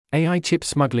AI chip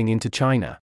smuggling into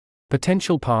China.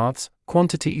 Potential paths,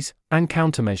 quantities, and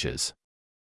countermeasures.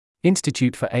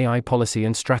 Institute for AI Policy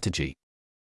and Strategy.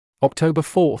 October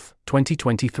 4,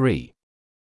 2023.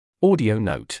 Audio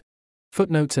note.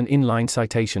 Footnotes and inline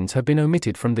citations have been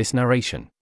omitted from this narration.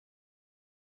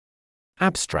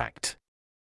 Abstract.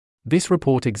 This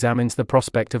report examines the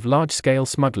prospect of large-scale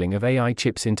smuggling of AI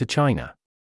chips into China.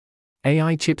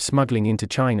 AI chip smuggling into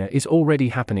China is already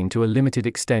happening to a limited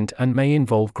extent and may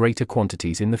involve greater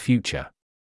quantities in the future.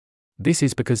 This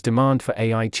is because demand for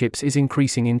AI chips is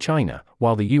increasing in China,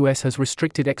 while the US has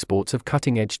restricted exports of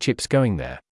cutting-edge chips going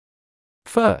there.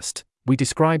 First, we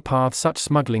describe paths such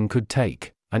smuggling could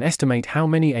take, and estimate how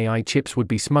many AI chips would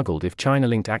be smuggled if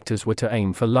China-linked actors were to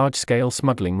aim for large-scale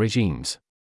smuggling regimes.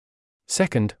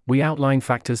 Second, we outline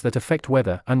factors that affect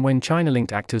whether and when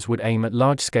China-linked actors would aim at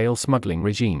large-scale smuggling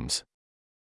regimes.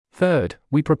 Third,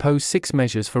 we propose 6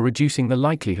 measures for reducing the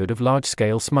likelihood of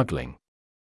large-scale smuggling.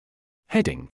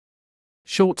 Heading.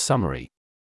 Short summary.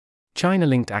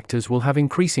 China-linked actors will have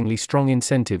increasingly strong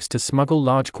incentives to smuggle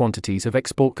large quantities of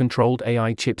export-controlled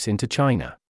AI chips into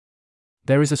China.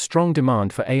 There is a strong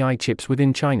demand for AI chips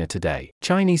within China today.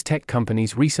 Chinese tech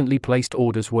companies recently placed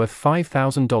orders worth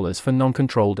 $5,000 for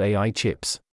non-controlled AI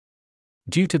chips.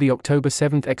 Due to the October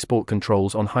 7 export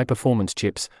controls on high-performance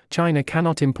chips, China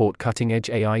cannot import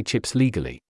cutting-edge AI chips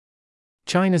legally.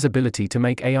 China's ability to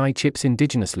make AI chips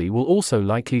indigenously will also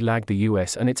likely lag the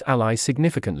US and its allies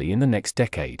significantly in the next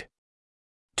decade.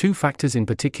 2 factors in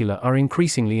particular are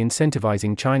increasingly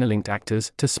incentivizing China-linked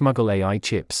actors to smuggle AI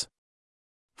chips.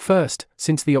 First,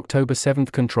 since the October 7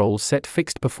 controls set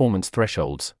fixed performance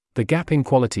thresholds, the gap in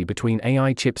quality between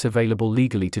AI chips available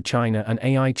legally to China and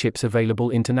AI chips available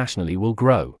internationally will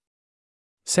grow.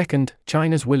 Second,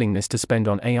 China's willingness to spend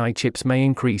on AI chips may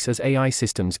increase as AI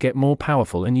systems get more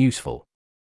powerful and useful.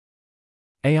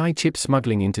 AI chip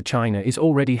smuggling into China is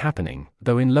already happening,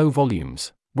 though in low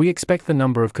volumes. We expect the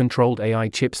number of controlled AI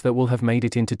chips that will have made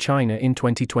it into China in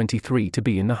 2023 to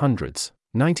be in the hundreds.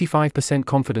 95%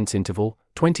 confidence interval,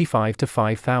 25 to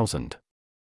 5,000.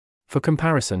 For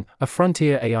comparison, a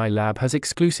frontier AI lab has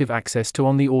exclusive access to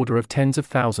on the order of tens of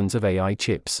thousands of AI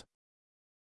chips.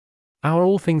 Our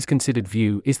all things considered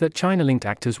view is that China-linked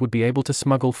actors would be able to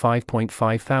smuggle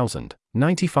 5.5 thousand,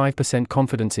 95%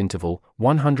 confidence interval,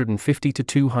 150 to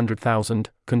 200,000,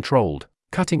 controlled,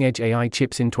 cutting-edge AI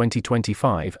chips in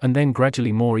 2025 and then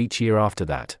gradually more each year after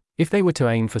that, if they were to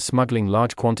aim for smuggling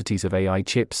large quantities of AI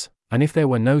chips, and if there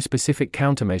were no specific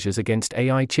countermeasures against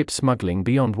AI chip smuggling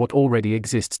beyond what already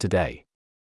exists today.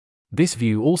 This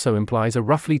view also implies a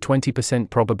roughly 20%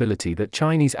 probability that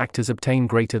Chinese actors obtain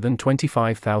greater than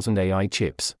 25,000 AI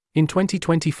chips in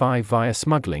 2025 via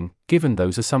smuggling, given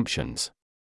those assumptions.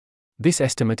 This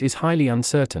estimate is highly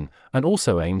uncertain, and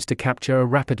also aims to capture a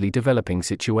rapidly developing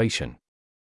situation.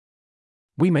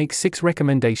 We make 6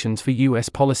 recommendations for US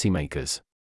policymakers.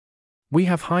 We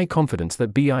have high confidence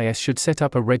that BIS should set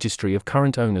up a registry of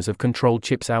current owners of controlled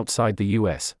chips outside the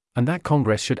US, and that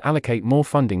Congress should allocate more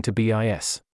funding to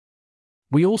BIS.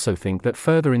 We also think that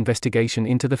further investigation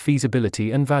into the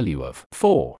feasibility and value of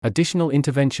 4 additional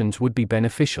interventions would be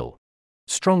beneficial.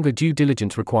 Stronger due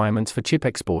diligence requirements for chip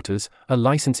exporters, a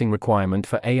licensing requirement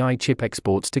for AI chip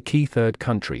exports to key third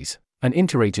countries, an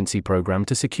interagency program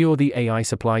to secure the AI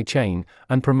supply chain,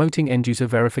 and promoting end-user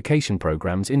verification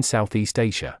programs in Southeast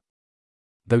Asia.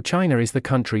 Though China is the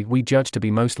country we judge to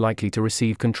be most likely to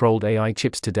receive controlled AI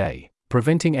chips today,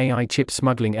 preventing AI chip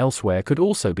smuggling elsewhere could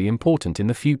also be important in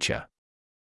the future.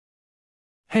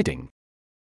 Heading.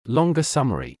 Longer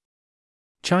summary.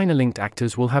 China-linked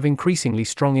actors will have increasingly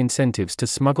strong incentives to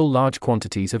smuggle large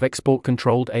quantities of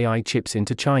export-controlled AI chips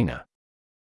into China.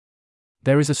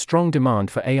 There is a strong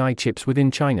demand for AI chips within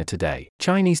China today.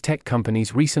 Chinese tech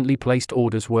companies recently placed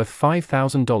orders worth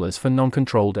 $5,000 for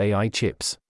non-controlled AI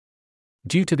chips.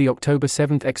 Due to the October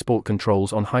 7 export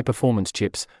controls on high-performance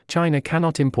chips, China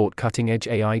cannot import cutting-edge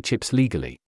AI chips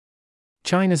legally.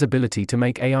 China's ability to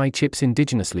make AI chips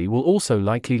indigenously will also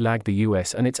likely lag the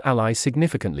US and its allies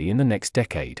significantly in the next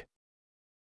decade.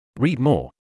 Read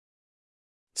more.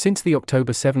 Since the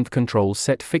October 7 controls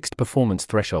set fixed performance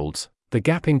thresholds, the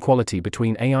gap in quality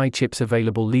between AI chips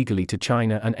available legally to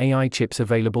China and AI chips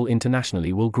available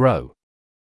internationally will grow.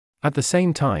 At the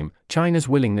same time, China's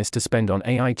willingness to spend on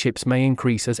AI chips may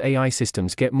increase as AI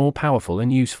systems get more powerful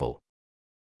and useful.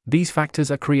 These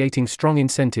factors are creating strong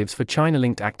incentives for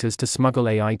China-linked actors to smuggle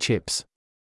AI chips.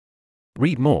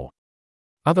 Read more.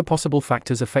 Other possible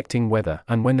factors affecting whether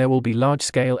and when there will be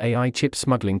large-scale AI chip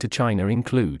smuggling to China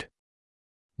include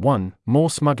 1. More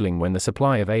smuggling when the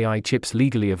supply of AI chips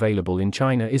legally available in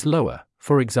China is lower,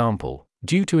 for example,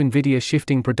 due to Nvidia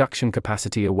shifting production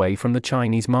capacity away from the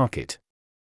Chinese market.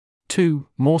 2.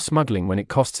 More smuggling when it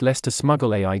costs less to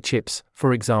smuggle AI chips,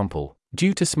 for example,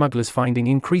 due to smugglers finding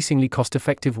increasingly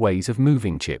cost-effective ways of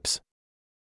moving chips.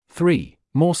 3.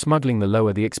 More smuggling the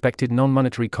lower the expected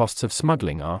non-monetary costs of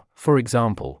smuggling are, for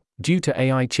example, due to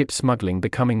AI chip smuggling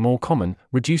becoming more common,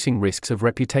 reducing risks of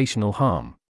reputational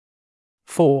harm.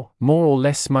 4. More or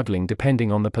less smuggling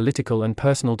depending on the political and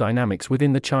personal dynamics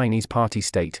within the Chinese party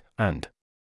state, and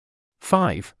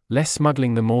 5. Less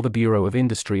smuggling the more the Bureau of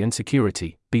Industry and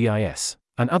Security, BIS,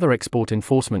 and other export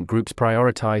enforcement groups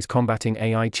prioritize combating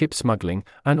AI chip smuggling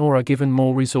and/or are given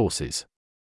more resources.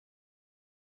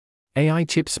 AI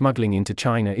chip smuggling into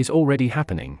China is already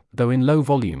happening, though in low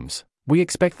volumes. We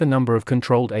expect the number of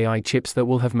controlled AI chips that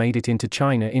will have made it into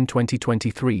China in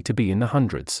 2023 to be in the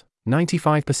hundreds.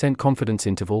 95% confidence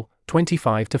interval,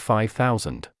 25 to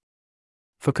 5,000.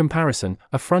 For comparison,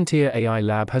 a frontier AI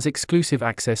lab has exclusive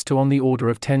access to on the order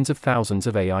of tens of thousands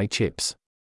of AI chips.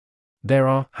 There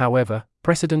are, however,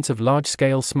 precedents of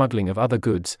large-scale smuggling of other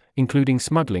goods, including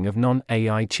smuggling of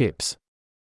non-AI chips.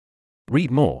 Read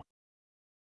more.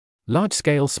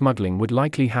 Large-scale smuggling would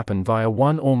likely happen via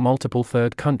one or multiple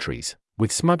third countries,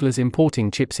 with smugglers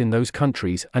importing chips in those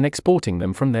countries and exporting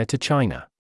them from there to China.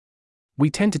 We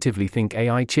tentatively think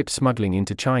AI chip smuggling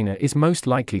into China is most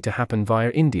likely to happen via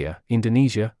India,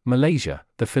 Indonesia, Malaysia,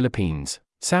 the Philippines,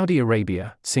 Saudi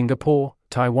Arabia, Singapore,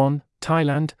 Taiwan,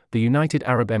 Thailand, the United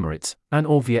Arab Emirates,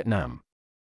 and/or Vietnam.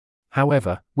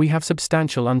 However, we have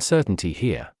substantial uncertainty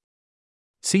here.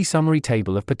 See summary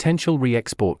table of potential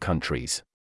re-export countries.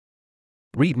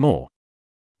 Read more.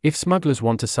 If smugglers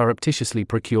want to surreptitiously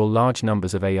procure large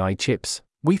numbers of AI chips,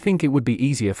 we think it would be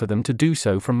easier for them to do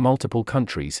so from multiple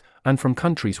countries, and from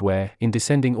countries where, in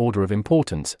descending order of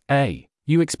importance, A.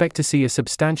 You expect to see a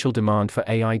substantial demand for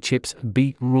AI chips,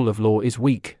 B. Rule of law is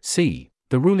weak, C.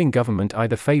 The ruling government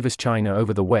either favors China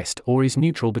over the West or is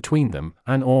neutral between them,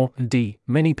 and/or D.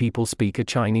 Many people speak a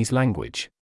Chinese language.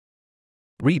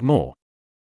 Read more.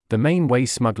 The main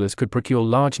ways smugglers could procure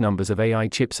large numbers of AI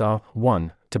chips are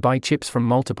 1. To buy chips from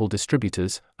multiple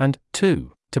distributors, and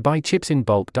 2. To buy chips in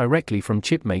bulk directly from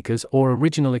chip makers or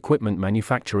original equipment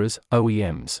manufacturers,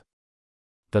 OEMs.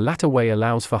 The latter way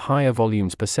allows for higher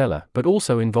volumes per seller but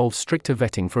also involves stricter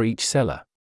vetting for each seller.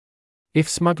 If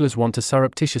smugglers want to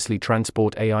surreptitiously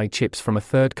transport AI chips from a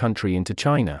third country into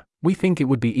China, we think it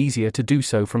would be easier to do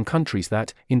so from countries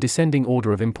that, in descending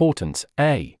order of importance,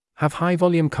 A. Have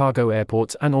high-volume cargo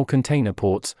airports and/or container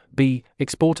ports, B.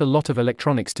 Export a lot of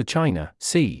electronics to China,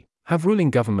 C. Have ruling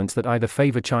governments that either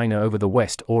favor China over the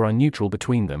West or are neutral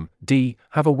between them, D.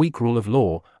 Have a weak rule of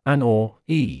law, and/or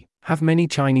E. Have many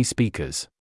Chinese speakers.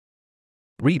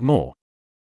 Read more.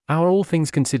 Our all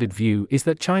things considered view is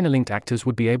that China-linked actors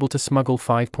would be able to smuggle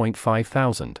 5.5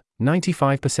 thousand,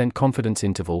 95% confidence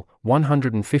interval,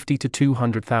 150 to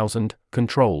 200,000,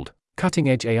 controlled,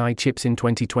 cutting-edge AI chips in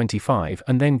 2025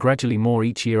 and then gradually more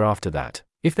each year after that,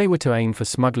 if they were to aim for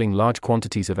smuggling large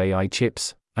quantities of AI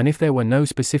chips, and if there were no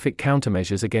specific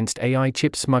countermeasures against AI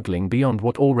chip smuggling beyond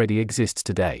what already exists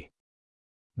today.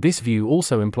 This view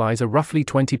also implies a roughly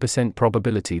 20%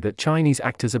 probability that Chinese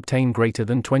actors obtain greater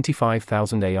than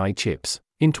 25,000 AI chips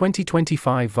in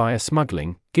 2025 via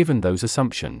smuggling, given those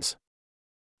assumptions.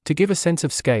 To give a sense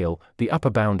of scale, the upper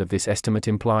bound of this estimate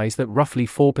implies that roughly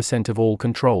 4% of all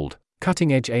controlled,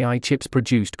 cutting-edge AI chips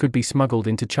produced could be smuggled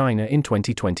into China in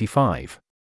 2025.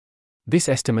 This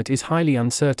estimate is highly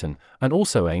uncertain, and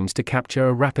also aims to capture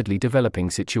a rapidly developing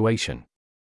situation.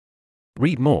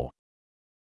 Read more.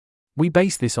 We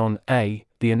base this on A.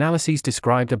 The analyses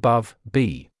described above,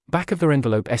 B.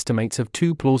 Back-of-the-envelope estimates of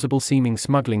two plausible-seeming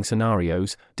smuggling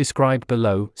scenarios, described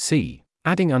below, C.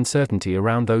 Adding uncertainty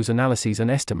around those analyses and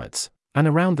estimates, and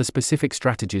around the specific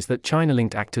strategies that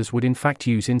China-linked actors would in fact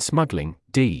use in smuggling,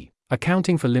 D.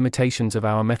 Accounting for limitations of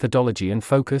our methodology and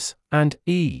focus, and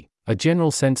E. A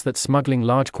general sense that smuggling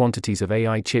large quantities of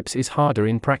AI chips is harder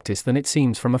in practice than it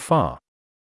seems from afar.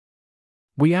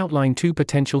 We outline two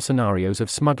potential scenarios of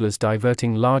smugglers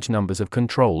diverting large numbers of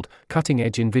controlled,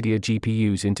 cutting-edge NVIDIA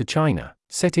GPUs into China,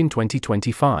 set in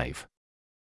 2025.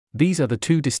 These are the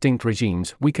two distinct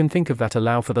regimes we can think of that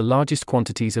allow for the largest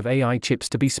quantities of AI chips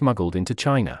to be smuggled into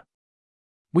China.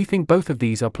 We think both of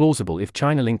these are plausible if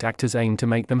China-linked actors aim to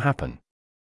make them happen.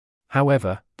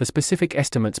 However, the specific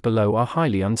estimates below are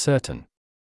highly uncertain.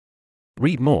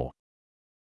 Read more.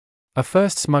 A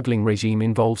first smuggling regime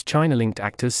involves China-linked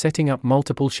actors setting up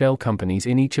multiple shell companies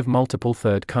in each of multiple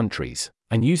third countries,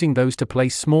 and using those to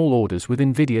place small orders with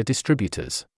NVIDIA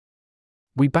distributors.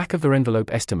 We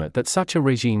back-of-the-envelope estimate that such a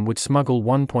regime would smuggle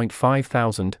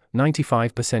 1,500,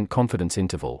 95% confidence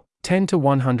interval, 10 to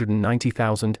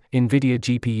 190,000 NVIDIA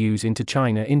GPUs into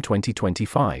China in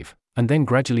 2025, and then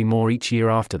gradually more each year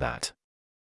after that.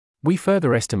 We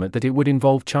further estimate that it would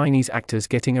involve Chinese actors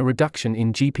getting a reduction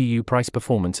in GPU price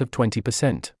performance of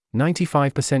 20%,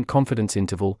 95% confidence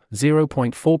interval,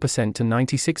 0.4% to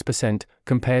 96%,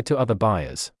 compared to other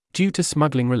buyers, due to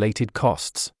smuggling-related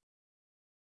costs.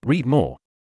 Read more.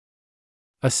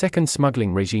 A second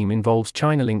smuggling regime involves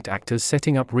China-linked actors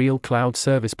setting up real cloud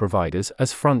service providers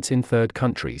as fronts in third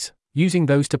countries, using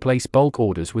those to place bulk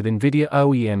orders with NVIDIA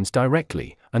OEMs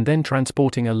directly, and then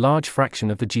transporting a large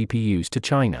fraction of the GPUs to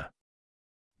China.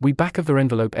 We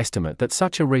back-of-the-envelope estimate that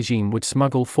such a regime would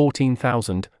smuggle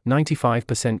 14,000,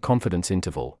 95% confidence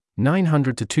interval,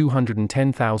 900 to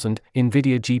 210,000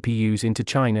 NVIDIA GPUs into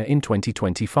China in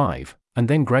 2025, and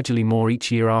then gradually more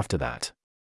each year after that.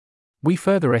 We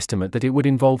further estimate that it would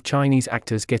involve Chinese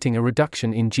actors getting a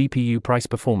reduction in GPU price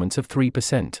performance of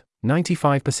 3%,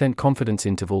 95% confidence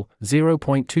interval,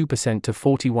 0.2% to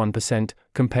 41%,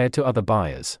 compared to other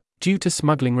buyers, due to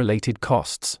smuggling-related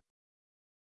costs.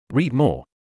 Read more.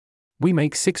 We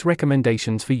make 6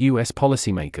 recommendations for US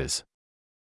policymakers.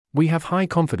 We have high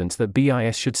confidence that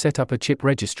BIS should set up a chip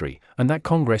registry, and that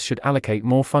Congress should allocate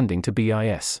more funding to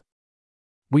BIS.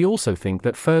 We also think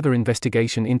that further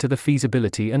investigation into the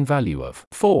feasibility and value of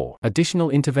 4 additional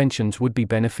interventions would be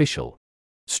beneficial.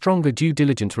 Stronger due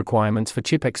diligence requirements for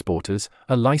chip exporters,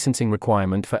 a licensing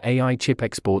requirement for AI chip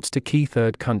exports to key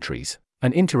third countries,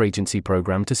 an interagency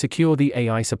program to secure the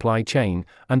AI supply chain,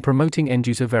 and promoting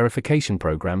end-user verification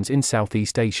programs in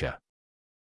Southeast Asia.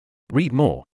 Read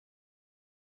more.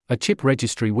 A chip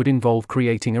registry would involve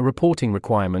creating a reporting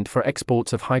requirement for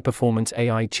exports of high-performance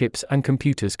AI chips and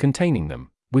computers containing them,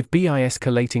 with BIS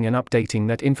collating and updating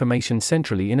that information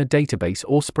centrally in a database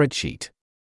or spreadsheet.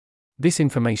 This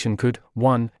information could,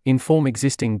 1. Inform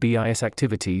existing BIS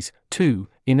activities, 2.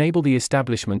 Enable the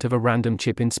establishment of a random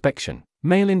chip inspection,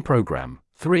 mail-in program,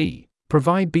 3.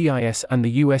 Provide BIS and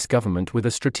the US government with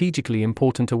a strategically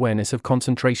important awareness of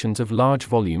concentrations of large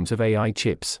volumes of AI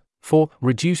chips, 4.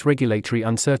 Reduce regulatory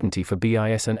uncertainty for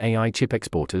BIS and AI chip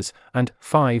exporters, and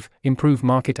 5. Improve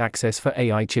market access for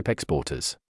AI chip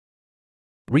exporters.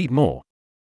 Read more.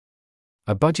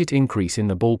 A budget increase in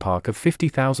the ballpark of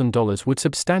 $50,000 would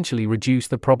substantially reduce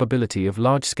the probability of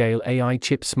large-scale AI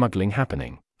chip smuggling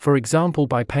happening, for example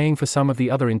by paying for some of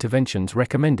the other interventions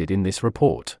recommended in this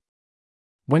report.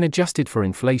 When adjusted for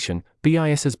inflation,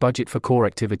 BIS's budget for core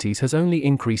activities has only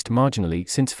increased marginally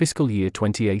since fiscal year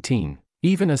 2018,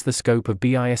 even as the scope of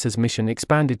BIS's mission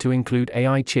expanded to include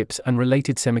AI chips and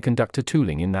related semiconductor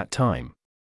tooling in that time.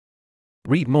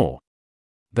 Read more.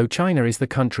 Though China is the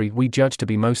country we judge to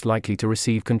be most likely to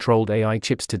receive controlled AI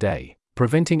chips today,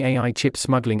 preventing AI chip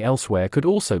smuggling elsewhere could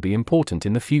also be important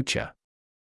in the future.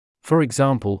 For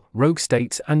example, rogue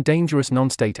states and dangerous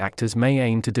non-state actors may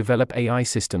aim to develop AI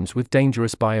systems with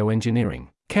dangerous bioengineering,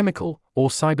 chemical, or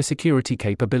cybersecurity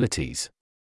capabilities.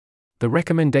 The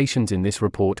recommendations in this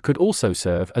report could also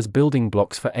serve as building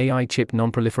blocks for AI chip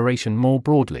non-proliferation more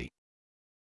broadly.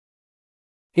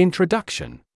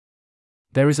 Introduction.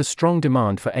 There is a strong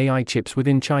demand for AI chips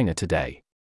within China today.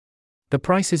 The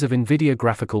prices of NVIDIA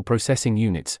graphical processing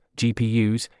units,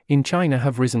 GPUs, in China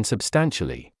have risen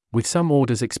substantially, with some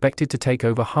orders expected to take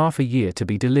over half a year to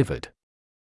be delivered.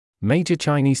 Major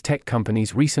Chinese tech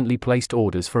companies recently placed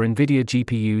orders for NVIDIA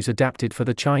GPUs adapted for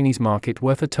the Chinese market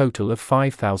worth a total of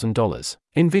 $5,000.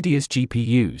 NVIDIA's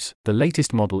GPUs, the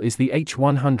latest model is the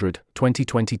H100,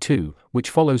 2022, which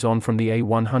follows on from the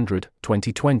A100,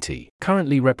 2020,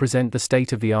 currently represent the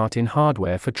state-of-the-art in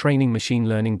hardware for training machine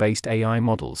learning-based AI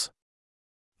models.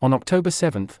 On October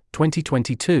 7,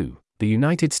 2022, the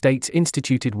United States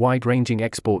instituted wide-ranging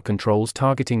export controls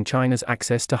targeting China's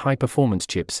access to high-performance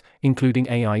chips, including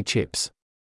AI chips.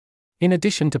 In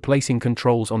addition to placing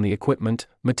controls on the equipment,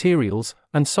 materials,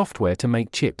 and software to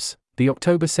make chips, the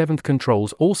October 7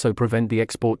 controls also prevent the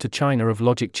export to China of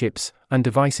logic chips and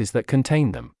devices that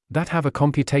contain them, that have a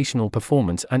computational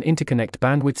performance and interconnect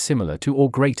bandwidth similar to or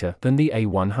greater than the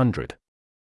A100.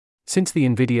 Since the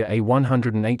NVIDIA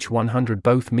A100 and H100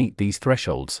 both meet these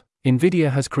thresholds, NVIDIA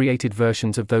has created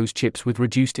versions of those chips with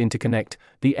reduced interconnect,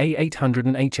 the A800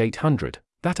 and H800,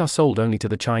 that are sold only to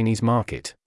the Chinese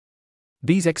market.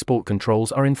 These export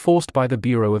controls are enforced by the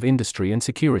Bureau of Industry and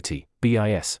Security,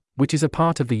 BIS, which is a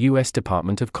part of the U.S.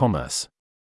 Department of Commerce.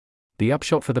 The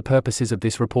upshot for the purposes of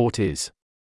this report is: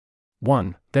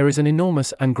 1. There is an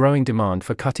enormous and growing demand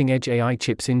for cutting-edge AI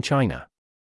chips in China.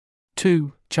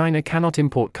 2. China cannot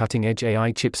import cutting-edge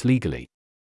AI chips legally.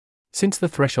 Since the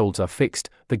thresholds are fixed,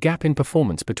 the gap in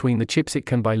performance between the chips it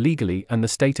can buy legally and the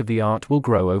state-of-the-art will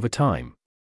grow over time.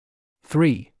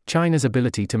 3. China's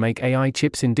ability to make AI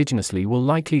chips indigenously will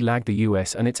likely lag the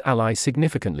US and its allies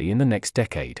significantly in the next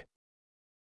decade.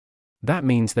 That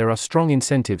means there are strong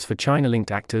incentives for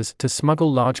China-linked actors to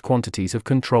smuggle large quantities of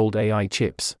controlled AI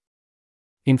chips.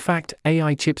 In fact,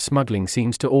 AI chip smuggling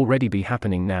seems to already be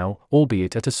happening now,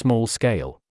 albeit at a small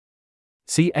scale.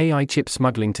 See AI chip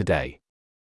smuggling today.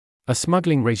 A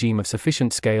smuggling regime of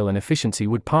sufficient scale and efficiency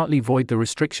would partly void the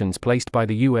restrictions placed by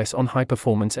the US on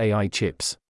high-performance AI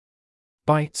chips.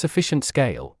 By sufficient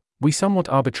scale, we somewhat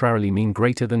arbitrarily mean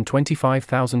greater than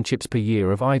 25,000 chips per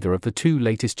year of either of the two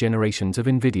latest generations of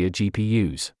NVIDIA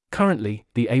GPUs, currently,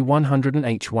 the A100 and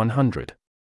H100.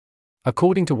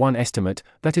 According to one estimate,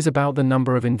 that is about the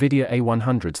number of NVIDIA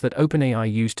A100s that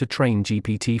OpenAI used to train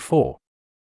GPT-4.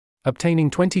 Obtaining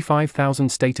 25,000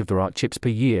 state-of-the-art chips per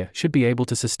year should be able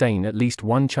to sustain at least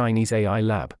one Chinese AI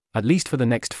lab, at least for the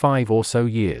next 5 or so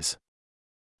years.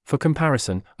 For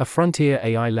comparison, a frontier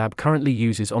AI lab currently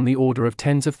uses on the order of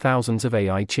tens of thousands of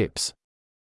AI chips.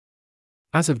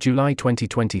 As of July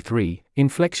 2023,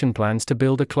 Inflection plans to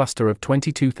build a cluster of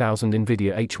 22,000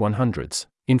 NVIDIA H100s.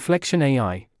 Inflection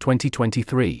AI,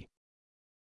 2023.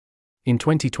 In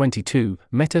 2022,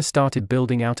 Meta started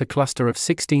building out a cluster of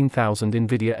 16,000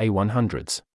 NVIDIA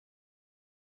A100s.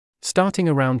 Starting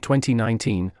around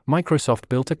 2019, Microsoft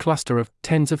built a cluster of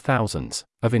tens of thousands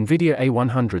of NVIDIA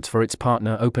A100s for its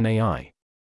partner OpenAI.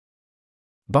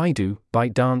 Baidu,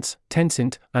 ByteDance,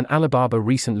 Tencent, and Alibaba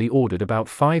recently ordered about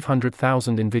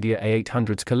 500,000 NVIDIA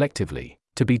A800s collectively,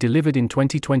 to be delivered in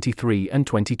 2023 and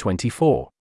 2024.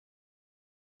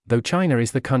 Though China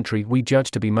is the country we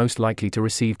judge to be most likely to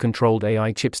receive controlled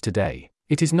AI chips today,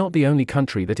 it is not the only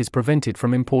country that is prevented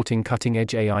from importing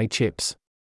cutting-edge AI chips.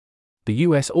 The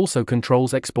US also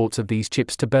controls exports of these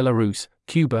chips to Belarus,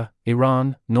 Cuba,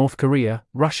 Iran, North Korea,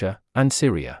 Russia, and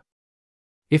Syria.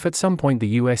 If at some point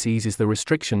the US eases the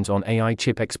restrictions on AI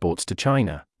chip exports to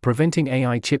China, preventing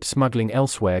AI chip smuggling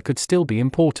elsewhere could still be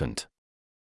important.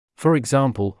 For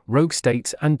example, rogue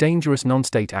states and dangerous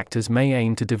non-state actors may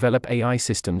aim to develop AI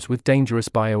systems with dangerous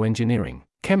bioengineering,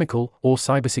 chemical, or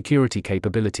cybersecurity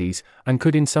capabilities, and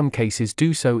could in some cases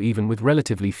do so even with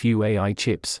relatively few AI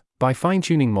chips, by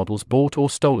fine-tuning models bought or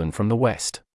stolen from the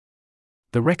West.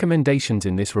 The recommendations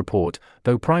in this report,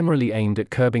 though primarily aimed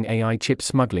at curbing AI chip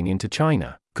smuggling into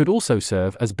China, could also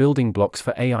serve as building blocks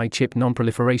for AI chip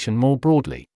non-proliferation more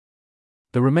broadly.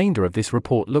 The remainder of this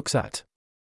report looks at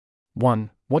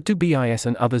 1. What do BIS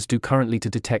and others do currently to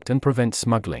detect and prevent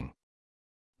smuggling?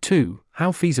 2.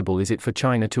 How feasible is it for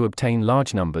China to obtain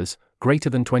large numbers, greater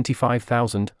than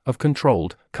 25,000, of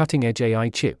controlled, cutting-edge AI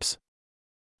chips?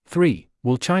 3.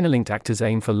 Will China-linked actors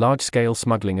aim for large-scale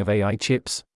smuggling of AI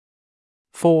chips?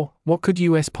 4. What could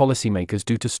US policymakers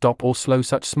do to stop or slow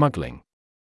such smuggling?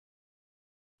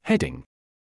 Heading: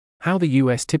 How the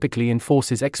US typically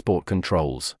enforces export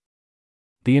controls.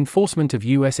 The enforcement of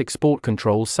US export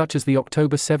controls, such as the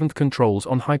October 7 controls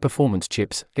on high-performance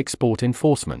chips, export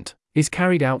enforcement, is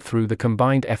carried out through the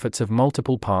combined efforts of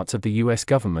multiple parts of the US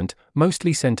government,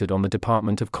 mostly centered on the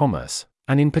Department of Commerce,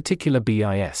 and in particular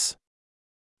BIS.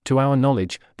 To our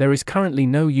knowledge, there is currently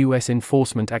no US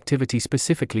enforcement activity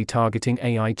specifically targeting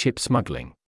AI chip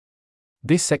smuggling.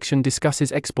 This section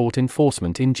discusses export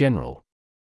enforcement in general.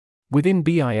 Within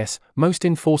BIS, most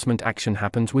enforcement action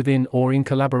happens within or in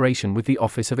collaboration with the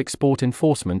Office of Export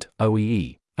Enforcement,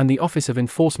 OEE, and the Office of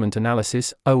Enforcement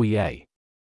Analysis, OEA.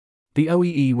 The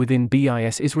OEE within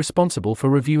BIS is responsible for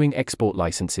reviewing export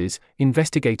licenses,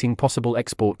 investigating possible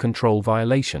export control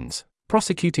violations,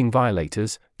 prosecuting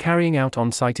violators, carrying out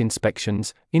on-site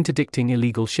inspections, interdicting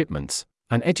illegal shipments,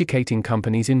 and educating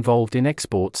companies involved in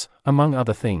exports, among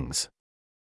other things.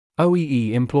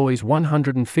 OEE employs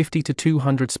 150 to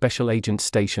 200 special agents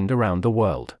stationed around the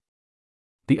world.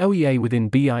 The OEA within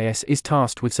BIS is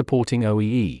tasked with supporting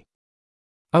OEE.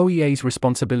 OEA's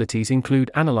responsibilities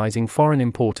include analyzing foreign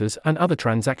importers and other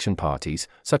transaction parties,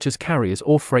 such as carriers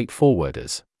or freight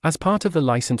forwarders, as part of the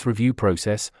license review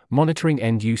process, monitoring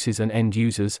end uses and end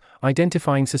users,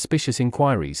 identifying suspicious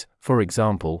inquiries, for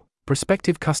example,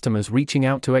 prospective customers reaching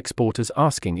out to exporters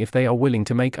asking if they are willing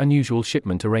to make unusual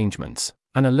shipment arrangements,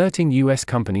 and alerting US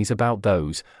companies about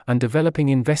those, and developing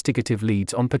investigative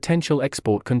leads on potential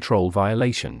export control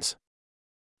violations.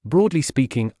 Broadly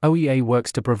speaking, OEA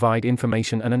works to provide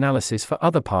information and analysis for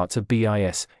other parts of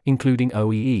BIS, including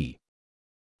OEE.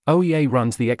 OEA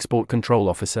runs the Export Control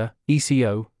Officer,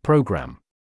 ECO, program.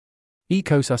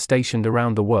 ECOs are stationed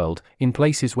around the world, in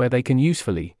places where they can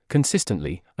usefully,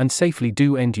 consistently, and safely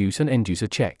do end-use and end-user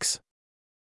checks.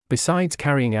 Besides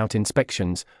carrying out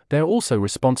inspections, they're also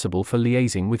responsible for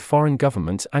liaising with foreign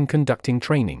governments and conducting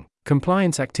training,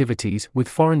 compliance activities with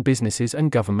foreign businesses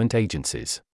and government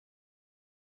agencies.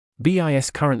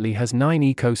 BIS currently has 9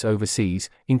 ECOs overseas,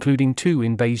 including 2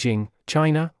 in Beijing,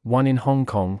 China, 1 in Hong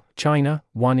Kong, China,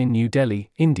 1 in New Delhi,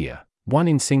 India, 1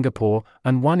 in Singapore,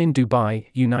 and 1 in Dubai,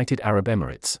 United Arab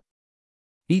Emirates.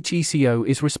 Each ECO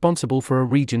is responsible for a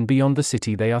region beyond the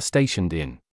city they are stationed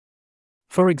in.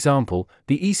 For example,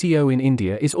 the ECO in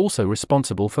India is also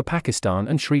responsible for Pakistan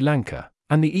and Sri Lanka,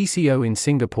 and the ECO in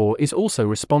Singapore is also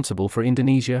responsible for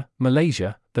Indonesia,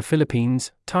 Malaysia, the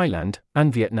Philippines, Thailand,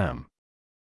 and Vietnam.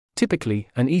 Typically,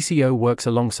 an ECO works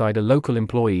alongside a local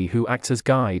employee who acts as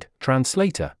guide,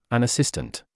 translator, and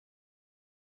assistant.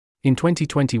 In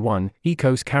 2021,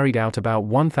 ECOs carried out about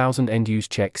 1,000 end-use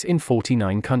checks in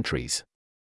 49 countries.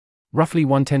 Roughly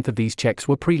 1/10 of these checks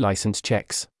were pre-license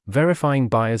checks, verifying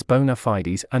buyers' bona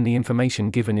fides and the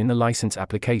information given in the license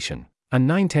application, and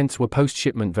 9/10 were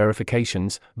post-shipment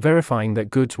verifications, verifying that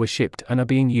goods were shipped and are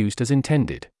being used as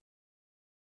intended.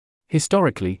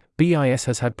 Historically, BIS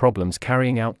has had problems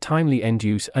carrying out timely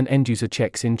end-use and end-user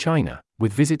checks in China,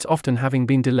 with visits often having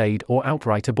been delayed or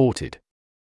outright aborted.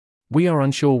 We are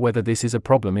unsure whether this is a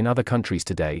problem in other countries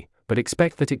today, but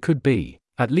expect that it could be,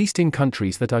 at least in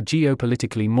countries that are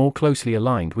geopolitically more closely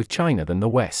aligned with China than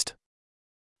the West.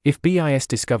 If BIS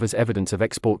discovers evidence of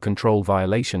export control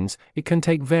violations, it can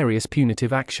take various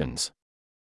punitive actions.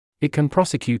 It can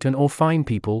prosecute and/or fine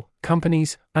people,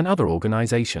 companies, and other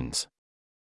organizations.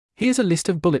 Here's a list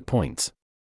of bullet points.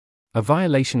 A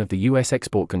violation of the U.S.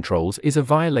 export controls is a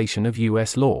violation of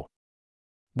U.S. law.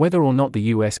 Whether or not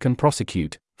the U.S. can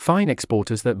prosecute, fine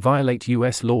exporters that violate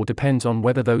U.S. law depends on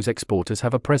whether those exporters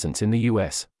have a presence in the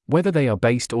U.S., whether they are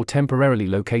based or temporarily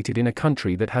located in a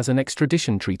country that has an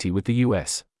extradition treaty with the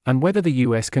U.S., and whether the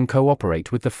U.S. can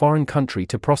cooperate with the foreign country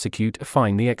to prosecute or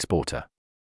fine the exporter.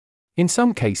 In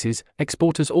some cases,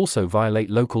 exporters also violate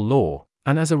local law,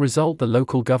 and as a result the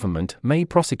local government may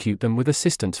prosecute them with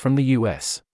assistance from the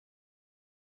U.S.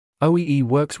 OEE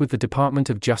works with the Department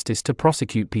of Justice to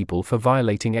prosecute people for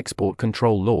violating export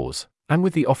control laws, and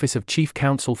with the Office of Chief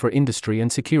Counsel for Industry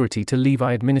and Security to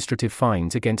levy administrative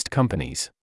fines against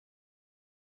companies.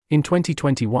 In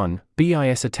 2021,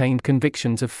 BIS attained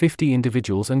convictions of 50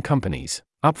 individuals and companies,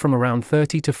 up from around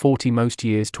 30 to 40 most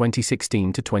years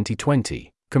 2016 to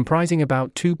 2020. Comprising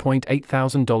about $2.8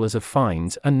 thousand of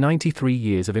fines and 93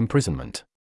 years of imprisonment.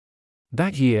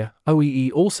 That year,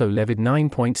 OEE also levied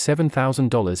 $9.7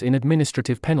 thousand in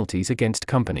administrative penalties against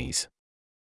companies.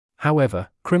 However,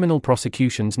 criminal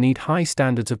prosecutions need high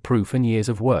standards of proof and years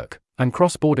of work, and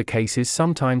cross-border cases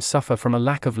sometimes suffer from a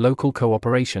lack of local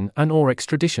cooperation and/or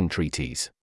extradition treaties.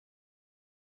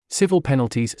 Civil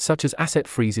penalties such as asset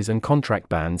freezes and contract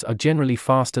bans are generally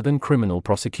faster than criminal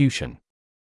prosecution.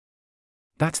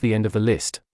 That's the end of the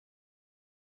list.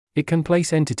 It can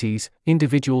place entities,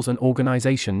 individuals and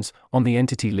organizations on the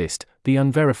entity list, the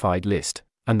unverified list,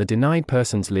 and the denied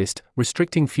persons list,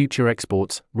 restricting future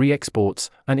exports,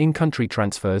 re-exports, and in-country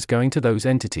transfers going to those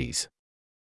entities.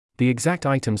 The exact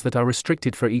items that are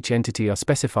restricted for each entity are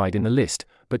specified in the list,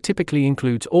 but typically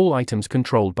includes all items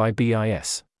controlled by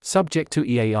BIS, subject to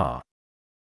EAR.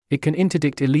 It can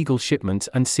interdict illegal shipments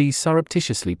and seize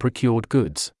surreptitiously procured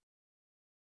goods.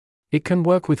 It can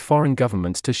work with foreign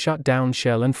governments to shut down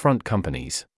shell and front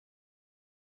companies.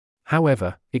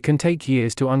 However, it can take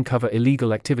years to uncover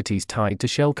illegal activities tied to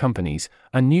shell companies,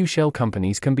 and new shell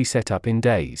companies can be set up in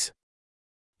days.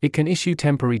 It can issue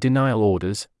temporary denial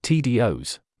orders,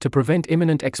 TDOs, to prevent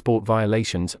imminent export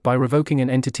violations by revoking an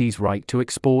entity's right to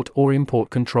export or import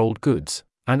controlled goods,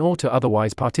 and/or to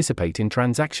otherwise participate in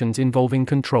transactions involving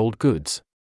controlled goods.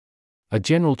 A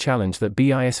general challenge that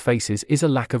BIS faces is a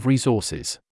lack of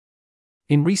resources.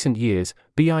 In recent years,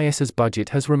 BIS's budget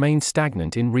has remained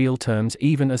stagnant in real terms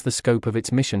even as the scope of its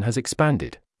mission has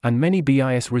expanded, and many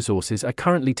BIS resources are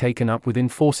currently taken up with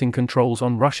enforcing controls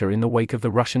on Russia in the wake of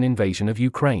the Russian invasion of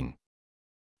Ukraine.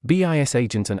 BIS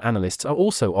agents and analysts are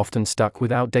also often stuck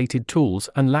with outdated tools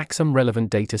and lack some relevant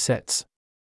data sets.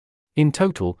 In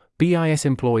total, BIS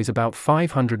employs about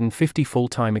 550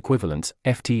 full-time equivalents,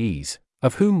 FTEs,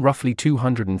 of whom roughly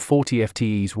 240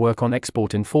 FTEs work on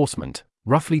export enforcement,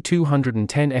 roughly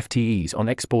 210 FTEs on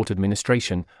export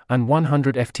administration, and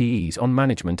 100 FTEs on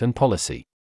management and policy.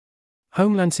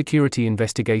 Homeland Security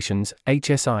Investigations,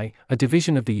 HSI, a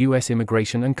division of the U.S.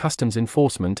 Immigration and Customs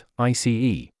Enforcement,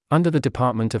 ICE, under the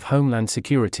Department of Homeland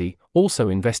Security, also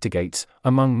investigates,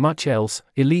 among much else,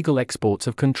 illegal exports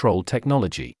of controlled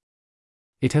technology.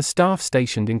 It has staff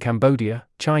stationed in Cambodia,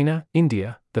 China,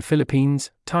 India, the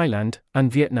Philippines, Thailand,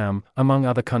 and Vietnam, among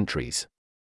other countries.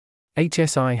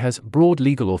 HSI has broad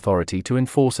legal authority to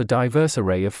enforce a diverse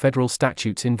array of federal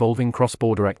statutes involving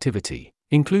cross-border activity,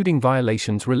 including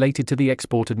violations related to the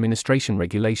Export Administration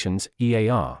Regulations,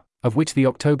 EAR, of which the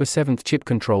October 7 chip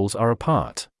controls are a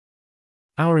part.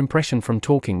 Our impression from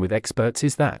talking with experts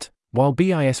is that, while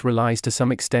BIS relies to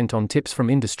some extent on tips from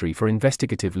industry for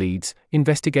investigative leads,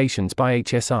 investigations by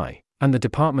HSI and the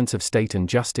Departments of State and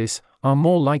Justice are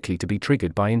more likely to be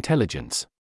triggered by intelligence.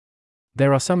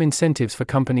 There are some incentives for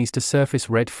companies to surface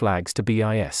red flags to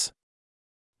BIS.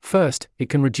 First, it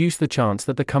can reduce the chance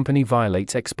that the company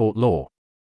violates export law.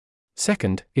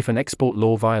 Second, if an export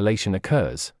law violation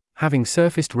occurs, having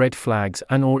surfaced red flags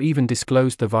and/or even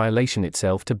disclosed the violation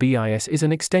itself to BIS is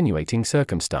an extenuating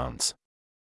circumstance.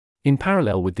 In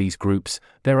parallel with these groups,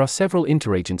 there are several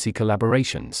interagency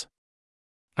collaborations.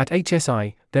 At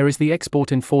HSI, there is the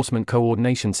Export Enforcement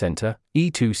Coordination Center,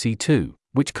 E2C2,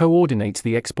 which coordinates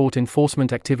the export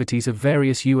enforcement activities of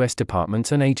various U.S.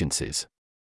 departments and agencies.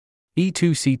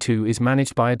 E2C2 is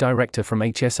managed by a director from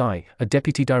HSI, a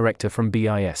deputy director from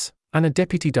BIS, and a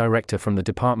deputy director from the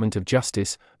Department of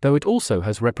Justice, though it also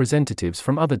has representatives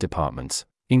from other departments,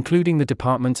 including the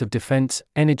Departments of Defense,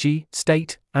 Energy,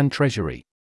 State, and Treasury.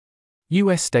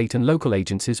 U.S. state and local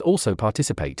agencies also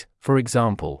participate. For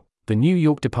example, the New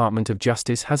York Department of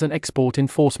Justice has an export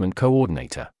enforcement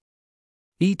coordinator.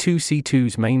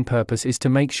 E2C2's main purpose is to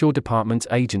make sure departments'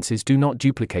 agencies do not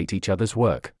duplicate each other's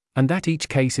work, and that each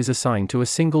case is assigned to a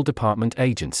single department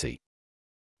agency.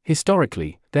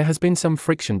 Historically, there has been some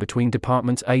friction between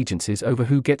departments' agencies over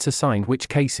who gets assigned which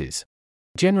cases.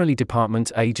 Generally,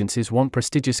 department agencies want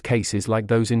prestigious cases like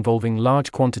those involving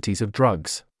large quantities of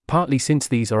drugs, partly since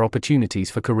these are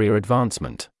opportunities for career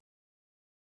advancement.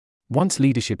 Once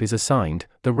leadership is assigned,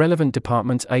 the relevant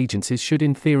department agencies should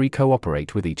in theory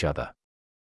cooperate with each other.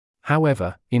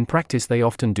 However, in practice they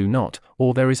often do not,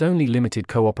 or there is only limited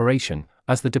cooperation,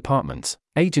 as the departments,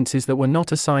 agencies that were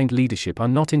not assigned leadership are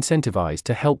not incentivized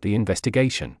to help the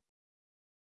investigation.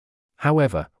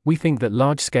 However, we think that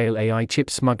large-scale AI chip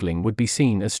smuggling would be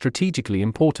seen as strategically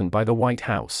important by the White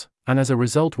House, and as a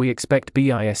result we expect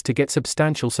BIS to get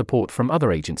substantial support from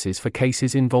other agencies for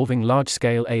cases involving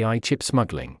large-scale AI chip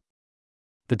smuggling.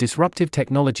 The Disruptive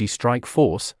Technology Strike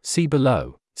Force, see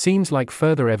below, seems like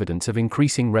further evidence of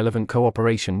increasing relevant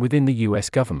cooperation within the U.S.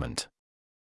 government.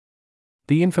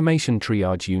 The Information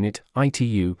Triage Unit,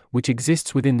 ITU, which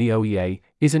exists within the OEA,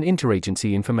 is an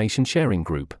interagency information sharing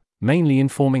group, mainly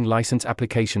informing license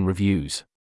application reviews.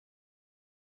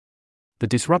 The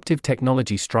Disruptive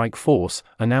Technology Strike Force,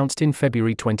 announced in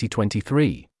February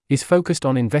 2023, is focused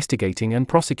on investigating and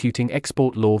prosecuting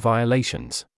export law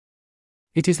violations.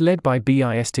 It is led by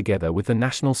BIS together with the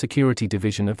National Security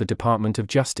Division of the Department of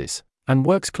Justice, and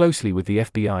works closely with the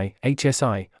FBI,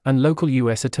 HSI, and local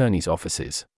U.S. attorneys'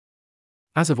 offices.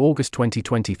 As of August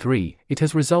 2023, it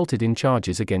has resulted in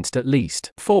charges against at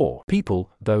least 4 people,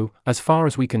 though, as far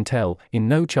as we can tell, in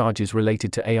no charges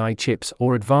related to AI chips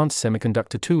or advanced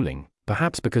semiconductor tooling,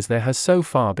 perhaps because there has so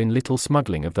far been little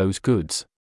smuggling of those goods.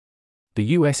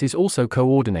 The US is also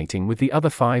coordinating with the other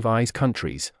Five Eyes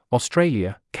countries,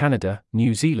 Australia, Canada,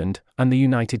 New Zealand, and the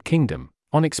United Kingdom,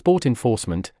 on export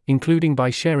enforcement, including by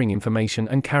sharing information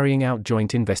and carrying out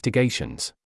joint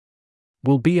investigations.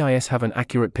 Will BIS have an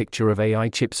accurate picture of AI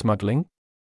chip smuggling?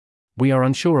 We are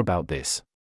unsure about this.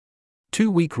 2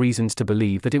 weak reasons to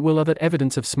believe that it will are that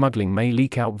evidence of smuggling may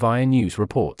leak out via news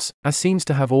reports, as seems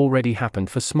to have already happened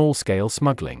for small-scale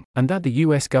smuggling, and that the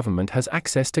US government has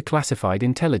access to classified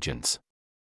intelligence.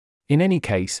 In any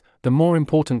case, the more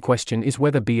important question is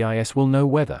whether BIS will know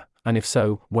whether, and if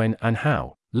so, when and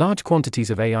how, large quantities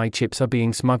of AI chips are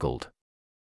being smuggled.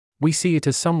 We see it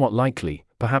as somewhat likely,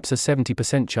 perhaps a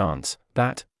 70% chance,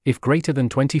 that, if greater than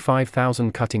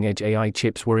 25,000 cutting-edge AI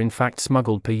chips were in fact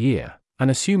smuggled per year, and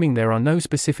assuming there are no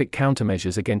specific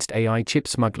countermeasures against AI chip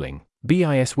smuggling,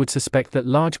 BIS would suspect that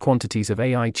large quantities of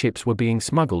AI chips were being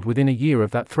smuggled within a year of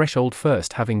that threshold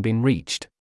first having been reached.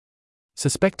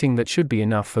 Suspecting that should be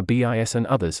enough for BIS and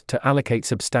others to allocate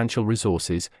substantial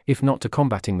resources, if not to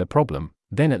combating the problem,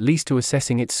 then at least to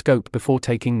assessing its scope before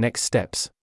taking next steps.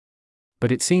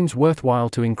 But it seems worthwhile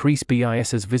to increase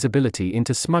BIS's visibility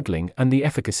into smuggling and the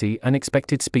efficacy and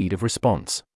expected speed of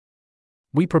response.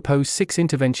 We propose 6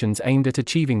 interventions aimed at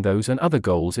achieving those and other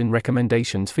goals in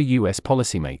recommendations for U.S.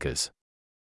 policymakers.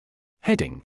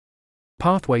 Heading: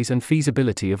 Pathways and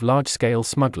feasibility of large-scale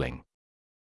smuggling.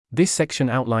 This section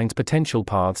outlines potential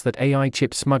paths that AI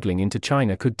chip smuggling into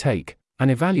China could take,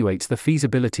 and evaluates the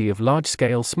feasibility of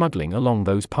large-scale smuggling along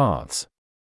those paths.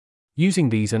 Using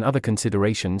these and other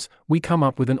considerations, we come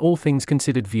up with an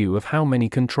all-things-considered view of how many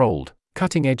controlled,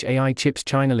 cutting-edge AI chips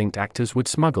China-linked actors would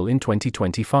smuggle in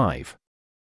 2025.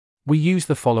 We use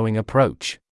the following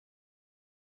approach.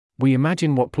 We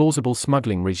imagine what plausible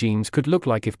smuggling regimes could look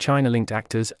like if China-linked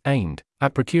actors aimed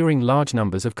at procuring large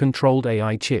numbers of controlled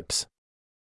AI chips.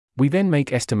 We then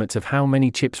make estimates of how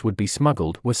many chips would be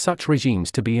smuggled were such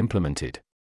regimes to be implemented.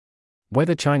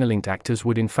 Whether China-linked actors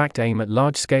would in fact aim at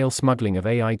large-scale smuggling of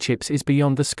AI chips is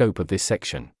beyond the scope of this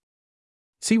section.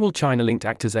 See, will China-linked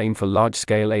actors aim for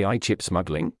large-scale AI chip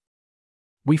smuggling?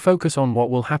 We focus on what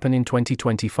will happen in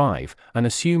 2025 and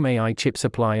assume AI chip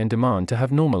supply and demand to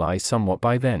have normalized somewhat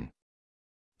by then.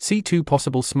 See 2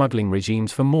 possible smuggling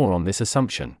regimes for more on this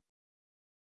assumption.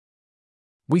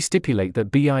 We stipulate that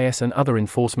BIS and other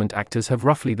enforcement actors have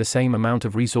roughly the same amount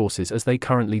of resources as they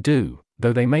currently do,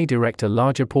 though they may direct a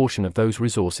larger portion of those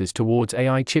resources towards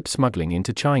AI chip smuggling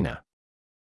into China.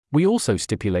 We also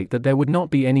stipulate that there would not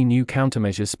be any new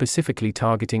countermeasures specifically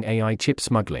targeting AI chip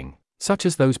smuggling, such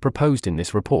as those proposed in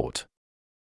this report.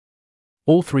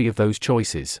 All 3 of those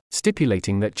choices,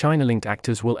 stipulating that China-linked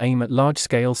actors will aim at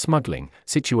large-scale smuggling,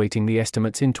 situating the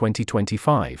estimates in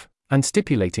 2025, and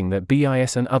stipulating that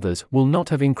BIS and others will not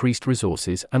have increased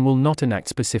resources and will not enact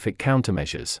specific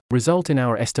countermeasures, result in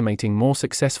our estimating more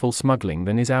successful smuggling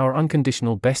than is our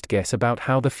unconditional best guess about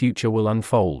how the future will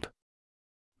unfold.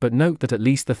 But note that at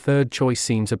least the 3rd choice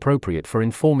seems appropriate for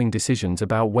informing decisions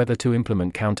about whether to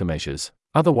implement countermeasures.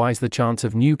 Otherwise, the chance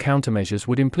of new countermeasures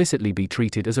would implicitly be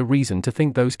treated as a reason to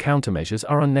think those countermeasures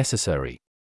are unnecessary.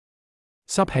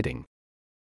 Subheading: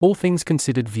 All Things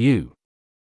Considered View.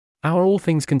 Our all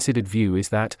things considered view is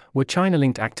that, were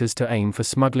China-linked actors to aim for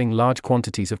smuggling large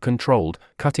quantities of controlled,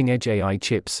 cutting-edge AI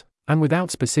chips, and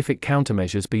without specific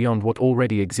countermeasures beyond what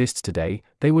already exists today,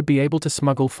 they would be able to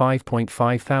smuggle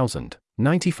 5,500,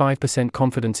 95%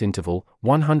 confidence interval,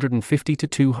 150 to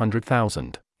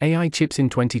 200,000. AI chips in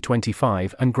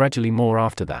 2025 and gradually more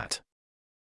after that.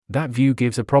 That view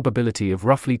gives a probability of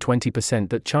roughly 20%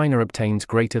 that China obtains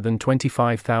greater than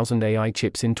 25,000 AI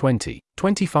chips in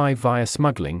 2025 via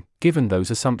smuggling, given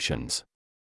those assumptions.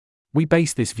 We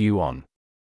base this view on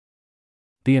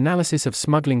the analysis of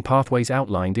smuggling pathways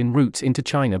outlined in routes into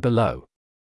China below,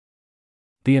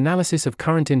 the analysis of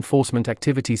current enforcement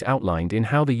activities outlined in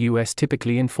how the US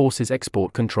typically enforces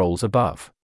export controls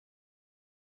above,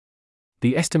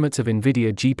 the estimates of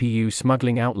NVIDIA GPU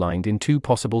smuggling outlined in 2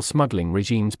 possible smuggling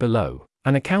regimes below,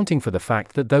 and accounting for the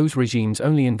fact that those regimes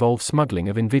only involve smuggling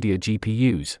of NVIDIA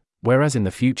GPUs, whereas in the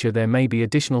future there may be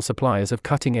additional suppliers of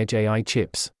cutting-edge AI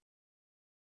chips.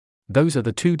 Those are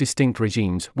the 2 distinct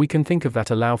regimes we can think of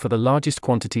that allow for the largest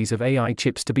quantities of AI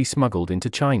chips to be smuggled into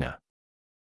China.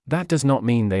 That does not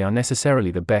mean they are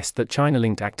necessarily the best that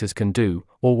China-linked actors can do,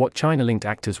 or what China-linked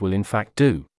actors will in fact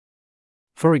do.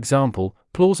 For example,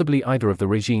 plausibly either of the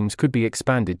regimes could be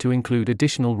expanded to include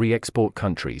additional re-export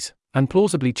countries, and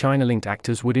plausibly China-linked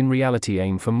actors would in reality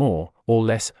aim for more, or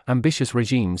less, ambitious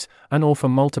regimes, and/or for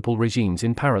multiple regimes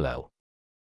in parallel.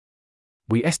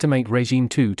 We estimate Regime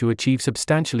 2 to achieve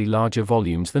substantially larger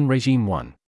volumes than Regime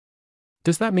 1.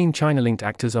 Does that mean China-linked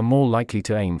actors are more likely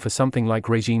to aim for something like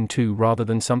Regime 2 rather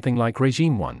than something like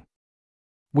Regime 1?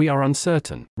 We are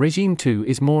uncertain. Regime 2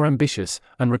 is more ambitious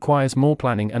and requires more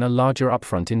planning and a larger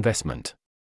upfront investment.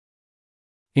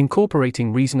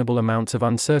 Incorporating reasonable amounts of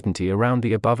uncertainty around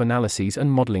the above analyses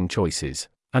and modeling choices,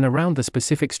 and around the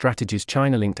specific strategies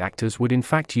China-linked actors would in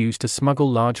fact use to smuggle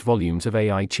large volumes of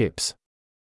AI chips.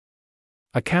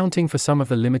 Accounting for some of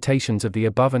the limitations of the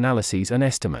above analyses and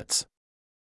estimates.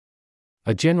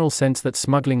 A general sense that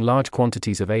smuggling large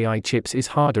quantities of AI chips is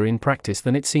harder in practice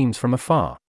than it seems from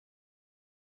afar.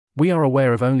 We are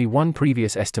aware of only one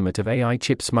previous estimate of AI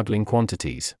chip smuggling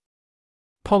quantities.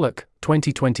 Pollock,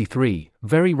 2023,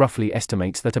 very roughly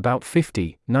estimates that about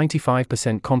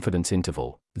 50-95% confidence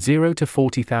interval, 0 to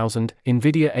 40,000,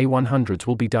 NVIDIA A100s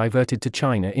will be diverted to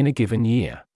China in a given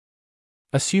year.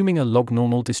 Assuming a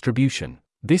log-normal distribution,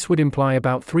 this would imply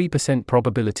about 3%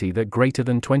 probability that greater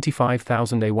than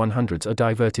 25,000 A100s are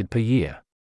diverted per year.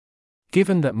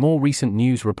 Given that more recent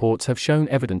news reports have shown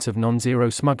evidence of non-zero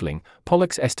smuggling,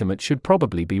 Pollock's estimate should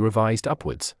probably be revised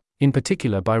upwards, in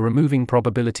particular by removing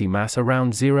probability mass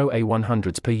around 0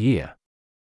 A100s per year.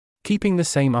 Keeping the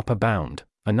same upper bound,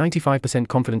 a 95%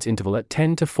 confidence interval at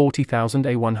 10 to 40,000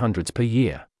 A100s per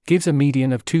year, gives a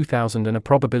median of 2,000 and a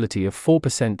probability of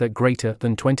 4% that greater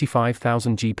than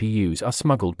 25,000 GPUs are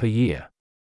smuggled per year.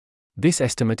 This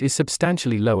estimate is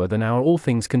substantially lower than our all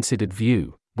things considered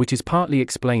view, which is partly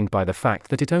explained by the fact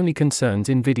that it only concerns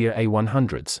NVIDIA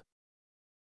A100s.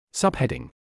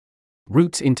 Subheading: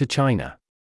 Routes into China.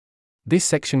 This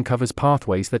section covers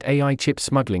pathways that AI chip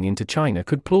smuggling into China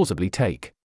could plausibly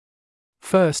take.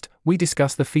 First, we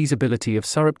discuss the feasibility of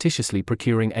surreptitiously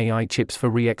procuring AI chips for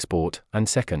re-export, and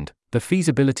second, the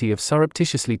feasibility of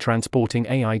surreptitiously transporting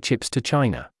AI chips to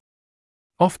China.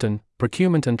 Often,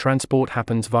 procurement and transport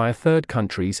happens via third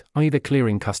countries, either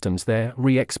clearing customs there,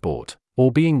 re-export,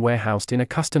 or being warehoused in a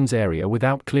customs area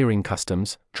without clearing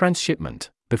customs, transshipment,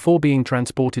 before being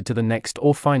transported to the next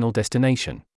or final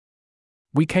destination.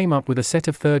 We came up with a set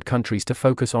of third countries to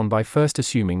focus on by first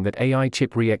assuming that AI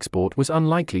chip re-export was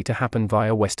unlikely to happen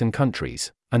via Western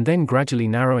countries, and then gradually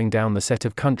narrowing down the set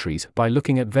of countries by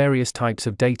looking at various types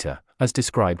of data, as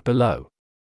described below.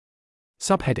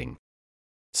 Subheading: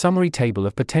 Summary table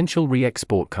of potential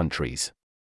re-export countries.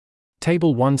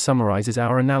 Table 1 summarizes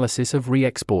our analysis of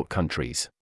re-export countries.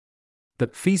 The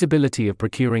feasibility of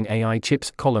procuring AI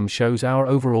chips column shows our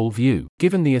overall view,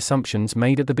 given the assumptions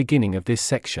made at the beginning of this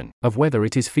section, of whether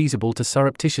it is feasible to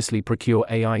surreptitiously procure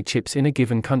AI chips in a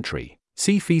given country.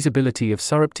 See feasibility of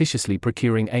surreptitiously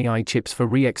procuring AI chips for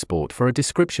re-export for a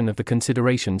description of the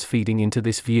considerations feeding into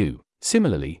this view.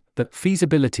 Similarly, the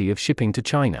feasibility of shipping to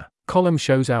China column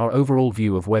shows our overall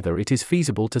view of whether it is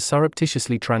feasible to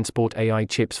surreptitiously transport AI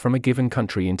chips from a given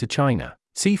country into China.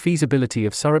 See feasibility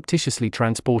of surreptitiously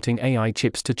transporting AI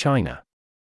chips to China.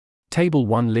 Table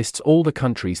 1 lists all the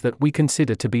countries that we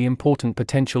consider to be important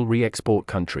potential re-export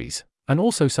countries, and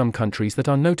also some countries that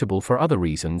are notable for other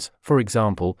reasons, for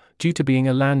example, due to being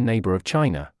a land neighbor of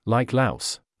China, like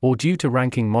Laos, or due to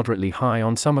ranking moderately high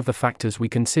on some of the factors we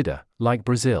consider, like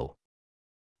Brazil.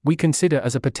 We consider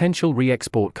as a potential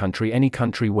re-export country any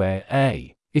country where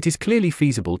a. It is clearly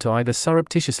feasible to either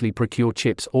surreptitiously procure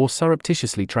chips or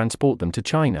surreptitiously transport them to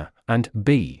China, and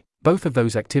b. Both of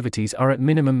those activities are at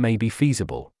minimum may be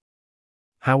feasible.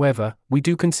 However, we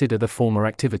do consider the former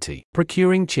activity,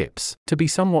 procuring chips, to be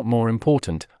somewhat more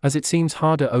important, as it seems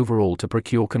harder overall to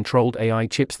procure controlled AI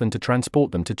chips than to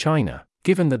transport them to China,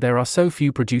 given that there are so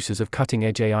few producers of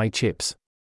cutting-edge AI chips.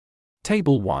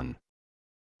 Table 1.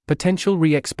 Potential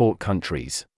re-export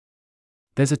countries.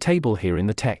 There's a table here in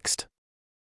the text.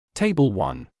 Table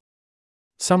 1.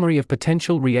 Summary of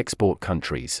potential re-export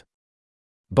countries.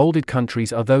 Bolded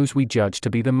countries are those we judge to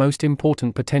be the most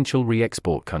important potential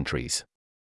re-export countries.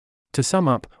 To sum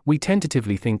up, we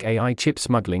tentatively think AI chip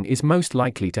smuggling is most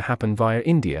likely to happen via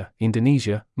India,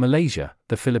 Indonesia, Malaysia,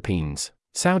 the Philippines,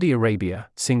 Saudi Arabia,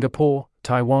 Singapore,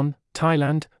 Taiwan,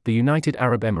 Thailand, the United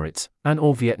Arab Emirates,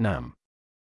 and/or Vietnam.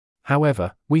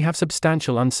 However, we have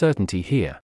substantial uncertainty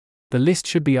here. The list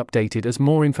should be updated as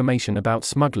more information about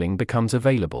smuggling becomes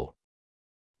available.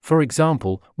 For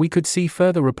example, we could see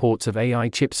further reports of AI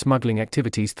chip smuggling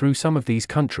activities through some of these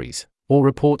countries, or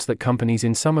reports that companies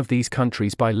in some of these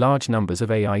countries buy large numbers of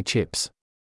AI chips.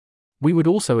 We would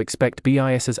also expect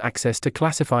BIS's access to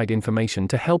classified information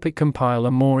to help it compile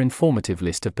a more informative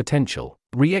list of potential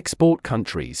re-export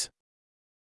countries.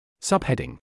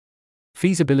 Subheading: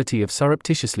 Feasibility of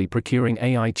surreptitiously procuring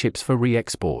AI chips for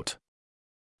re-export.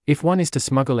 If one is to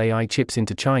smuggle AI chips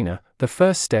into China, the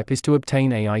first step is to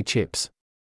obtain AI chips.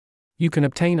 You can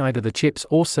obtain either the chips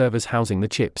or servers housing the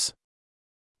chips.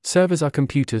 Servers are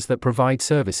computers that provide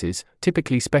services,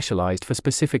 typically specialized for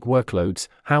specific workloads,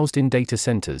 housed in data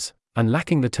centers, and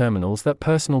lacking the terminals that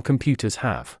personal computers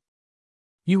have.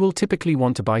 You will typically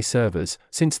want to buy servers,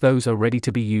 since those are ready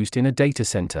to be used in a data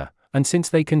center, and since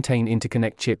they contain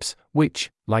interconnect chips,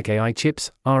 which, like AI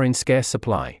chips, are in scarce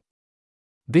supply.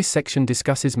 This section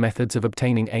discusses methods of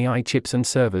obtaining AI chips and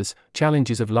servers,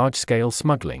 challenges of large-scale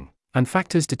smuggling, and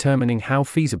factors determining how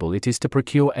feasible it is to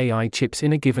procure AI chips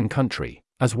in a given country,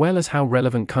 as well as how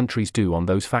relevant countries do on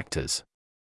those factors.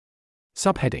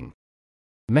 Subheading: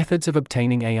 Methods of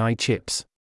obtaining AI chips.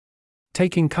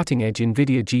 Taking cutting-edge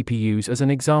NVIDIA GPUs as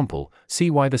an example, see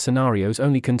why the scenarios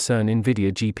only concern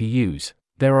NVIDIA GPUs.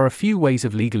 There are a few ways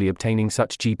of legally obtaining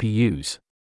such GPUs.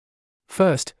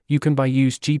 First, you can buy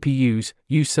used GPUs,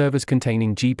 use servers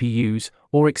containing GPUs,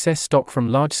 or excess stock from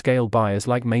large-scale buyers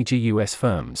like major US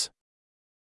firms.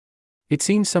 It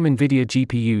seems some NVIDIA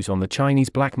GPUs on the Chinese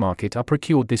black market are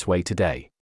procured this way today.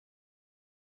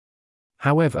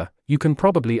 However, you can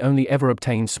probably only ever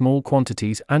obtain small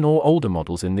quantities and/or older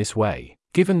models in this way,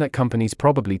 given that companies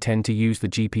probably tend to use the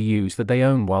GPUs that they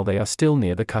own while they are still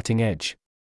near the cutting edge.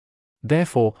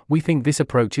 Therefore, we think this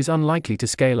approach is unlikely to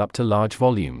scale up to large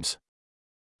volumes.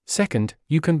 Second,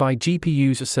 you can buy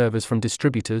GPUs or servers from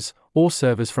distributors, or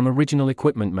servers from original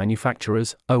equipment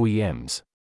manufacturers, OEMs.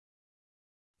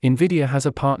 NVIDIA has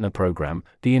a partner program,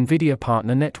 the NVIDIA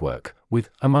Partner Network, with,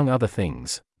 among other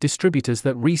things, distributors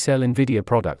that resell NVIDIA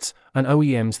products, and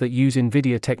OEMs that use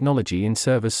NVIDIA technology in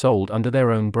servers sold under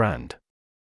their own brand.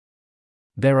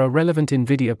 There are relevant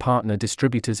NVIDIA partner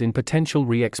distributors in potential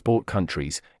re-export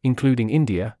countries, including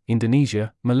India,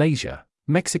 Indonesia, Malaysia,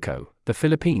 Mexico, the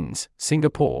Philippines,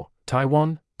 Singapore,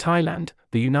 Taiwan, Thailand,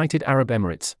 the United Arab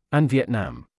Emirates, and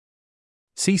Vietnam.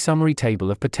 See summary table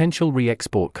of potential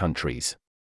re-export countries.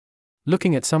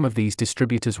 Looking at some of these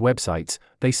distributors' websites,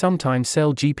 they sometimes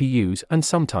sell GPUs and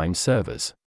sometimes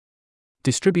servers.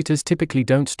 Distributors typically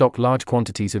don't stock large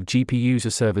quantities of GPUs or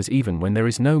servers even when there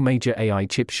is no major AI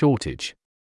chip shortage.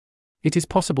 It is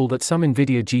possible that some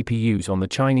NVIDIA GPUs on the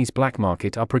Chinese black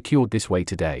market are procured this way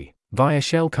today, via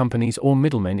shell companies or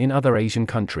middlemen in other Asian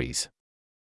countries.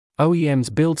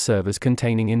 OEMs build servers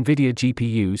containing NVIDIA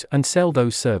GPUs and sell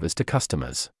those servers to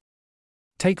customers.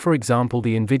 Take for example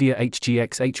the NVIDIA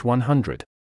HGX H100.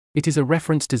 It is a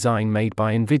reference design made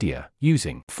by NVIDIA,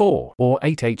 using 4 or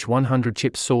 8 H100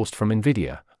 chips sourced from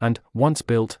NVIDIA, and, once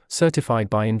built, certified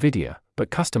by NVIDIA,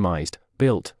 but customized,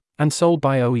 built, and sold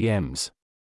by OEMs.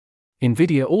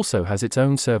 NVIDIA also has its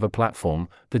own server platform,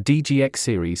 the DGX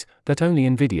series, that only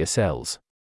NVIDIA sells.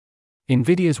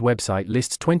 NVIDIA's website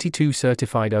lists 22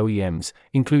 certified OEMs,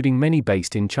 including many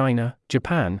based in China,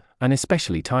 Japan, and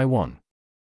especially Taiwan.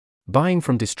 Buying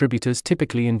from distributors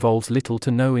typically involves little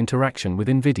to no interaction with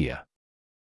NVIDIA.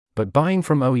 But buying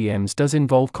from OEMs does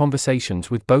involve conversations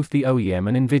with both the OEM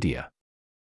and NVIDIA.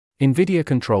 NVIDIA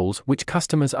controls which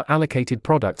customers are allocated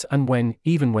products and when,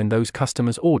 even when those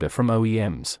customers order from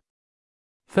OEMs.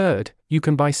 Third, you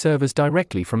can buy servers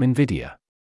directly from NVIDIA.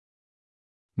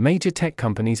 Major tech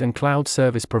companies and cloud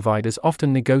service providers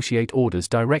often negotiate orders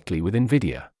directly with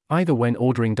NVIDIA, either when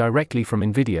ordering directly from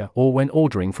NVIDIA or when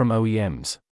ordering from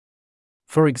OEMs.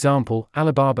 For example,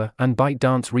 Alibaba and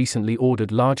ByteDance recently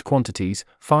ordered large quantities,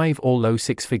 5 or low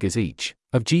 6 figures each,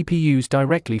 of GPUs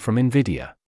directly from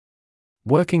NVIDIA.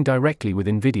 Working directly with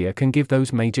NVIDIA can give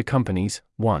those major companies,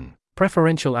 1.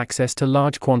 Preferential access to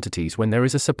large quantities when there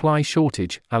is a supply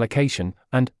shortage, allocation,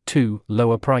 and 2.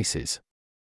 Lower prices.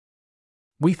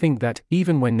 We think that,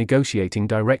 even when negotiating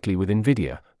directly with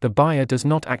NVIDIA, the buyer does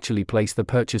not actually place the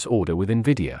purchase order with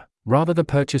NVIDIA, rather the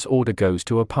purchase order goes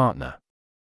to a partner.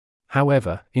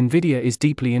 However, NVIDIA is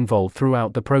deeply involved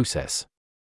throughout the process.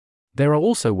 There are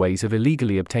also ways of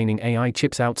illegally obtaining AI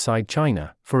chips outside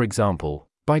China, for example,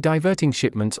 by diverting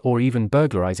shipments or even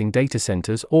burglarizing data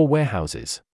centers or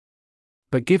warehouses.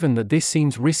 But given that this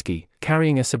seems risky,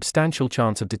 carrying a substantial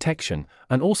chance of detection,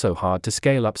 and also hard to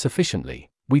scale up sufficiently,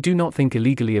 we do not think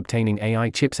illegally obtaining AI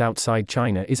chips outside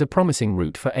China is a promising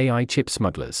route for AI chip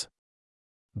smugglers.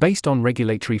 Based on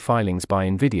regulatory filings by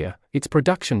NVIDIA, its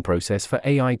production process for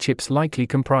AI chips likely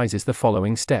comprises the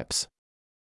following steps.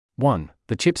 1.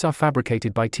 The chips are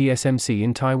fabricated by TSMC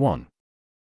in Taiwan.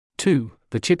 2.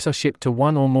 The chips are shipped to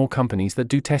one or more companies that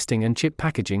do testing and chip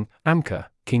packaging, Amkor,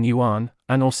 King Yuan,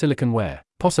 and or Siliconware,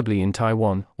 possibly in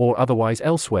Taiwan or otherwise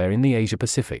elsewhere in the Asia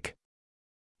Pacific.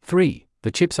 3.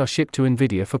 The chips are shipped to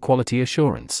NVIDIA for quality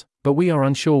assurance, but we are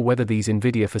unsure whether these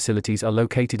NVIDIA facilities are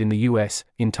located in the US,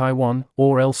 in Taiwan,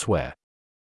 or elsewhere.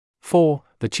 4.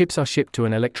 The chips are shipped to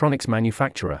an electronics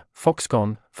manufacturer,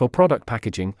 Foxconn, for product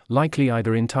packaging, likely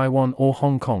either in Taiwan or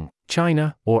Hong Kong,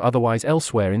 China, or otherwise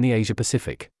elsewhere in the Asia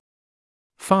Pacific.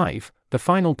 5. The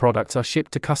final products are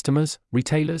shipped to customers,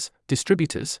 retailers,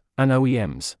 distributors, and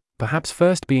OEMs, perhaps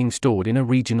first being stored in a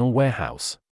regional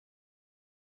warehouse.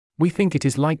 We think it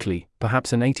is likely,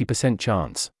 perhaps an 80%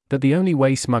 chance, that the only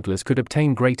way smugglers could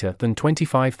obtain greater than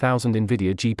 25,000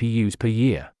 NVIDIA GPUs per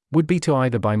year would be to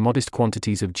either buy modest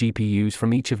quantities of GPUs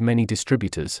from each of many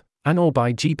distributors, and or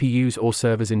buy GPUs or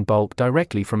servers in bulk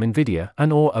directly from NVIDIA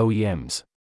and or OEMs.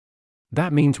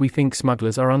 That means we think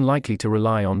smugglers are unlikely to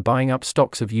rely on buying up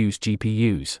stocks of used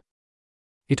GPUs.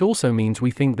 It also means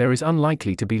we think there is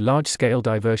unlikely to be large-scale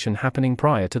diversion happening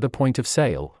prior to the point of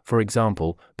sale, for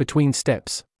example, between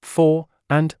steps 4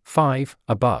 and 5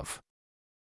 above.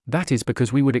 That is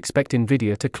because we would expect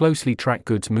NVIDIA to closely track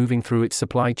goods moving through its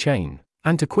supply chain,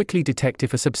 and to quickly detect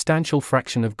if a substantial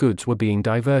fraction of goods were being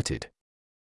diverted.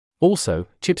 Also,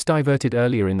 chips diverted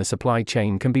earlier in the supply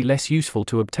chain can be less useful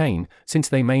to obtain, since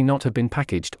they may not have been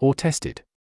packaged or tested.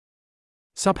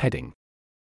 Subheading: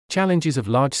 Challenges of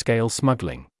large-scale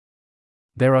smuggling.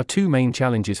 There are two main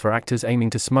challenges for actors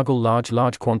aiming to smuggle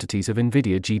large quantities of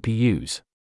NVIDIA GPUs.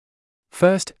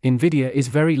 First, NVIDIA is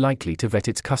very likely to vet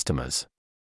its customers.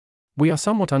 We are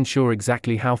somewhat unsure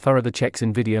exactly how thorough the checks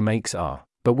NVIDIA makes are,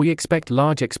 but we expect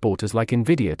large exporters like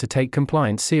NVIDIA to take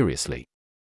compliance seriously.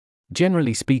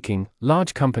 Generally speaking,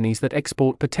 large companies that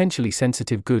export potentially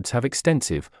sensitive goods have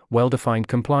extensive, well-defined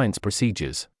compliance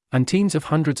procedures, and teams of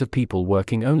hundreds of people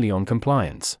working only on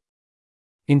compliance.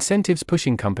 Incentives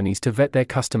pushing companies to vet their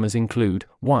customers include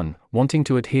 1. Wanting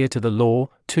to adhere to the law,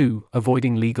 2.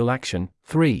 Avoiding legal action,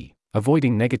 3.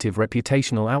 Avoiding negative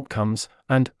reputational outcomes,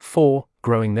 and 4.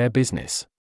 Growing their business.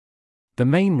 The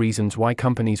main reasons why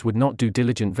companies would not do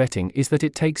diligent vetting is that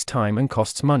it takes time and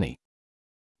costs money.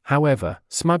 However,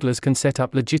 smugglers can set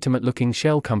up legitimate-looking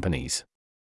shell companies.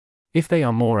 If they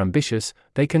are more ambitious,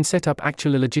 they can set up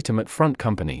actually legitimate front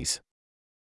companies.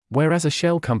 Whereas a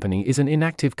shell company is an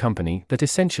inactive company that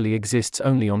essentially exists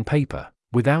only on paper,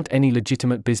 without any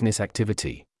legitimate business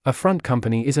activity, a front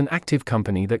company is an active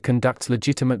company that conducts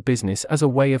legitimate business as a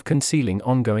way of concealing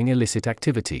ongoing illicit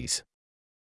activities.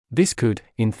 This could,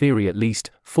 in theory at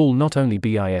least, fool not only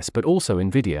BIS but also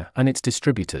Nvidia and its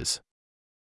distributors.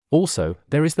 Also,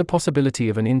 there is the possibility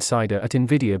of an insider at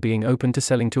Nvidia being open to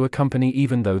selling to a company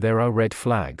even though there are red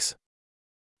flags.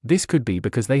 This could be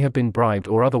because they have been bribed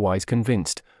or otherwise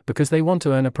convinced, because they want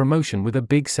to earn a promotion with a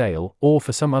big sale, or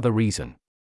for some other reason.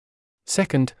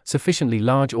 Second, sufficiently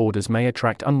large orders may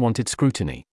attract unwanted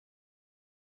scrutiny.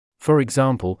 For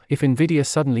example, if Nvidia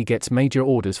suddenly gets major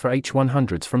orders for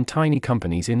H100s from tiny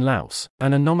companies in Laos,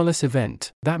 an anomalous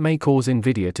event, that may cause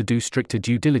Nvidia to do stricter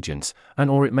due diligence,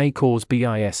 or it may cause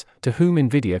BIS, to whom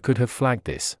Nvidia could have flagged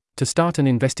this, to start an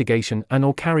investigation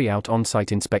or carry out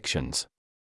on-site inspections.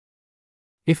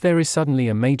 If there is suddenly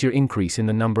a major increase in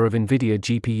the number of Nvidia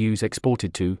GPUs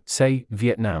exported to, say,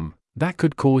 Vietnam, that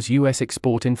could cause US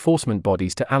export enforcement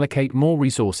bodies to allocate more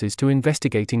resources to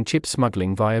investigating chip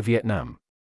smuggling via Vietnam.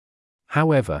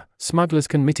 However, smugglers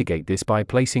can mitigate this by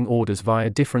placing orders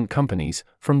via different companies,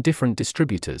 from different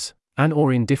distributors,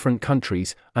 or in different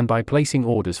countries, and by placing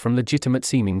orders from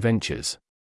legitimate-seeming ventures.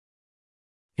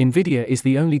 Nvidia is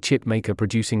the only chip maker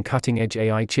producing cutting-edge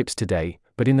AI chips today,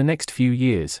 but in the next few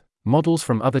years, models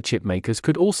from other chip makers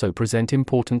could also present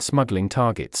important smuggling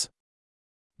targets.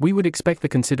 We would expect the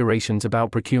considerations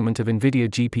about procurement of Nvidia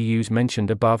GPUs mentioned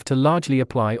above to largely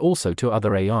apply also to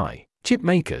other AI chip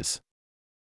makers.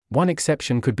 One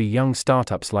exception could be young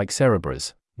startups like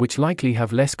Cerebras, which likely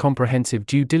have less comprehensive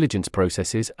due diligence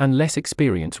processes and less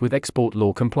experience with export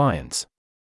law compliance.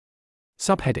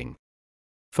 Subheading: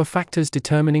 For factors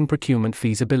determining procurement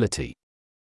feasibility.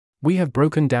 We have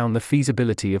broken down the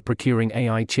feasibility of procuring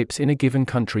AI chips in a given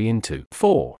country into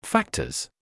 4 factors.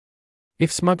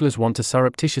 If smugglers want to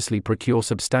surreptitiously procure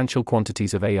substantial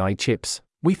quantities of AI chips,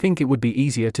 we think it would be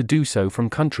easier to do so from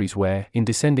countries where, in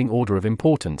descending order of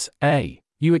importance, A.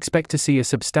 You expect to see a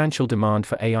substantial demand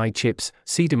for AI chips,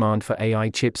 C. Demand for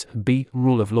AI chips, B.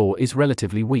 Rule of law is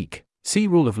relatively weak, C.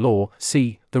 Rule of law,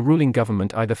 C. The ruling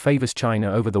government either favors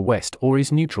China over the West or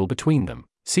is neutral between them,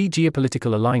 C.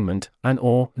 Geopolitical alignment,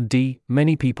 or D.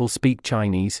 Many people speak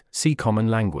Chinese, C. Common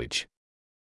language.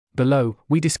 Below,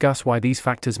 we discuss why these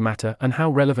factors matter and how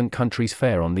relevant countries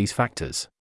fare on these factors.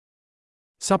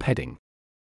 Subheading: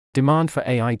 Demand for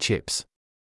AI chips.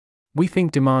 We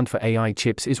think demand for AI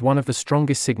chips is one of the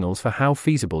strongest signals for how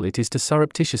feasible it is to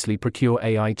surreptitiously procure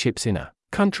AI chips in a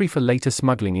country for later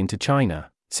smuggling into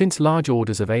China, since large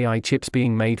orders of AI chips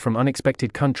being made from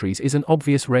unexpected countries is an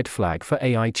obvious red flag for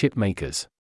AI chip makers.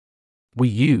 We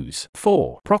use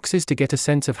 4 proxies to get a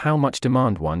sense of how much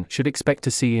demand one should expect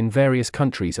to see in various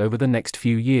countries over the next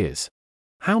few years.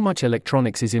 How much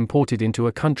electronics is imported into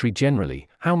a country generally,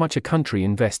 how much a country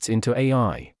invests into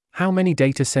AI, how many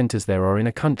data centers there are in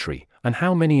a country, and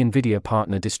how many Nvidia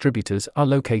partner distributors are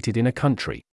located in a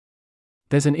country.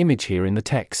 There's an image here in the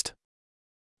text.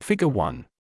 Figure 1.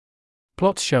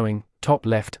 Plots showing, top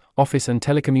left, office and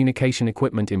telecommunication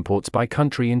equipment imports by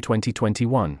country in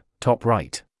 2021, top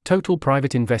right, total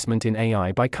private investment in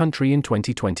AI by country in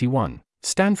 2021.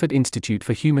 Stanford Institute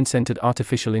for Human-Centered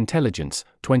Artificial Intelligence,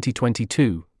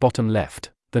 2022, bottom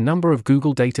left, the number of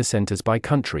Google data centers by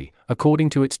country, according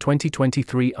to its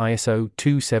 2023 ISO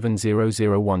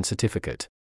 27001 certificate.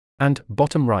 And,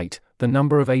 bottom right, the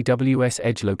number of AWS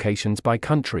edge locations by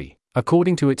country,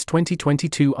 according to its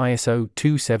 2022 ISO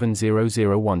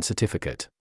 27001 certificate.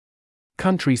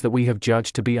 Countries that we have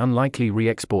judged to be unlikely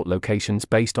re-export locations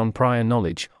based on prior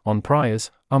knowledge, on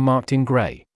priors, are marked in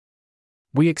gray.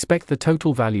 We expect the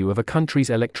total value of a country's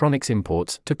electronics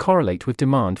imports to correlate with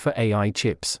demand for AI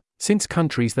chips, since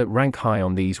countries that rank high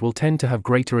on these will tend to have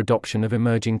greater adoption of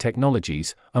emerging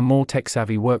technologies, a more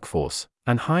tech-savvy workforce,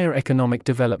 and higher economic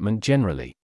development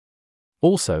generally.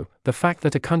 Also, the fact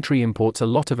that a country imports a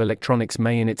lot of electronics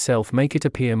may in itself make it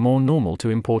appear more normal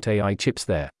to import AI chips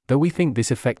there, though we think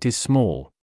this effect is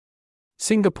small.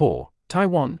 Singapore,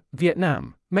 Taiwan,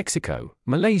 Vietnam, Mexico,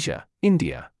 Malaysia,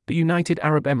 India, the United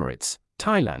Arab Emirates,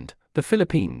 Thailand, the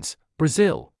Philippines,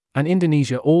 Brazil, and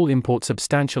Indonesia all import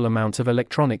substantial amounts of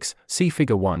electronics, see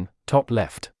Figure 1, top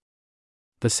left.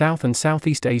 The South and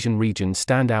Southeast Asian regions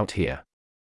stand out here.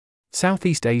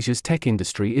 Southeast Asia's tech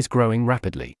industry is growing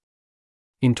rapidly.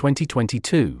 In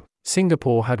 2022,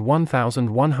 Singapore had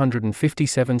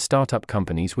 1,157 startup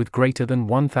companies with greater than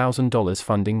 $1,000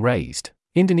 funding raised,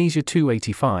 Indonesia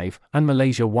 285, and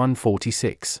Malaysia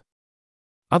 146.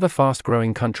 Other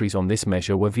fast-growing countries on this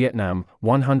measure were Vietnam,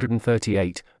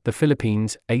 138, the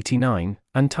Philippines, 89,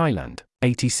 and Thailand,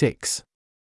 86.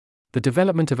 The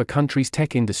development of a country's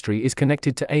tech industry is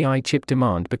connected to AI chip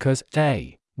demand because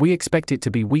A, we expect it to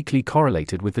be weakly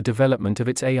correlated with the development of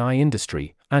its AI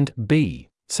industry, and B,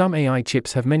 some AI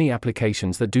chips have many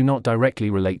applications that do not directly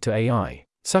relate to AI,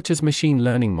 such as machine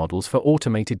learning models for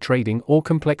automated trading or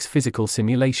complex physical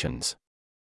simulations.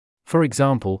 For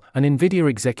example, an NVIDIA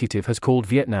executive has called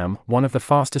Vietnam one of the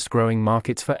fastest-growing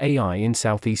markets for AI in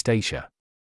Southeast Asia.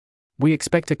 We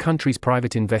expect a country's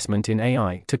private investment in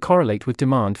AI to correlate with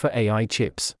demand for AI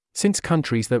chips, since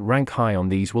countries that rank high on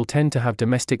these will tend to have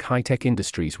domestic high-tech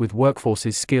industries with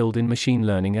workforces skilled in machine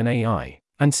learning and AI,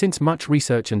 and since much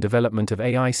research and development of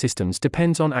AI systems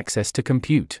depends on access to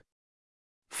compute.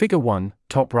 Figure 1,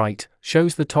 top right,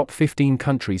 shows the top 15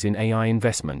 countries in AI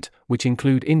investment, which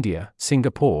include India,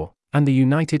 Singapore, and the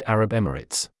United Arab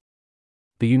Emirates.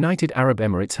 The United Arab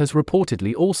Emirates has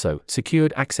reportedly also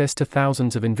secured access to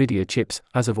thousands of NVIDIA chips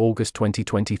as of August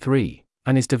 2023,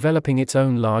 and is developing its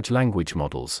own large language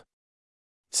models.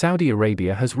 Saudi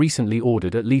Arabia has recently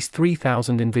ordered at least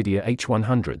 3,000 NVIDIA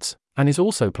H100s, and is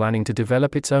also planning to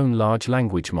develop its own large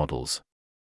language models.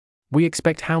 We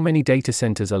expect how many data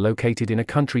centers are located in a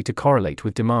country to correlate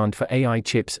with demand for AI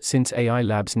chips since AI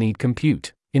labs need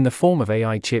compute, in the form of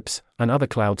AI chips, and other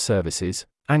cloud services,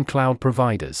 and cloud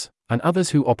providers, and others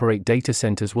who operate data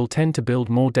centers will tend to build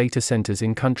more data centers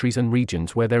in countries and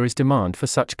regions where there is demand for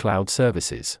such cloud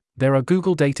services. There are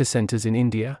Google data centers in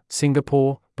India,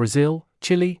 Singapore, Brazil,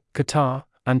 Chile, Qatar,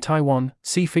 and Taiwan,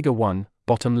 see Figure 1,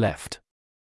 bottom left.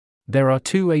 There are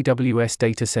 2 AWS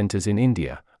data centers in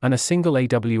India, and a single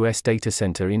AWS data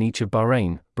center in each of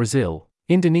Bahrain, Brazil,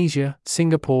 Indonesia,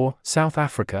 Singapore, South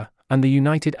Africa, and the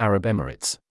United Arab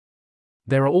Emirates.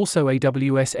 There are also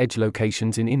AWS Edge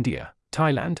locations in India,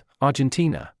 Thailand,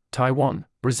 Argentina, Taiwan,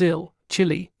 Brazil,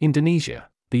 Chile, Indonesia,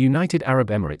 the United Arab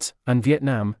Emirates, and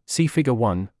Vietnam, see Figure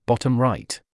 1, bottom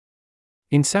right.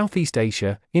 In Southeast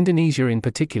Asia, Indonesia in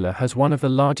particular has one of the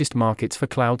largest markets for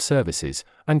cloud services,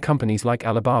 and companies like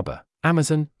Alibaba,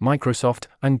 Amazon, Microsoft,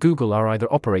 and Google are either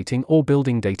operating or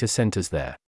building data centers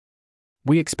there.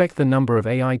 We expect the number of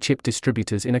AI chip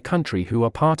distributors in a country who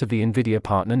are part of the NVIDIA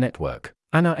partner network,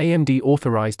 and are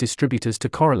AMD-authorized distributors to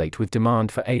correlate with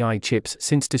demand for AI chips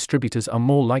since distributors are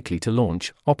more likely to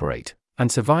launch, operate, and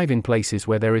survive in places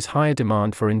where there is higher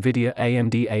demand for NVIDIA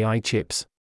AMD AI chips.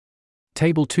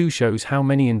 Table 2 shows how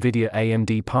many NVIDIA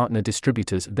AMD partner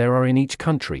distributors there are in each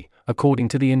country, according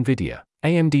to the NVIDIA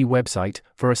AMD website,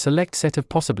 for a select set of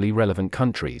possibly relevant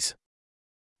countries.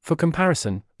 For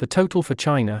comparison, the total for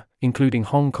China, including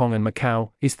Hong Kong and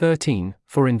Macau, is 13,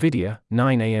 for NVIDIA,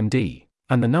 9 AMD,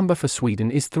 and the number for Sweden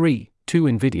is 3, 2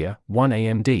 NVIDIA, 1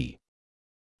 AMD.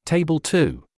 Table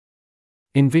 2.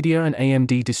 NVIDIA and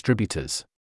AMD distributors.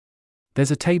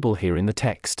 There's a table here in the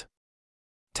text.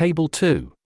 Table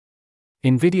 2.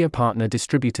 NVIDIA partner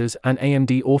distributors and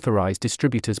AMD authorized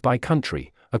distributors by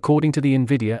country, according to the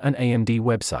NVIDIA and AMD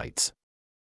websites.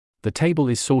 The table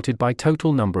is sorted by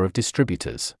total number of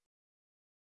distributors.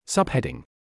 Subheading: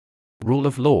 Rule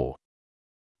of law.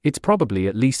 It's probably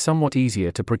at least somewhat easier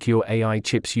to procure AI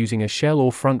chips using a shell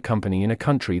or front company in a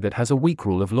country that has a weak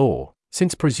rule of law,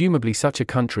 since presumably such a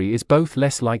country is both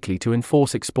less likely to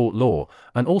enforce export law,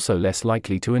 and also less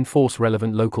likely to enforce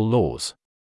relevant local laws.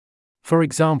 For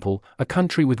example, a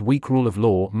country with weak rule of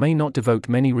law may not devote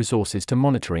many resources to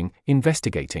monitoring,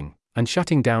 investigating, and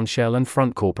shutting down shell and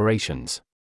front corporations.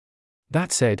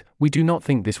 That said, we do not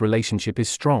think this relationship is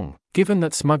strong, given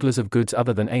that smugglers of goods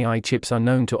other than AI chips are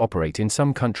known to operate in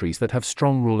some countries that have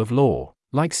strong rule of law,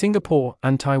 like Singapore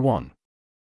and Taiwan.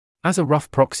 As a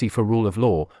rough proxy for rule of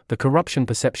law, the Corruption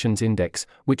Perceptions Index,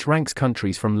 which ranks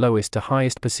countries from lowest to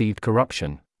highest perceived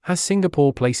corruption, has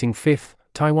Singapore placing 5th,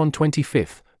 Taiwan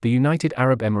 25th, the United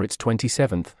Arab Emirates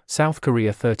 27th, South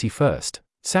Korea 31st,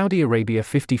 Saudi Arabia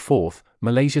 54th,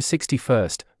 Malaysia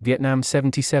 61st, Vietnam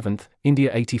 77th,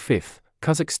 India 85th,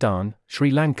 Kazakhstan,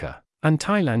 Sri Lanka, and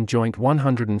Thailand joint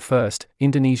 101st,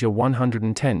 Indonesia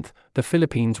 110th, the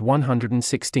Philippines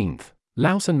 116th,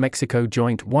 Laos and Mexico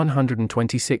joint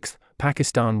 126th,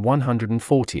 Pakistan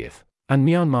 140th, and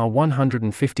Myanmar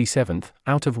 157th,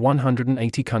 out of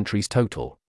 180 countries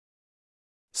total.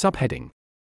 Subheading: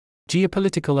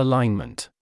 Geopolitical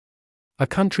alignment. A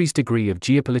country's degree of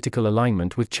geopolitical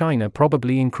alignment with China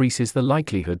probably increases the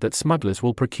likelihood that smugglers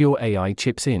will procure AI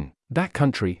chips in that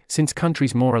country, since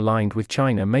countries more aligned with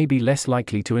China may be less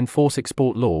likely to enforce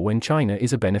export law when China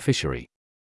is a beneficiary.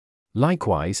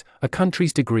 Likewise, a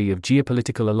country's degree of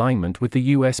geopolitical alignment with the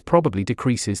US probably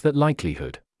decreases that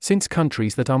likelihood, since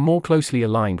countries that are more closely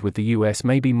aligned with the US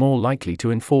may be more likely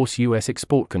to enforce US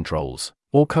export controls,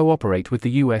 or cooperate with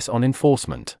the US on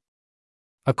enforcement.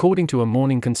 According to a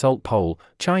Morning Consult poll,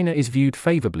 China is viewed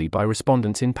favorably by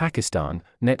respondents in Pakistan,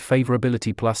 net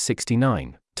favorability plus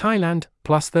 69, Thailand,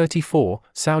 plus 34,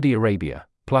 Saudi Arabia,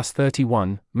 plus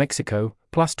 31, Mexico,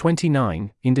 plus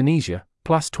 29, Indonesia,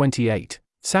 plus 28,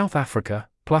 South Africa,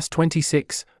 plus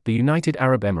 26, the United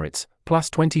Arab Emirates, plus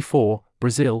 24,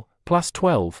 Brazil, plus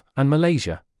 12, and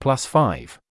Malaysia, plus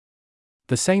 5.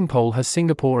 The same poll has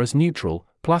Singapore as neutral,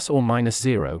 plus or minus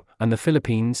 0, and the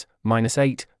Philippines, minus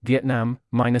 8, Vietnam,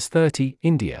 minus 30,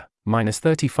 India, minus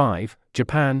 35,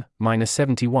 Japan, minus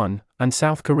 71, and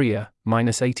South Korea,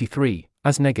 minus 83,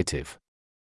 as negative.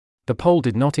 The poll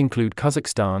did not include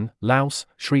Kazakhstan, Laos,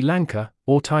 Sri Lanka,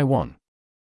 or Taiwan.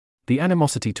 The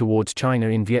animosity towards China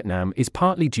in Vietnam is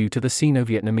partly due to the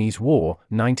Sino-Vietnamese War,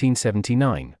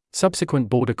 1979, subsequent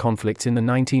border conflicts in the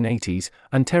 1980s,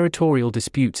 and territorial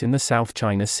disputes in the South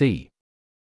China Sea.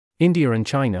 India and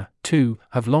China, too,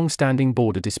 have long-standing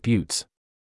border disputes.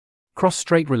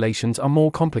 Cross-strait relations are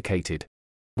more complicated.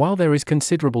 While there is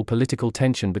considerable political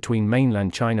tension between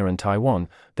mainland China and Taiwan,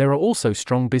 there are also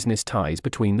strong business ties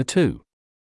between the two.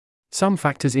 Some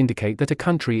factors indicate that a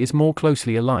country is more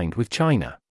closely aligned with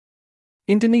China.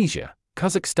 Indonesia,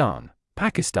 Kazakhstan,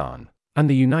 Pakistan, and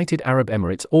the United Arab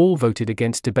Emirates all voted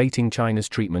against debating China's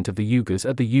treatment of the Uyghurs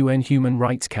at the UN Human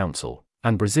Rights Council,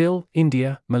 and Brazil,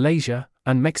 India, Malaysia,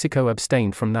 and Mexico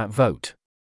abstained from that vote.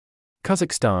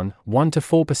 Kazakhstan, 1 to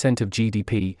 4% of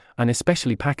GDP, and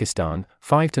especially Pakistan,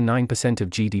 5 to 9% of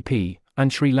GDP,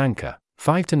 and Sri Lanka,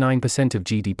 5 to 9% of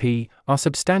GDP, are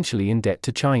substantially in debt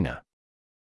to China.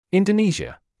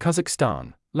 Indonesia,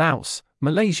 Kazakhstan, Laos,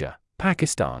 Malaysia,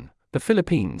 Pakistan, the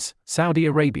Philippines, Saudi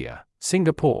Arabia,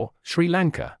 Singapore, Sri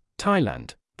Lanka,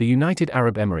 Thailand, the United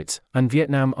Arab Emirates, and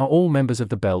Vietnam are all members of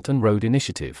the Belt and Road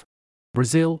Initiative.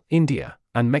 Brazil, India,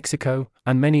 and Mexico,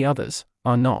 and many others,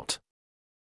 are not.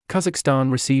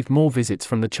 Kazakhstan received more visits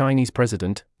from the Chinese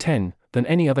president, 10, than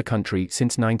any other country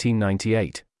since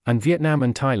 1998, and Vietnam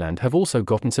and Thailand have also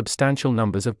gotten substantial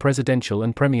numbers of presidential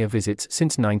and premier visits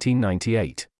since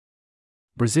 1998.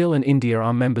 Brazil and India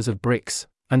are members of BRICS,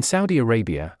 and Saudi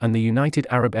Arabia and the United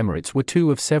Arab Emirates were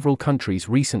two of several countries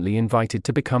recently invited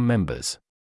to become members.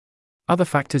 Other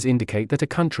factors indicate that a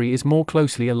country is more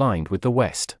closely aligned with the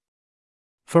West.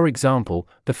 For example,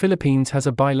 the Philippines has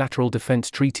a bilateral defense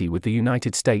treaty with the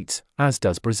United States, as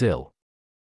does Brazil.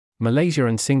 Malaysia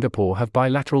and Singapore have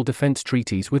bilateral defense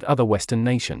treaties with other Western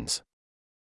nations.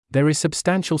 There is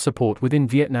substantial support within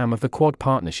Vietnam of the Quad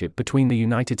partnership between the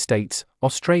United States,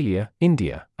 Australia,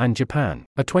 India, and Japan.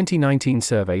 A 2019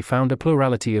 survey found a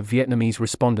plurality of Vietnamese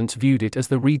respondents viewed it as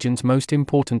the region's most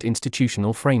important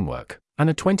institutional framework, and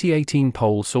a 2018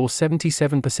 poll saw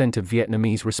 77% of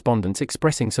Vietnamese respondents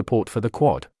expressing support for the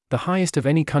Quad, the highest of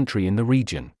any country in the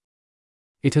region.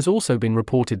 It has also been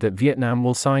reported that Vietnam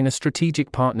will sign a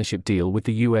strategic partnership deal with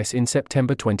the US in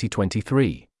September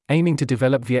 2023. Aiming to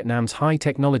develop Vietnam's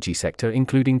high-technology sector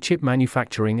including chip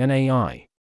manufacturing and AI.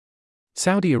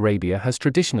 Saudi Arabia has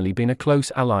traditionally been a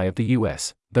close ally of the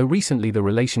US, though recently the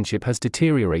relationship has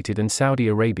deteriorated and Saudi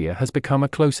Arabia has become a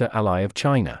closer ally of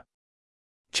China.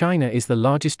 China is the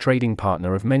largest trading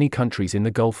partner of many countries in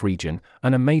the Gulf region,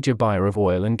 and a major buyer of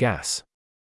oil and gas.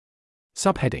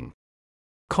 Subheading: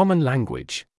 Common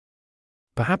language.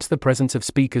 Perhaps the presence of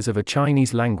speakers of a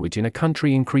Chinese language in a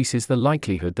country increases the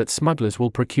likelihood that smugglers will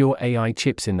procure AI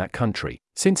chips in that country,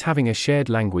 since having a shared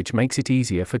language makes it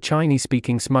easier for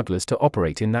Chinese-speaking smugglers to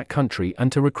operate in that country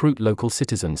and to recruit local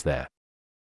citizens there.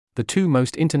 The two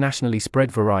most internationally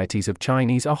spread varieties of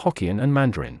Chinese are Hokkien and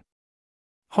Mandarin.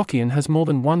 Hokkien has more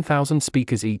than 1,000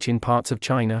 speakers each in parts of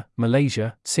China,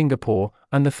 Malaysia, Singapore,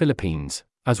 and the Philippines,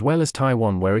 as well as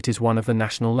Taiwan where it is one of the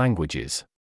national languages.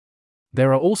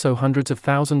 There are also hundreds of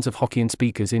thousands of Hokkien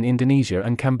speakers in Indonesia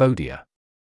and Cambodia.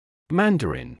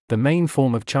 Mandarin, the main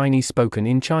form of Chinese spoken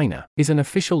in China, is an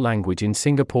official language in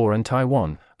Singapore and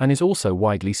Taiwan, and is also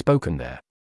widely spoken there.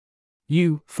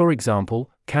 Yu, for example,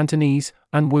 Cantonese,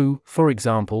 and Wu, for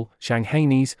example,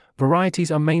 Shanghainese,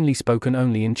 varieties are mainly spoken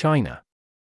only in China.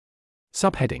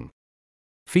 Subheading: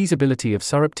 Feasibility of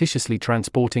surreptitiously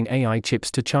transporting AI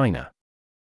chips to China.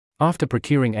 After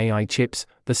procuring AI chips,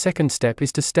 the second step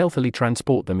is to stealthily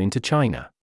transport them into China.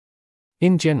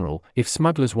 In general, if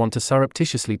smugglers want to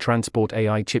surreptitiously transport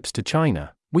AI chips to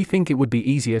China, we think it would be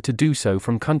easier to do so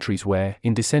from countries where,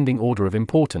 in descending order of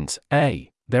importance,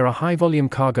 A. there are high-volume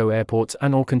cargo airports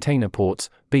and/or container ports,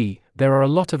 B. there are a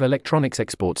lot of electronics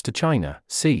exports to China,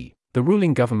 C. the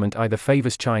ruling government either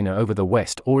favors China over the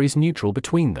West or is neutral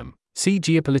between them, C.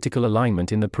 geopolitical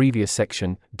alignment in the previous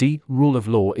section, D. rule of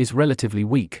law is relatively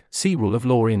weak, C. rule of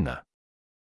law in the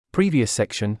previous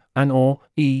section, and/or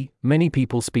E. many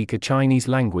people speak a Chinese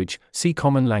language, see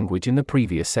common language in the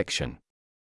previous section.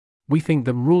 We think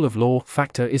the rule of law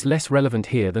factor is less relevant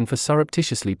here than for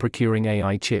surreptitiously procuring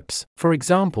AI chips. For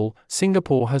example,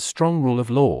 Singapore has strong rule of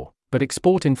law, but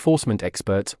export enforcement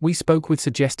experts we spoke with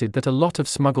suggested that a lot of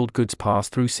smuggled goods pass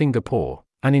through Singapore,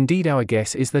 and indeed our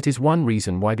guess is that is one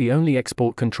reason why the only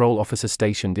export control officer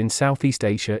stationed in Southeast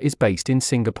Asia is based in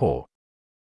Singapore.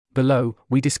 Below,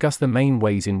 we discuss the main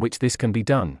ways in which this can be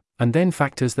done, and then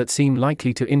factors that seem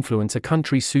likely to influence a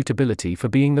country's suitability for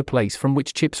being the place from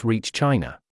which chips reach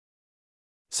China.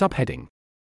 Subheading: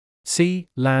 Sea,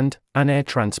 Land, and Air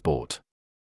Transport.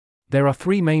 There are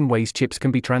three main ways chips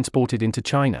can be transported into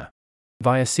China: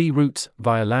 via sea routes,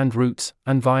 via land routes,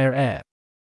 and via air.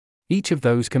 Each of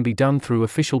those can be done through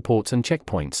official ports and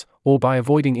checkpoints, or by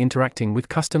avoiding interacting with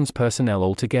customs personnel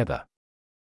altogether.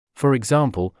 For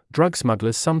example, drug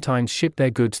smugglers sometimes ship their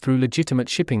goods through legitimate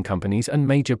shipping companies and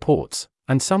major ports,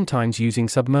 and sometimes using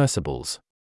submersibles.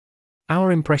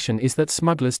 Our impression is that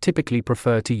smugglers typically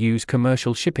prefer to use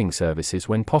commercial shipping services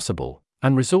when possible,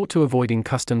 and resort to avoiding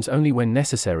customs only when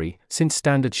necessary, since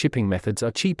standard shipping methods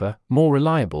are cheaper, more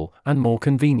reliable, and more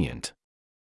convenient.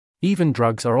 Even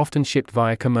drugs are often shipped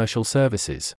via commercial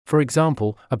services. For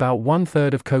example, about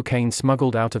 1/3 of cocaine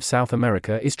smuggled out of South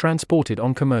America is transported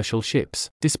on commercial ships,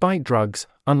 despite drugs,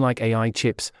 unlike AI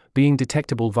chips, being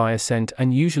detectable via scent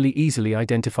and usually easily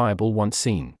identifiable once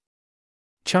seen.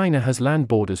 China has land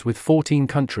borders with 14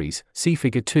 countries, see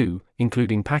Figure 2,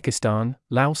 including Pakistan,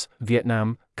 Laos,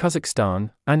 Vietnam, Kazakhstan,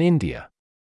 and India.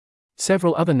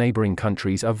 Several other neighboring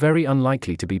countries are very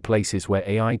unlikely to be places where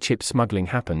AI chip smuggling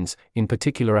happens, in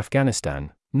particular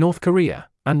Afghanistan, North Korea,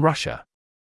 and Russia.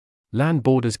 Land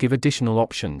borders give additional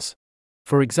options.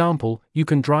 For example, you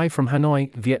can drive from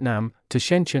Hanoi, Vietnam, to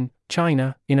Shenzhen,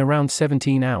 China, in around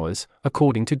 17 hours,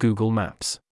 according to Google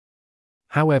Maps.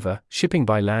 However, shipping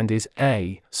by land is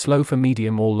A. slow for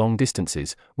medium or long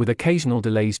distances, with occasional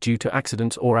delays due to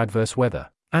accidents or adverse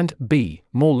weather, and B.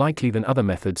 more likely than other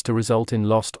methods to result in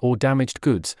lost or damaged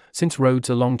goods, since roads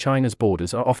along China's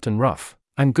borders are often rough,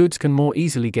 and goods can more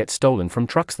easily get stolen from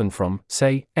trucks than from,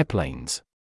 say, airplanes.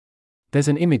 There's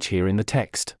an image here in the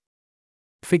text.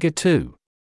 Figure 2.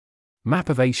 Map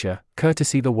of Asia,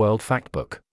 courtesy the World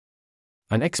Factbook.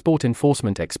 An export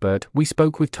enforcement expert we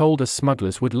spoke with told us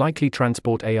smugglers would likely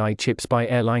transport AI chips by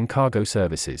airline cargo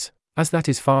services, as that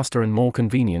is faster and more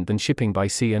convenient than shipping by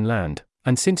sea and land,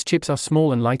 and since chips are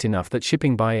small and light enough that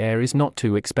shipping by air is not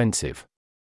too expensive.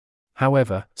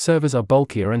 However, servers are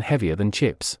bulkier and heavier than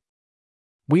chips.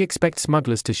 We expect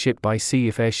smugglers to ship by sea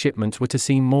if air shipments were to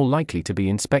seem more likely to be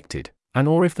inspected, and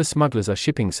or if the smugglers are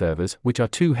shipping servers which are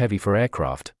too heavy for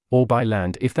aircraft, or by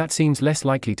land if that seems less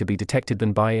likely to be detected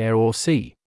than by air or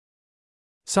sea.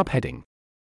 Subheading: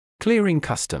 Clearing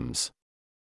customs.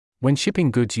 When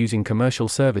shipping goods using commercial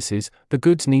services, the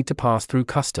goods need to pass through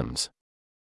customs.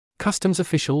 Customs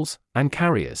officials, and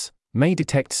carriers, may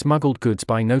detect smuggled goods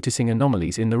by noticing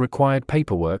anomalies in the required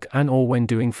paperwork and/or when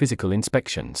doing physical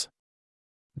inspections.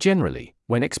 Generally,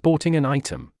 when exporting an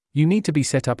item, you need to be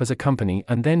set up as a company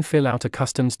and then fill out a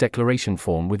customs declaration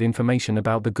form with information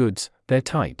about the goods, their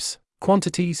types,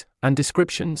 quantities, and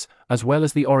descriptions, as well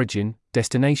as the origin,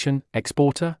 destination,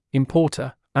 exporter,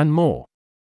 importer, and more.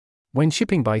 When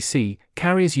shipping by sea,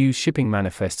 carriers use shipping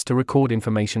manifests to record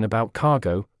information about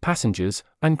cargo, passengers,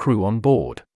 and crew on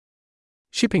board.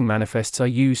 Shipping manifests are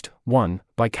used, 1.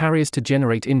 by carriers to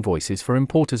generate invoices for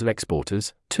importers or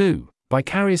exporters, 2. by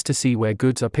carriers to see where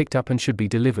goods are picked up and should be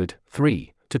delivered,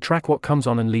 3. to track what comes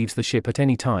on and leaves the ship at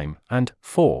any time, and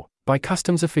 4. by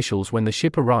customs officials when the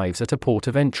ship arrives at a port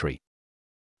of entry.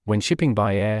 When shipping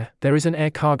by air, there is an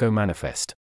air cargo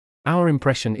manifest. Our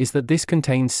impression is that this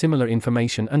contains similar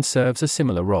information and serves a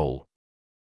similar role.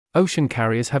 Ocean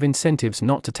carriers have incentives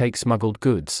not to take smuggled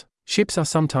goods. Ships are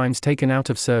sometimes taken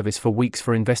out of service for weeks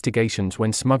for investigations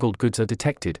when smuggled goods are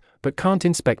detected, but can't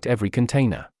inspect every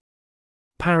container.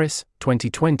 Paris,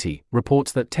 2020,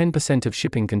 reports that 10% of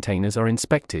shipping containers are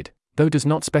inspected, though does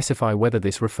not specify whether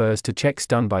this refers to checks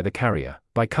done by the carrier,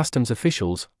 by customs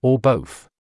officials, or both.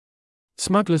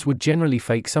 Smugglers would generally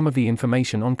fake some of the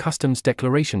information on customs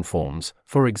declaration forms,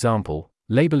 for example,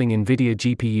 labeling NVIDIA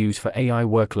GPUs for AI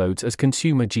workloads as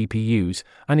consumer GPUs,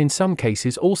 and in some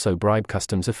cases also bribe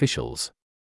customs officials.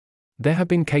 There have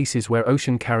been cases where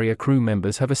ocean carrier crew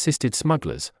members have assisted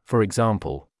smugglers, for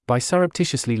example, by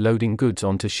surreptitiously loading goods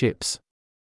onto ships.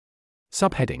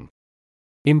 Subheading: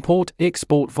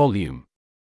 Import-Export volume.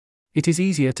 It is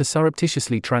easier to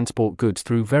surreptitiously transport goods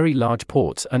through very large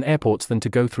ports and airports than to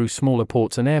go through smaller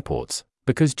ports and airports,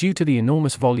 because due to the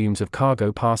enormous volumes of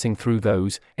cargo passing through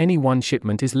those, any one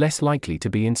shipment is less likely to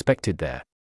be inspected there.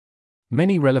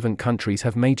 Many relevant countries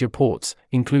have major ports,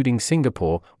 including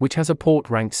Singapore, which has a port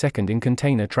ranked second in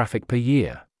container traffic per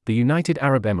year, the United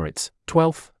Arab Emirates,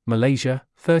 12th, Malaysia,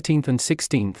 13th and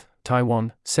 16th,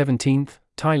 Taiwan, 17th,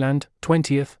 Thailand,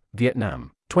 20th,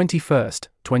 Vietnam, 21st,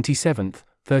 27th,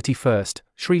 31st,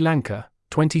 Sri Lanka,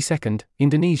 22nd,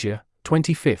 Indonesia,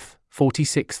 25th,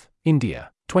 46th,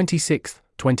 India, 26th,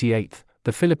 28th,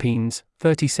 the Philippines,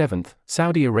 37th,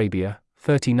 Saudi Arabia,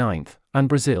 39th, and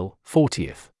Brazil,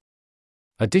 40th.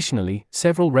 Additionally,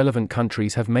 several relevant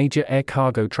countries have major air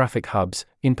cargo traffic hubs,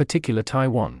 in particular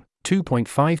Taiwan,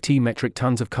 2.5 metric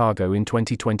tons of cargo in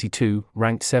 2022,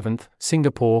 ranked 7th,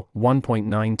 Singapore,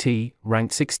 1.9 t,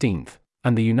 ranked 16th,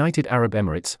 and the United Arab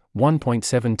Emirates,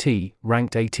 1.7 t,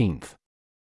 ranked 18th.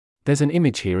 There's an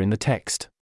image here in the text.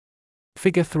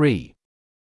 Figure 3.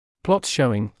 Plots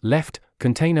showing, left,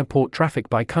 container port traffic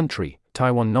by country,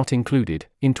 Taiwan not included,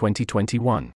 in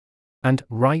 2021. And,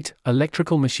 right,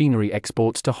 electrical machinery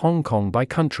exports to Hong Kong by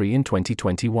country in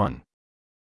 2021.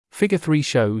 Figure 3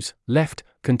 shows, left,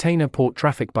 container port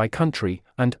traffic by country,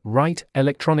 and, right,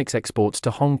 electronics exports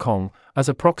to Hong Kong, as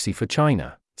a proxy for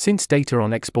China, since data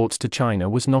on exports to China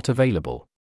was not available.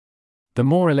 The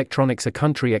more electronics a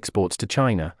country exports to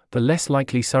China, the less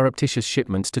likely surreptitious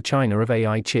shipments to China of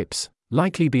AI chips,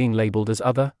 likely being labeled as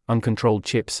other, uncontrolled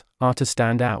chips, are to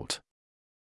stand out.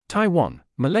 Taiwan,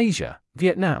 Malaysia,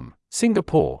 Vietnam,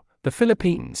 Singapore, the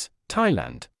Philippines,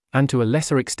 Thailand, and to a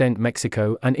lesser extent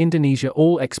Mexico and Indonesia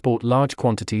all export large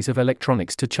quantities of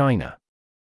electronics to China.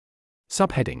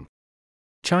 Subheading: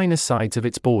 China's sides of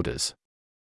its borders.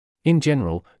 In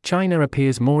general, China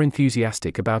appears more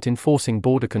enthusiastic about enforcing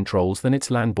border controls than its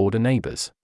land border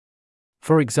neighbors.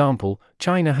 For example,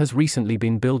 China has recently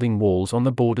been building walls on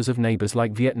the borders of neighbors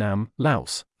like Vietnam,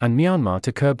 Laos, and Myanmar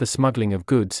to curb the smuggling of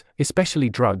goods, especially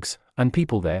drugs, and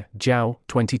people there. Zhao,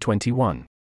 2021.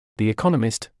 The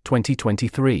Economist,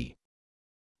 2023.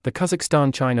 The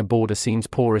Kazakhstan-China border seems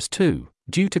porous too,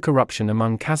 due to corruption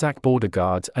among Kazakh border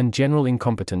guards and general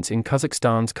incompetence in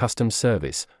Kazakhstan's customs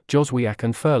service. Joswiak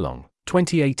and Furlong,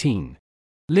 2018.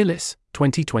 Lillis,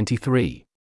 2023.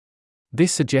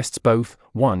 This suggests both,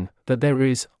 1, that there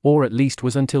is, or at least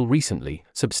was until recently,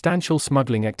 substantial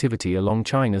smuggling activity along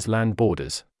China's land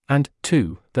borders, and,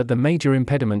 2, that the major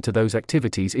impediment to those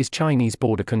activities is Chinese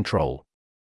border control.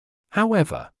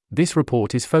 However, this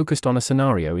report is focused on a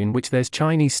scenario in which there's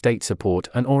Chinese state support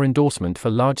and/or endorsement for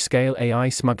large-scale AI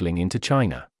smuggling into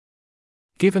China.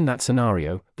 Given that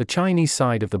scenario, the Chinese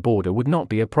side of the border would not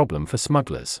be a problem for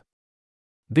smugglers.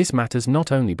 This matters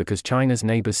not only because China's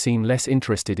neighbors seem less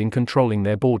interested in controlling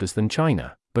their borders than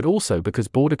China, but also because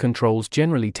border controls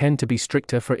generally tend to be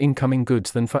stricter for incoming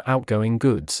goods than for outgoing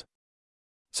goods.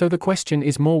 So the question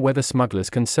is more whether smugglers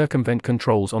can circumvent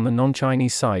controls on the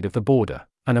non-Chinese side of the border,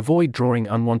 and avoid drawing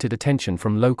unwanted attention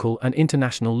from local and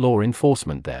international law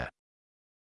enforcement there.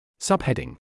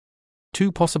 Subheading: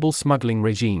 2 possible smuggling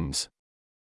regimes.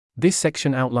 This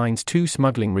section outlines 2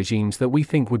 smuggling regimes that we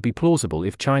think would be plausible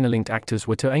if China-linked actors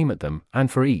were to aim at them,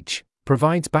 and for each,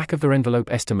 provides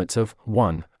back-of-the-envelope estimates of,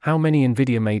 1, how many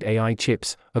NVIDIA-made AI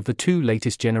chips, of the 2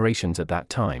 latest generations at that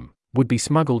time, would be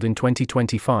smuggled in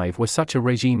 2025 were such a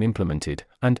regime implemented,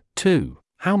 and, 2,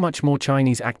 how much more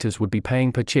Chinese actors would be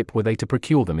paying per chip were they to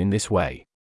procure them in this way.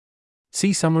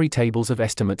 See summary tables of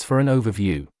estimates for an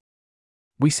overview.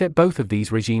 We set both of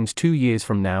these regimes 2 years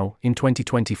from now, in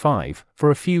 2025,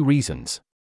 for a few reasons.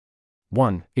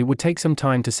 1. It would take some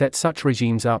time to set such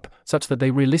regimes up, such that they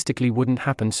realistically wouldn't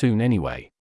happen soon anyway.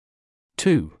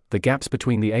 2. The gaps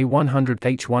between the A100th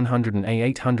H100 and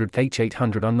A800th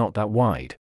H800 are not that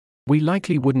wide. We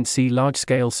likely wouldn't see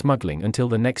large-scale smuggling until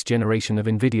the next generation of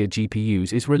NVIDIA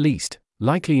GPUs is released,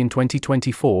 likely in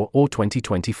 2024 or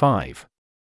 2025.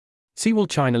 See, will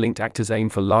China-linked actors aim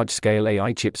for large-scale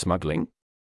AI chip smuggling?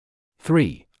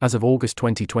 3. As of August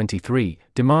 2023,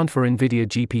 demand for NVIDIA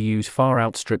GPUs far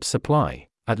outstrips supply,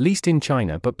 at least in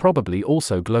China but probably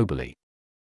also globally.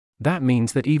 That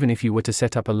means that even if you were to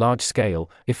set up a large-scale,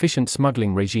 efficient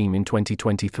smuggling regime in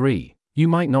 2023, you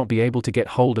might not be able to get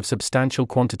hold of substantial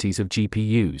quantities of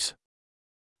GPUs.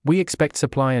 We expect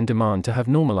supply and demand to have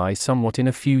normalized somewhat in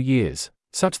a few years,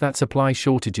 such that supply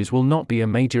shortages will not be a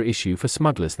major issue for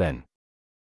smugglers then.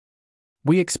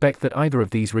 We expect that either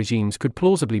of these regimes could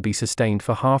plausibly be sustained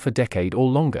for half a decade or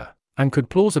longer, and could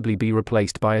plausibly be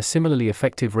replaced by a similarly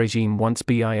effective regime once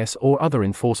BIS or other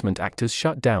enforcement actors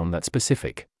shut down that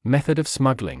specific method of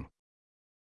smuggling.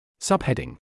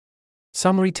 Subheading: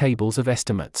 Summary tables of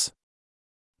estimates.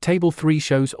 Table 3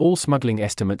 shows all smuggling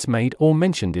estimates made or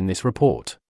mentioned in this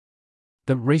report.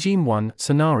 The Regime 1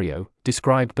 scenario,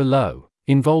 described below,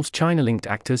 involves China-linked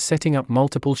actors setting up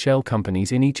multiple shell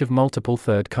companies in each of multiple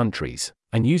third countries,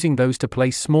 and using those to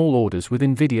place small orders with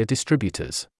NVIDIA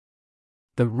distributors.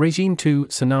 The Regime 2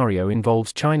 scenario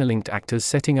involves China-linked actors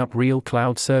setting up real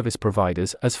cloud service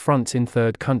providers as fronts in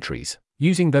third countries,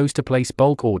 using those to place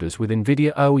bulk orders with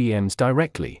NVIDIA OEMs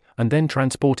directly, and then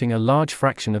transporting a large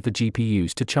fraction of the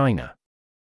GPUs to China.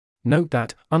 Note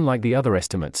that, unlike the other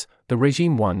estimates, the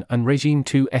Regime 1 and Regime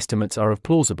 2 estimates are of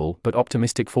plausible but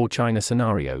optimistic for China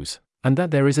scenarios, and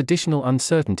that there is additional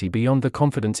uncertainty beyond the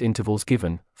confidence intervals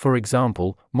given, for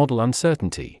example, model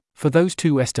uncertainty, for those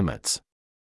two estimates.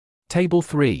 Table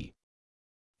 3.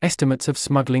 Estimates of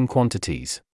smuggling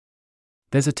quantities.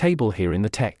 There's a table here in the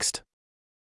text.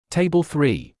 Table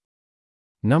 3.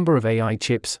 Number of AI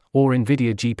chips, or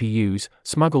NVIDIA GPUs,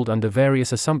 smuggled under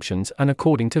various assumptions and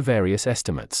according to various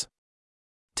estimates.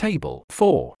 Table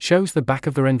 4 shows the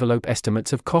back-of-the-envelope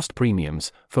estimates of cost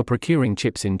premiums for procuring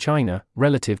chips in China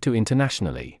relative to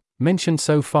internationally mentioned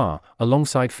so far,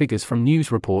 alongside figures from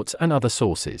news reports and other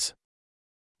sources.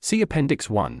 See Appendix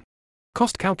 1.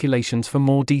 Cost calculations for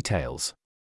more details.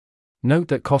 Note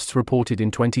that costs reported in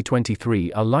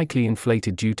 2023 are likely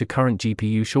inflated due to current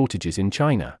GPU shortages in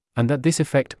China, and that this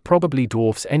effect probably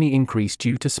dwarfs any increase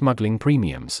due to smuggling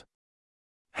premiums.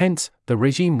 Hence, the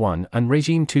Regime 1 and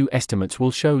Regime 2 estimates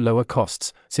will show lower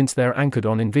costs, since they're anchored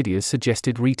on NVIDIA's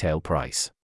suggested retail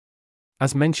price.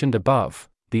 As mentioned above,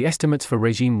 the estimates for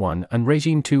Regime 1 and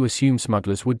Regime 2 assume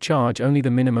smugglers would charge only the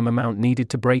minimum amount needed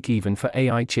to break even for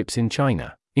AI chips in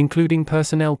China, including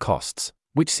personnel costs,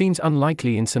 which seems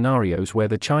unlikely in scenarios where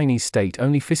the Chinese state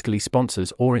only fiscally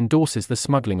sponsors or endorses the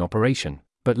smuggling operation,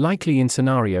 but likely in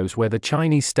scenarios where the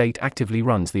Chinese state actively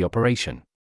runs the operation.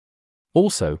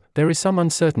 Also, there is some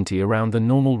uncertainty around the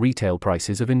normal retail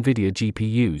prices of NVIDIA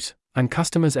GPUs, and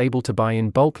customers able to buy in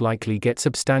bulk likely get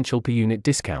substantial per-unit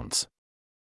discounts.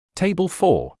 Table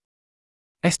 4.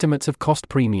 Estimates of cost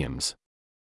premiums.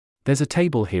 There's a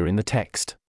table here in the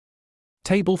text.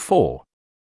 Table 4.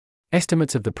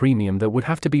 Estimates of the premium that would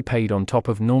have to be paid on top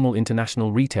of normal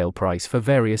international retail price for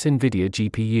various NVIDIA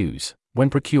GPUs, when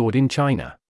procured in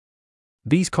China.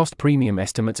 These cost premium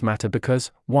estimates matter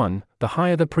because, 1, the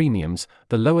higher the premiums,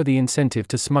 the lower the incentive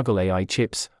to smuggle AI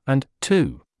chips, and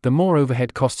 2, the more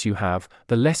overhead costs you have,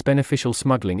 the less beneficial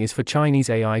smuggling is for Chinese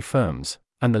AI firms,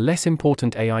 and the less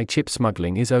important AI chip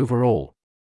smuggling is overall.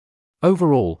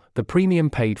 Overall, the premium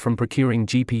paid from procuring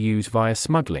GPUs via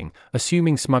smuggling,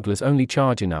 assuming smugglers only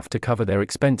charge enough to cover their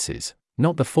expenses,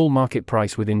 not the full market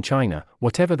price within China,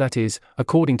 whatever that is,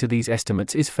 according to these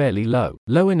estimates is fairly low,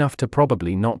 low enough to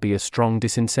probably not be a strong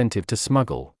disincentive to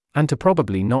smuggle, and to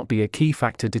probably not be a key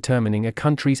factor determining a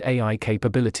country's AI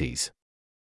capabilities.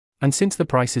 And since the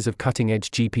prices of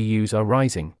cutting-edge GPUs are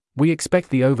rising, we expect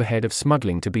the overhead of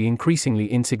smuggling to be increasingly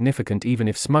insignificant even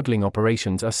if smuggling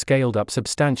operations are scaled up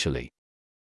substantially.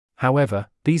 However,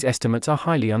 these estimates are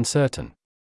highly uncertain.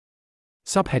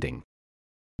 Subheading: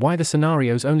 Why the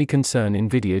scenarios only concern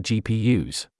NVIDIA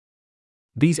GPUs.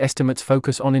 These estimates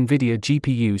focus on NVIDIA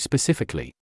GPUs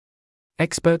specifically.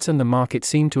 Experts and the market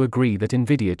seem to agree that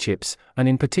NVIDIA chips, and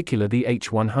in particular the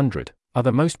H100, are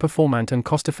the most performant and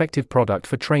cost-effective product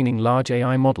for training large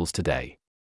AI models today.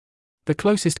 The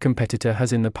closest competitor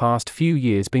has in the past few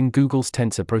years been Google's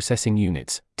Tensor Processing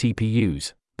Units,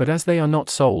 TPUs, but as they are not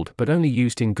sold but only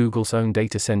used in Google's own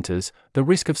data centers, the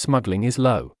risk of smuggling is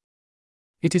low.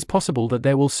 It is possible that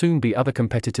there will soon be other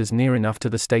competitors near enough to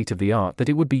the state of the art that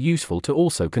it would be useful to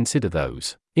also consider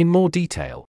those in more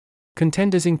detail.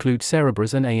 Contenders include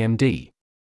Cerebras and AMD.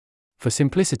 For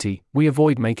simplicity, we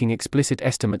avoid making explicit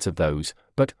estimates of those,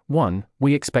 but 1.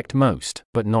 We expect most,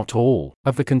 but not all,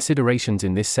 of the considerations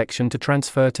in this section to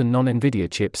transfer to non-NVIDIA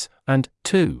chips, and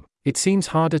 2. It seems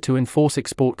harder to enforce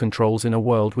export controls in a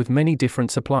world with many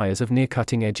different suppliers of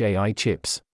near-cutting-edge AI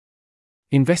chips.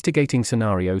 Investigating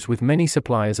scenarios with many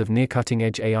suppliers of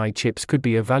near-cutting-edge AI chips could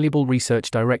be a valuable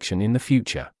research direction in the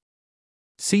future.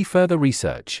 See further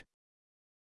research.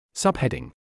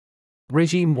 Subheading: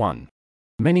 Regime 1.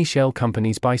 Many shell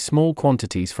companies buy small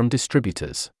quantities from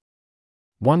distributors.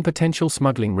 One potential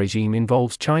smuggling regime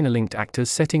involves China-linked actors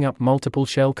setting up multiple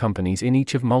shell companies in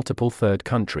each of multiple third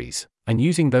countries, and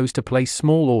using those to place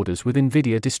small orders with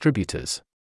NVIDIA distributors.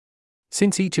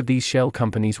 Since each of these shell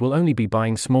companies will only be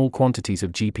buying small quantities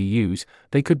of GPUs,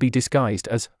 they could be disguised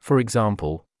as, for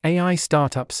example, AI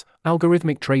startups,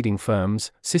 algorithmic trading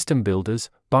firms, system builders,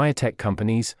 biotech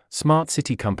companies, smart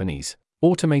city companies,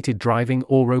 automated driving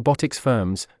or robotics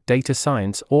firms, data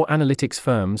science or analytics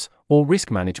firms, or risk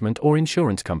management or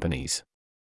insurance companies.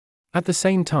 At the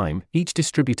same time, each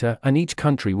distributor and each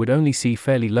country would only see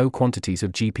fairly low quantities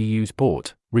of GPUs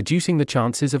bought, reducing the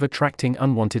chances of attracting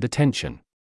unwanted attention.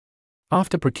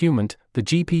 After procurement, the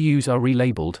GPUs are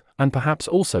relabeled, and perhaps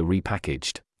also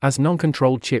repackaged, as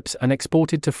non-controlled chips and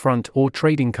exported to front or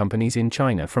trading companies in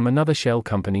China from another shell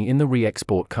company in the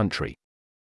re-export country.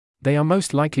 They are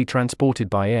most likely transported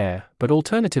by air, but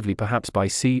alternatively perhaps by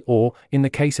sea or, in the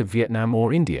case of Vietnam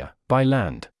or India, by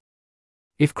land.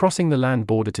 If crossing the land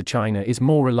border to China is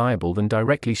more reliable than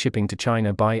directly shipping to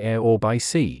China by air or by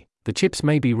sea, the chips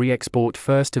may be re-export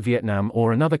first to Vietnam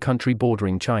or another country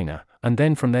bordering China, and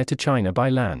then from there to China by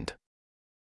land.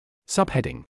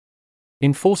 Subheading: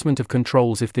 Enforcement of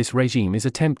controls if this regime is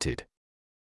attempted.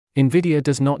 NVIDIA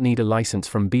does not need a license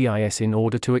from BIS in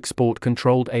order to export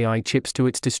controlled AI chips to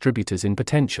its distributors in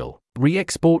potential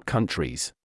re-export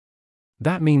countries.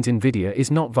 That means NVIDIA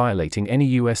is not violating any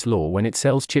US law when it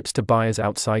sells chips to buyers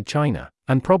outside China,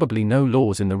 and probably no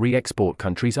laws in the re-export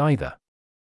countries either.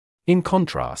 In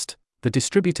contrast, the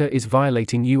distributor is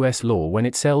violating US law when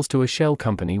it sells to a shell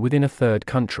company within a third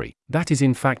country that is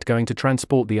in fact going to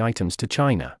transport the items to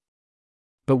China.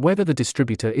 But whether the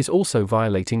distributor is also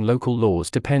violating local laws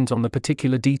depends on the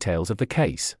particular details of the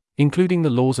case, including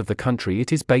the laws of the country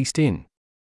it is based in.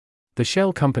 The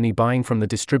shell company buying from the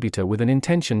distributor with an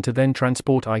intention to then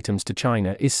transport items to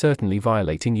China is certainly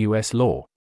violating US law.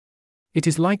 It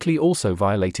is likely also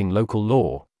violating local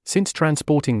law, since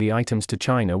transporting the items to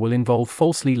China will involve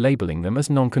falsely labeling them as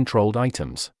non-controlled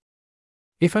items.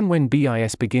 If and when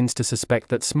BIS begins to suspect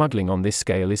that smuggling on this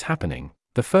scale is happening,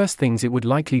 the first things it would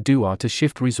likely do are to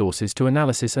shift resources to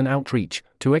analysis and outreach,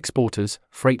 to exporters,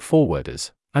 freight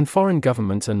forwarders, and foreign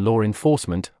governments and law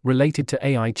enforcement related to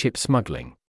AI chip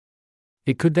smuggling.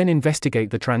 It could then investigate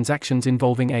the transactions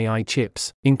involving AI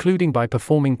chips, including by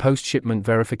performing post-shipment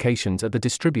verifications at the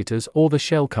distributors or the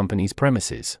shell company's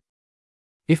premises.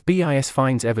 If BIS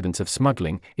finds evidence of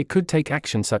smuggling, it could take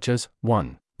action such as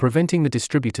 1. Preventing the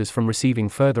distributors from receiving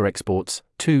further exports,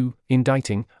 2.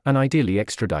 Indicting, and ideally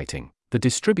extraditing, the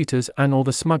distributors and/or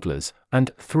the smugglers,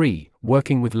 and 3.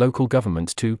 Working with local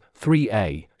governments to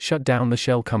 3a. Shut down the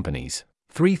shell companies,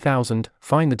 3000.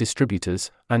 Fine the distributors,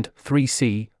 and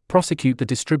 3c. Prosecute the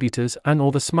distributors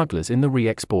and/or the smugglers in the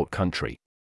re-export country.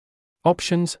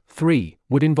 Options 3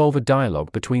 would involve a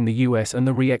dialogue between the US and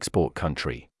the re-export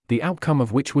country, the outcome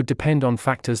of which would depend on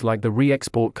factors like the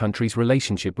re-export country's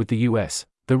relationship with the US,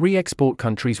 the re-export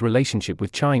country's relationship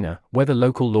with China, whether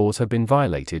local laws have been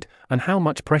violated, and how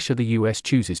much pressure the US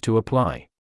chooses to apply.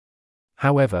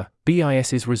 However,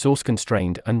 BIS is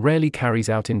resource-constrained and rarely carries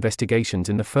out investigations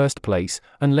in the first place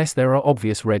unless there are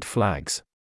obvious red flags.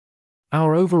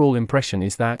 Our overall impression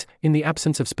is that, in the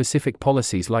absence of specific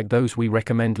policies like those we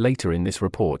recommend later in this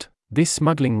report, this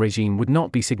smuggling regime would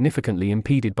not be significantly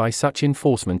impeded by such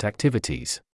enforcement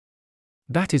activities.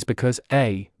 That is because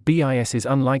a. BIS is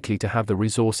unlikely to have the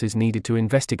resources needed to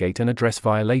investigate and address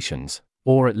violations,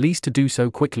 or at least to do so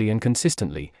quickly and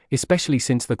consistently, especially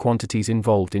since the quantities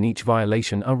involved in each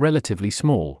violation are relatively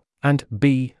small, and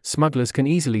b. Smugglers can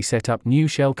easily set up new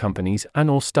shell companies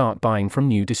and/or start buying from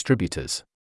new distributors.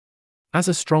 As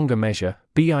a stronger measure,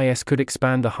 BIS could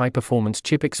expand the high-performance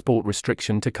chip export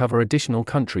restriction to cover additional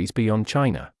countries beyond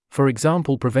China, for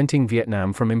example preventing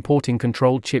Vietnam from importing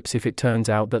controlled chips if it turns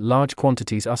out that large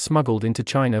quantities are smuggled into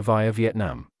China via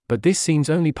Vietnam. But this seems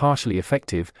only partially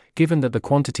effective, given that the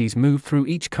quantities moved through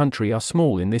each country are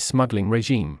small in this smuggling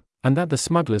regime, and that the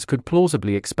smugglers could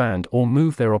plausibly expand or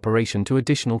move their operation to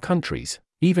additional countries,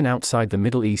 even outside the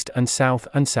Middle East and South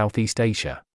and Southeast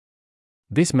Asia.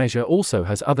 This measure also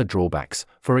has other drawbacks,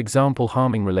 for example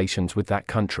harming relations with that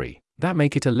country, that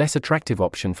make it a less attractive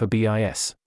option for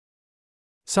BIS.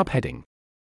 Subheading: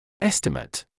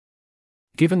 Estimate.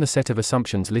 Given the set of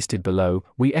assumptions listed below,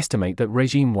 we estimate that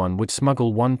Regime 1 would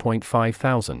smuggle 1.5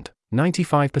 thousand,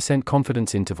 95%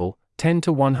 confidence interval, 10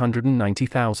 to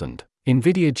 190,000,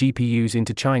 NVIDIA GPUs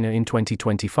into China in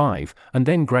 2025, and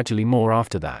then gradually more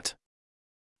after that.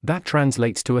 That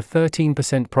translates to a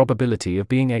 13% probability of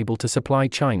being able to supply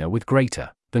China with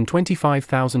greater than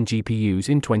 25,000 GPUs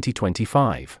in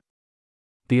 2025.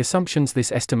 The assumptions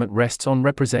this estimate rests on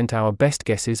represent our best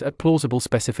guesses at plausible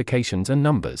specifications and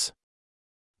numbers.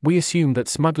 We assume that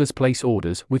smugglers place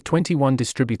orders with 21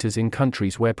 distributors in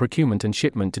countries where procurement and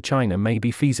shipment to China may be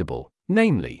feasible,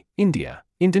 namely India,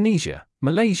 Indonesia,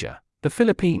 Malaysia, the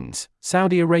Philippines,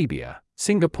 Saudi Arabia,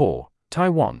 Singapore,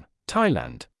 Taiwan,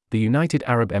 Thailand, the United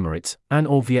Arab Emirates,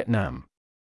 and/or Vietnam.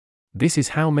 This is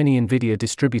how many NVIDIA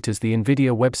distributors the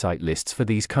NVIDIA website lists for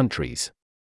these countries.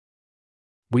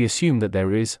 We assume that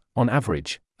there is, on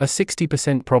average, a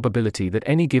 60% probability that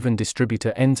any given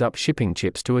distributor ends up shipping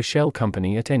chips to a shell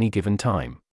company at any given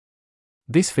time.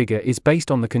 This figure is based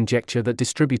on the conjecture that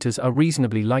distributors are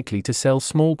reasonably likely to sell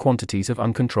small quantities of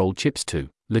uncontrolled chips to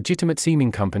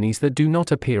legitimate-seeming companies that do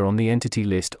not appear on the entity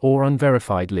list or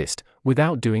unverified list,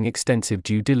 without doing extensive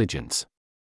due diligence.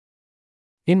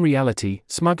 In reality,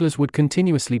 smugglers would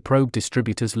continuously probe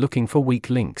distributors looking for weak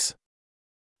links.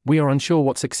 We are unsure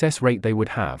what success rate they would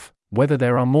have, whether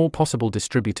there are more possible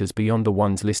distributors beyond the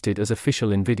ones listed as official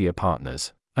NVIDIA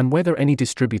partners, and whether any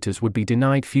distributors would be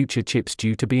denied future chips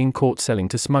due to being caught selling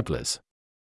to smugglers.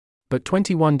 But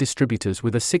 21 distributors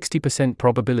with a 60%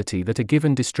 probability that a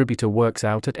given distributor works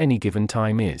out at any given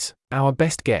time is our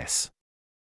best guess.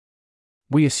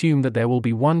 We assume that there will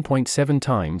be 1.7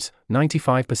 times,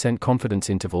 95% confidence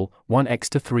interval, 1x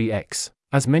to 3x,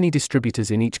 as many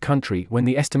distributors in each country when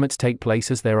the estimates take place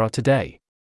as there are today.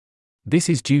 This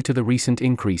is due to the recent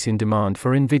increase in demand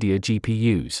for NVIDIA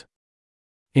GPUs.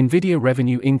 NVIDIA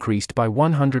revenue increased by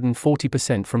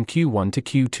 140% from Q1 to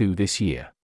Q2 this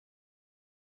year.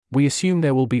 We assume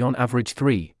there will be on average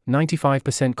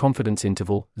 95% confidence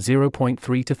interval,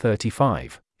 0.3 to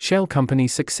 35, shell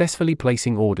companies successfully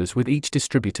placing orders with each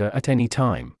distributor at any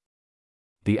time.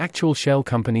 The actual shell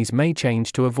companies may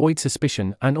change to avoid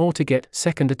suspicion and/or to get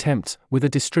second attempts with a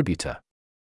distributor.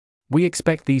 We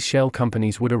expect these shell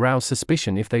companies would arouse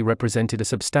suspicion if they represented a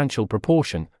substantial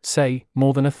proportion, say,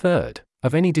 more than a third,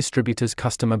 of any distributor's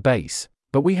customer base,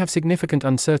 but we have significant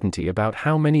uncertainty about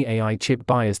how many AI chip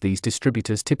buyers these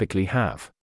distributors typically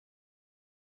have.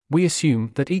 We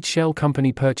assume that each shell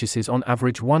company purchases on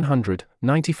average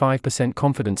 95%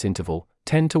 confidence interval,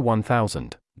 10 to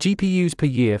 1000, GPUs per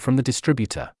year from the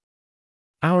distributor.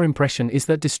 Our impression is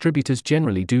that distributors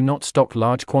generally do not stock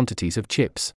large quantities of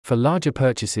chips. For larger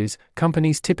purchases,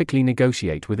 companies typically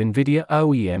negotiate with NVIDIA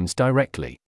OEMs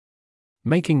directly.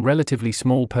 Making relatively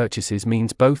small purchases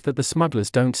means both that the smugglers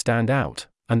don't stand out,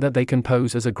 and that they can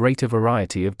pose as a greater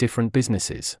variety of different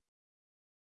businesses.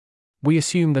 We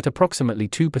assume that approximately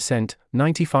 2%,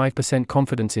 95%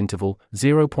 confidence interval,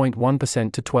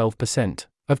 0.1% to 12%,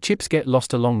 of chips get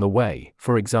lost along the way,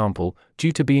 for example,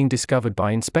 due to being discovered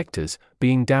by inspectors,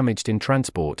 being damaged in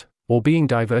transport, or being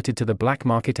diverted to the black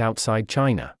market outside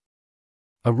China.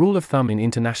 A rule of thumb in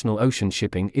international ocean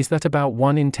shipping is that about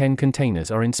 1 in 10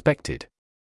 containers are inspected.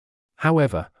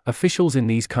 However, officials in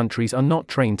these countries are not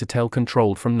trained to tell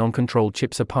controlled from non-controlled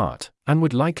chips apart, and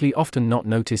would likely often not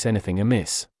notice anything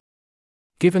amiss.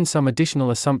 Given some additional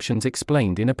assumptions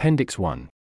explained in Appendix 1.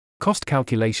 Cost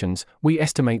calculations, we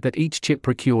estimate that each chip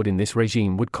procured in this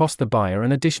regime would cost the buyer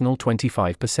an additional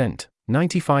 25%,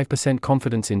 95%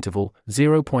 confidence interval,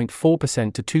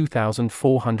 0.4% to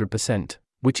 2,400%,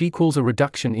 which equals a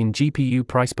reduction in GPU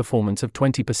price performance of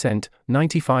 20%,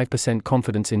 95%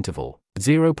 confidence interval,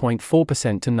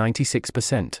 0.4% to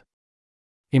 96%.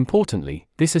 Importantly,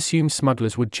 this assumes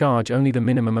smugglers would charge only the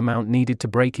minimum amount needed to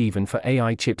break even for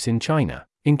AI chips in China,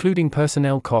 including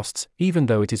personnel costs, even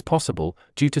though it is possible,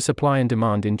 due to supply and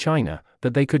demand in China,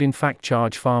 that they could in fact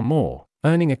charge far more,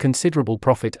 earning a considerable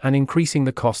profit and increasing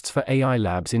the costs for AI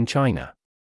labs in China.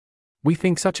 We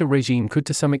think such a regime could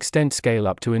to some extent scale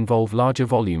up to involve larger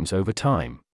volumes over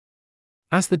time.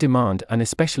 As the demand and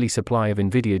especially supply of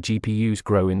NVIDIA GPUs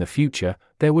grow in the future,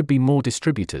 there would be more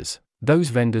distributors. Those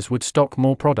vendors would stock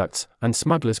more products, and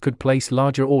smugglers could place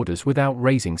larger orders without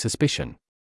raising suspicion.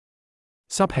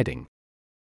 Subheading: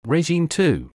 Regime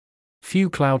 2. Few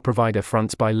cloud provider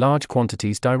fronts buy large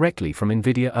quantities directly from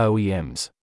NVIDIA OEMs.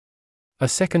 A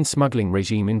second smuggling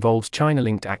regime involves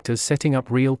China-linked actors setting up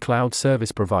real cloud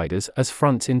service providers as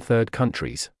fronts in third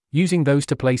countries, using those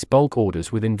to place bulk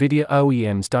orders with NVIDIA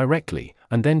OEMs directly,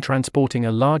 and then transporting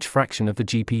a large fraction of the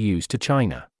GPUs to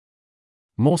China.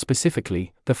 More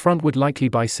specifically, the front would likely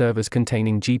buy servers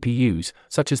containing GPUs,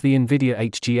 such as the NVIDIA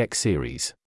HGX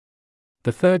series.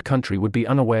 The third country would be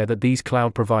unaware that these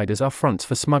cloud providers are fronts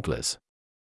for smugglers.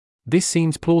 This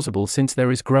seems plausible since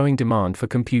there is growing demand for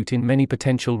compute in many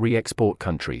potential re-export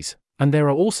countries, and there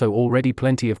are also already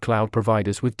plenty of cloud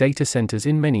providers with data centers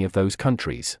in many of those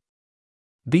countries.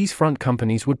 These front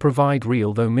companies would provide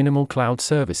real though minimal cloud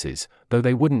services, though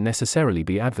they wouldn't necessarily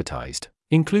be advertised,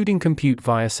 including compute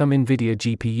via some NVIDIA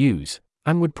GPUs,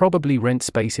 and would probably rent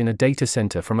space in a data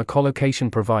center from a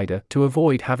colocation provider to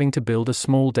avoid having to build a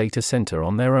small data center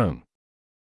on their own.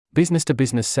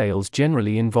 Business-to-business sales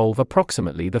generally involve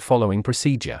approximately the following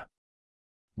procedure.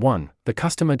 1. The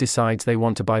customer decides they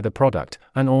want to buy the product,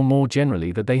 and or more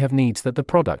generally that they have needs that the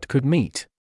product could meet.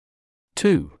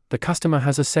 2. The customer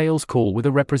has a sales call with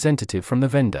a representative from the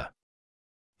vendor.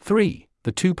 3.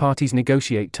 The two parties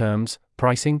negotiate terms,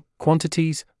 pricing,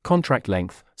 quantities, contract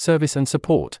length, service and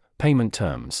support, payment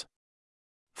terms.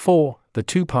 4. The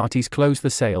two parties close the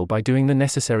sale by doing the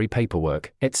necessary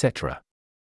paperwork, etc.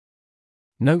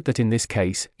 Note that in this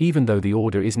case, even though the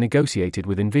order is negotiated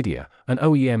with NVIDIA, an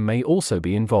OEM may also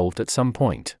be involved at some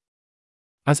point.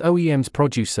 As OEMs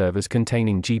produce servers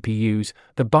containing GPUs,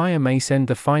 the buyer may send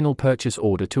the final purchase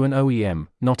order to an OEM,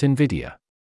 not NVIDIA.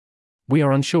 We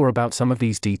are unsure about some of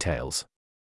these details.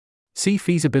 See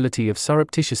feasibility of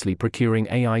surreptitiously procuring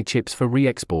AI chips for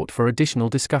re-export for additional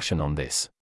discussion on this.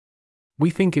 We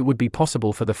think it would be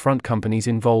possible for the front companies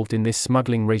involved in this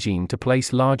smuggling regime to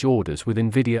place large orders with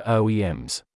NVIDIA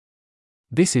OEMs.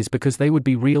 This is because they would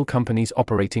be real companies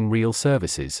operating real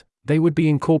services. They would be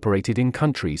incorporated in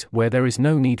countries where there is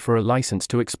no need for a license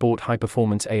to export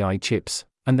high-performance AI chips,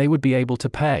 and they would be able to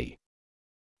pay.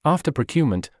 After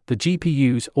procurement, the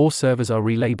GPUs or servers are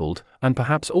relabeled, and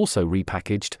perhaps also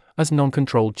repackaged, as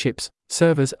non-controlled chips,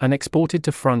 servers and exported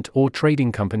to front or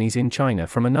trading companies in China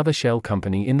from another shell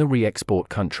company in the re-export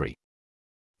country.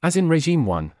 As in Regime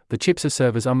 1, the chips or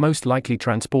servers are most likely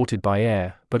transported by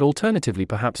air, but alternatively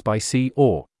perhaps by sea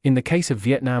or, in the case of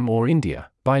Vietnam or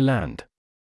India, by land.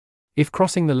 If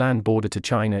crossing the land border to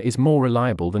China is more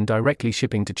reliable than directly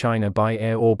shipping to China by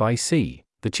air or by sea,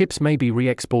 the chips may be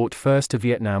re-export first to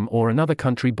Vietnam or another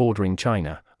country bordering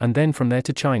China, and then from there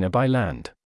to China by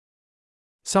land.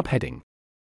 Subheading: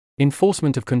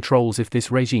 Enforcement of controls if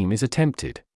this regime is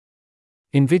attempted.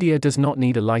 NVIDIA does not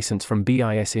need a license from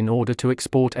BIS in order to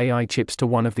export AI chips to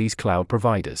one of these cloud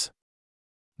providers.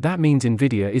 That means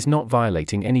NVIDIA is not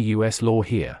violating any US law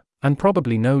here, and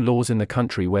probably no laws in the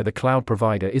country where the cloud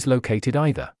provider is located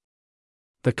either.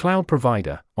 The cloud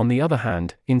provider, on the other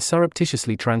hand, in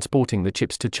surreptitiously transporting the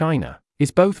chips to China, is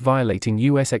both violating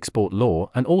US export law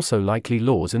and also likely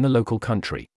laws in the local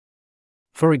country.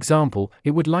 For example,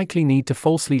 it would likely need to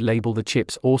falsely label the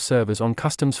chips or servers on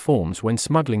customs forms when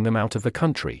smuggling them out of the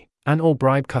country, and/or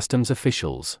bribe customs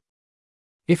officials.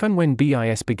 If and when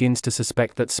BIS begins to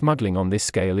suspect that smuggling on this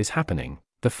scale is happening,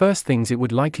 the first things it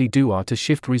would likely do are to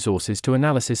shift resources to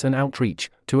analysis and outreach,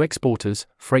 to exporters,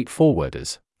 freight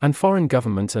forwarders, and foreign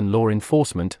governments and law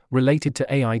enforcement related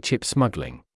to AI chip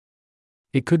smuggling.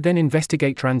 It could then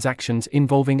investigate transactions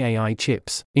involving AI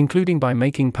chips, including by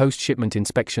making post-shipment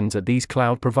inspections at these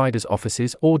cloud providers'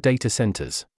 offices or data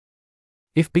centers.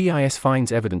 If BIS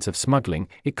finds evidence of smuggling,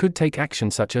 it could take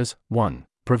action such as 1.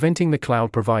 Preventing the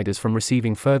cloud providers from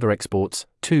receiving further exports,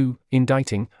 2.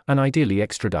 Indicting, and ideally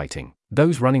extraditing,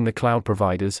 those running the cloud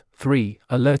providers, 3.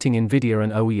 Alerting NVIDIA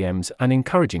and OEMs and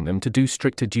encouraging them to do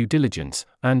stricter due diligence,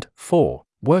 and 4.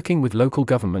 Working with local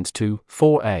governments to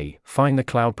 4a. Fine the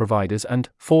cloud providers and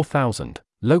 4,000.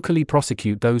 Locally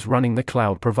prosecute those running the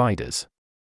cloud providers.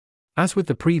 As with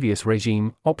the previous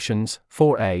regime, options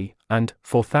 4a and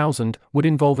 4,000 would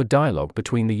involve a dialogue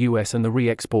between the US and the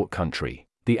re-export country,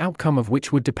 the outcome of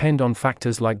which would depend on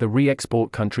factors like the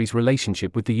re-export country's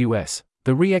relationship with the US,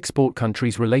 the re-export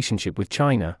country's relationship with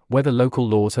China, whether local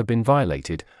laws have been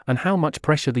violated, and how much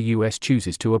pressure the US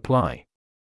chooses to apply.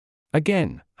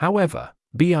 Again, however,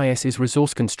 BIS is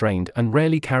resource-constrained and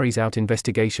rarely carries out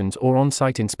investigations or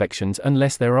on-site inspections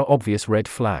unless there are obvious red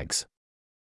flags.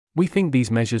 We think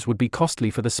these measures would be costly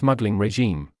for the smuggling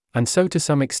regime, and so to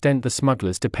some extent the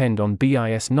smugglers depend on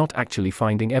BIS not actually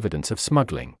finding evidence of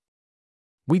smuggling.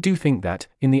 We do think that,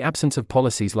 in the absence of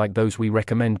policies like those we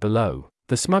recommend below,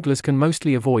 the smugglers can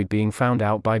mostly avoid being found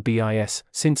out by BIS,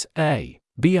 since a.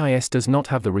 BIS does not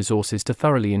have the resources to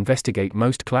thoroughly investigate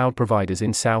most cloud providers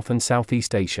in South and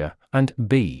Southeast Asia, and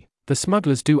b. the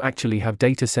smugglers do actually have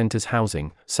data centers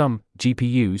housing some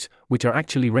GPUs, which are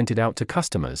actually rented out to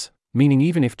customers, meaning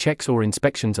even if checks or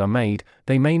inspections are made,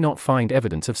 they may not find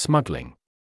evidence of smuggling.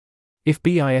 If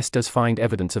BIS does find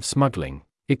evidence of smuggling,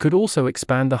 it could also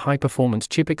expand the high-performance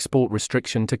chip export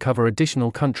restriction to cover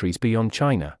additional countries beyond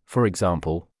China, for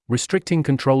example, restricting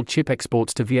controlled chip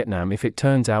exports to Vietnam if it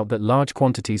turns out that large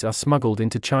quantities are smuggled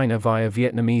into China via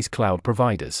Vietnamese cloud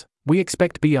providers. We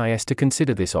expect BIS to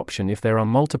consider this option if there are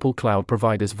multiple cloud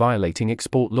providers violating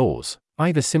export laws,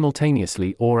 either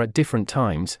simultaneously or at different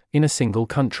times, in a single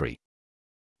country.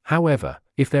 However,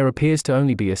 if there appears to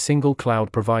only be a single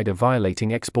cloud provider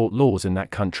violating export laws in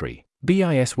that country,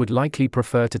 BIS would likely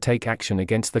prefer to take action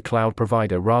against the cloud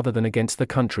provider rather than against the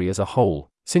country as a whole,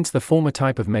 since the former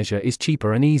type of measure is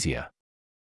cheaper and easier.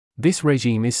 This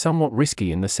regime is somewhat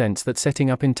risky in the sense that setting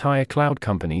up entire cloud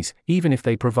companies, even if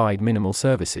they provide minimal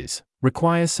services,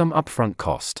 requires some upfront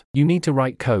cost. You need to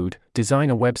write code,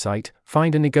 design a website,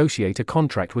 find and negotiate a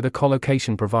contract with a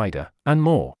colocation provider, and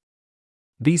more.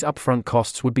 These upfront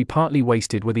costs would be partly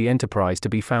wasted were the enterprise to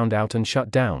be found out and shut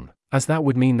down, as that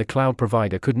would mean the cloud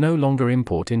provider could no longer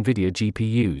import NVIDIA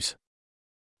GPUs.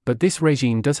 But this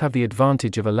regime does have the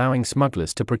advantage of allowing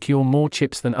smugglers to procure more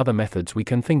chips than other methods we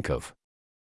can think of.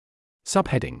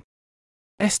 Subheading: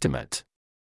 Estimate.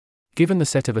 Given the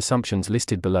set of assumptions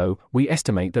listed below, we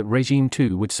estimate that Regime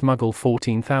 2 would smuggle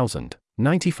 14,000,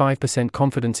 95%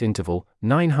 confidence interval,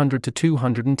 900 to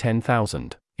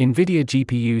 210,000, NVIDIA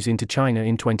GPUs into China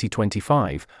in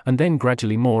 2025, and then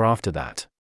gradually more after that.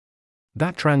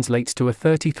 That translates to a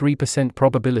 33%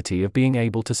 probability of being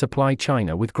able to supply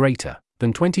China with greater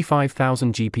than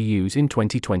 25,000 GPUs in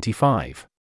 2025.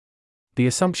 The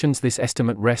assumptions this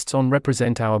estimate rests on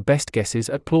represent our best guesses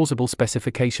at plausible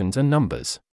specifications and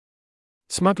numbers.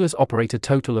 Smugglers operate a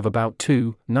total of about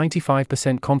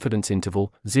 95% confidence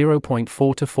interval,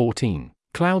 0.4 to 14.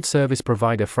 Cloud service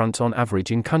provider fronts on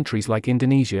average in countries like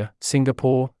Indonesia,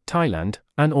 Singapore, Thailand,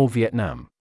 and/or Vietnam.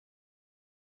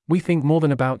 We think more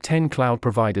than about 10 cloud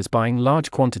providers buying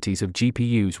large quantities of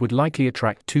GPUs would likely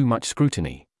attract too much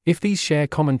scrutiny. If these share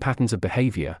common patterns of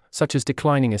behavior, such as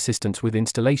declining assistance with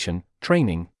installation,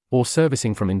 training, or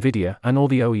servicing from NVIDIA and/or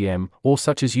the OEM, or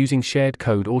such as using shared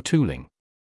code or tooling.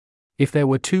 If there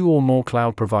were 2 or more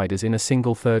cloud providers in a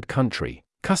single third country,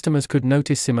 customers could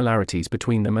notice similarities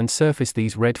between them and surface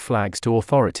these red flags to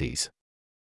authorities.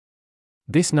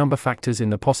 This number factors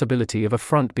in the possibility of a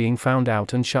front being found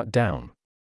out and shut down.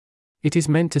 It is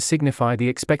meant to signify the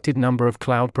expected number of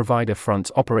cloud provider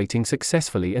fronts operating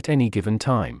successfully at any given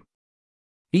time.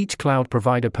 Each cloud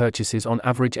provider purchases on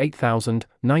average 8,000,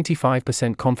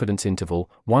 95% confidence interval,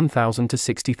 1,000 to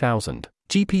 60,000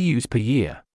 GPUs per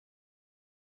year.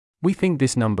 We think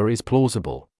this number is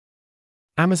plausible.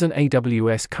 Amazon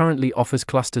AWS currently offers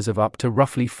clusters of up to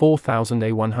roughly 4,000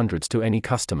 A100s to any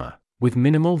customer, with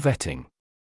minimal vetting.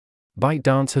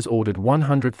 ByteDance has ordered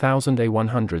 100,000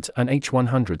 A100s and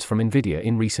H100s from NVIDIA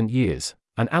in recent years,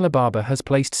 and Alibaba has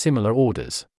placed similar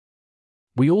orders.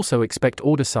 We also expect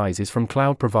order sizes from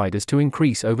cloud providers to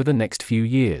increase over the next few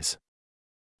years.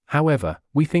 However,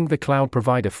 we think the cloud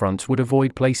provider fronts would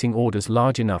avoid placing orders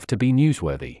large enough to be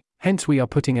newsworthy, hence we are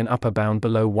putting an upper bound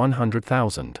below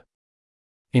 100,000.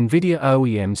 NVIDIA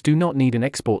OEMs do not need an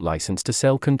export license to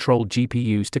sell controlled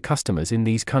GPUs to customers in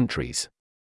these countries.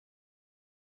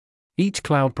 Each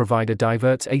cloud provider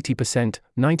diverts 80%,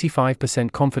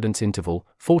 95% confidence interval,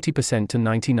 40% to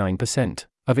 99%,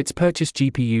 of its purchased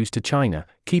GPUs to China,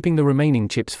 keeping the remaining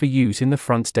chips for use in the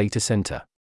front's data center.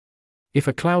 If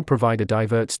a cloud provider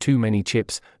diverts too many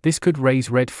chips, this could raise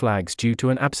red flags due to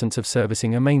an absence of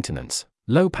servicing and maintenance,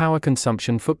 low power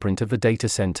consumption footprint of the data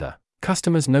center,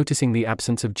 customers noticing the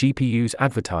absence of GPUs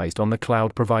advertised on the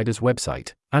cloud provider's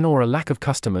website, and/or a lack of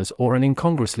customers or an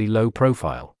incongruously low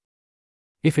profile.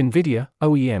 If NVIDIA,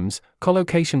 OEMs,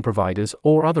 colocation providers,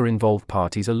 or other involved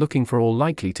parties are looking for or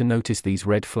likely to notice these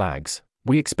red flags,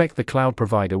 we expect the cloud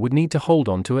provider would need to hold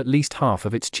on to at least half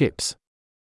of its chips.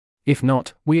 If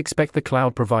not, we expect the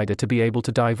cloud provider to be able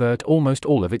to divert almost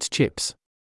all of its chips.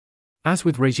 As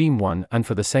with Regime 1, and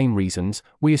for the same reasons,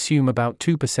 we assume about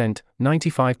 2%,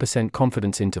 95%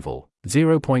 confidence interval,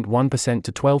 0.1%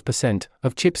 to 12%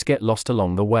 of chips get lost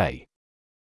along the way.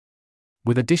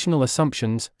 With additional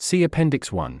assumptions, see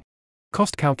Appendix 1.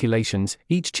 Cost calculations: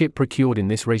 each chip procured in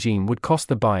this regime would cost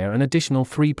the buyer an additional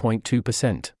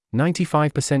 3.2%,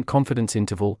 95% confidence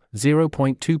interval,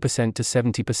 0.2% to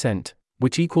 70%,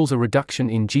 which equals a reduction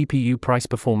in GPU price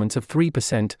performance of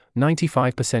 3%,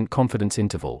 95% confidence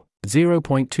interval,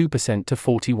 0.2% to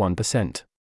 41%.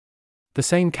 The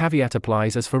same caveat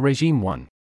applies as for Regime 1.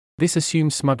 This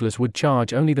assumes smugglers would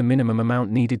charge only the minimum amount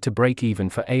needed to break even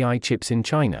for AI chips in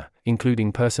China,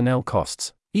 including personnel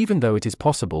costs, even though it is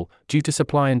possible, due to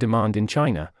supply and demand in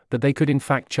China, that they could in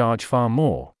fact charge far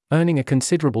more, earning a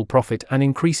considerable profit and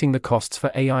increasing the costs for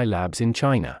AI labs in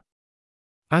China.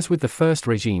 As with the first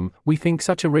regime, we think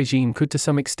such a regime could to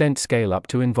some extent scale up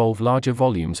to involve larger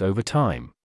volumes over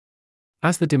time.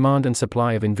 As the demand and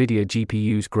supply of NVIDIA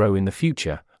GPUs grow in the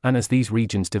future, and as these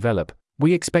regions develop,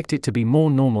 we expect it to be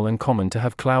more normal and common to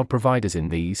have cloud providers in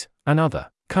these, and other,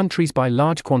 countries buy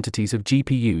large quantities of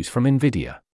GPUs from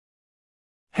NVIDIA.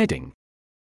 Heading: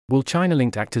 Will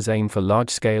China-linked actors aim for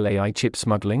large-scale AI chip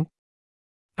smuggling?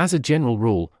 As a general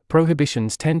rule,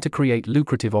 prohibitions tend to create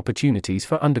lucrative opportunities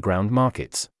for underground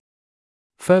markets.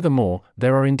 Furthermore,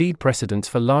 there are indeed precedents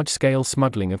for large-scale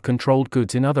smuggling of controlled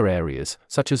goods in other areas,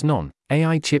 such as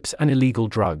non-AI chips and illegal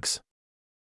drugs.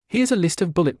 Here's a list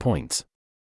of bullet points.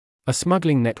 A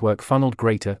smuggling network funneled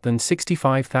greater than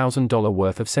 $65,000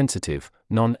 worth of sensitive,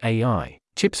 non-AI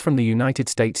chips from the United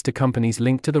States to companies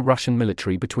linked to the Russian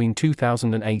military between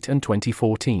 2008 and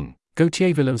 2014.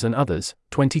 Gauthier-Villiers and others,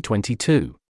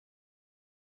 2022.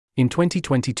 In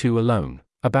 2022 alone,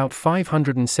 about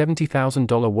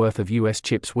 $570,000 worth of US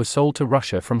chips were sold to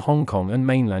Russia from Hong Kong and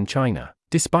mainland China,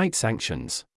 despite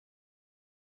sanctions.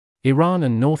 Iran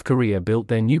and North Korea built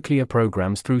their nuclear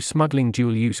programs through smuggling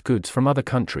dual-use goods from other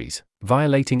countries,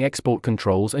 violating export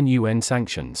controls and UN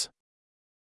sanctions.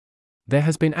 There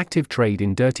has been active trade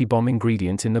in dirty bomb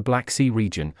ingredients in the Black Sea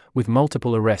region, with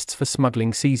multiple arrests for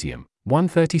smuggling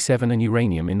cesium-137 and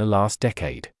uranium in the last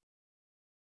decade.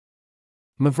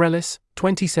 Mavrelis,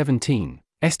 2017,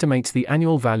 estimates the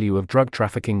annual value of drug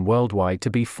trafficking worldwide to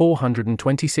be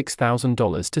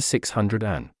 $426,000 to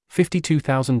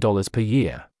 $652,000 per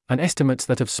year, and estimates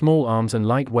that of small arms and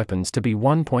light weapons to be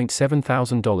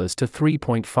 $1,700 to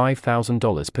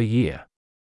 $3,500 per year.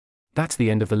 That's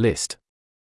the end of the list.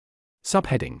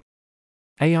 Subheading: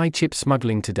 AI chip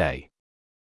smuggling today.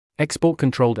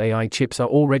 Export-controlled AI chips are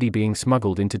already being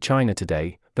smuggled into China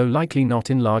today, though likely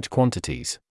not in large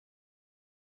quantities.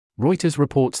 Reuters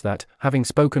reports that, having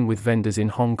spoken with vendors in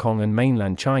Hong Kong and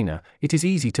mainland China, it is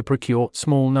easy to procure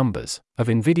small numbers of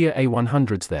NVIDIA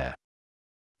A100s there.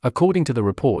 According to the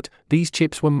report, these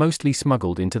chips were mostly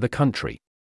smuggled into the country.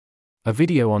 A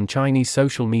video on Chinese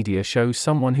social media shows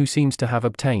someone who seems to have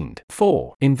obtained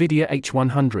 4 NVIDIA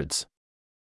H100s.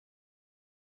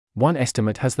 One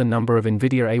estimate has the number of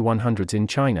NVIDIA A100s in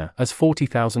China as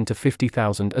 40,000 to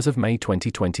 50,000 as of May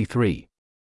 2023.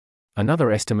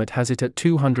 Another estimate has it at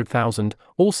 200,000,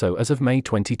 also as of May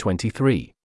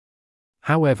 2023.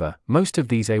 However, most of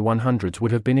these A100s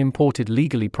would have been imported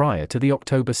legally prior to the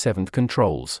October 7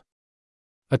 controls.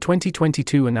 A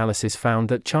 2022 analysis found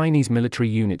that Chinese military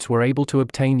units were able to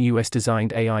obtain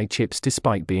US-designed AI chips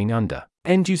despite being under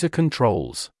end-user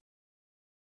controls.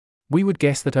 We would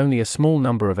guess that only a small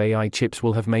number of AI chips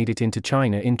will have made it into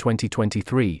China in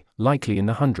 2023, likely in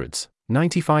the hundreds.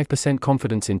 95%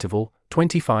 confidence interval,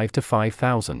 25 to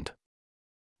 5,000.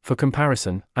 For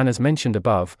comparison, and as mentioned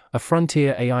above, a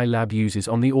frontier AI lab uses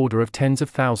on the order of tens of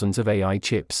thousands of AI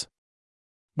chips.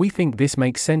 We think this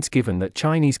makes sense given that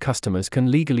Chinese customers can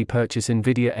legally purchase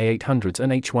NVIDIA A800s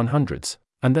and H100s,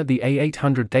 and that the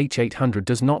A800 H800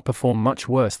 does not perform much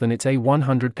worse than its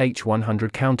A100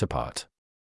 H100 counterpart.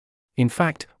 In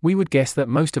fact, we would guess that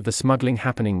most of the smuggling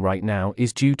happening right now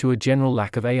is due to a general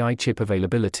lack of AI chip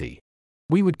availability.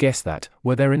 We would guess that,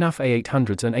 were there enough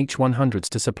A800s and H100s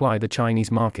to supply the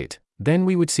Chinese market, then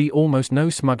we would see almost no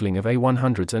smuggling of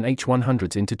A100s and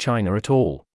H100s into China at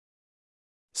all.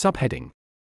 Subheading: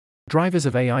 Drivers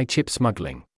of AI chip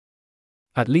smuggling.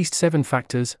 At least 7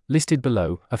 factors, listed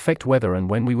below, affect whether and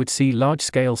when we would see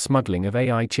large-scale smuggling of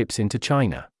AI chips into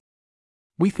China.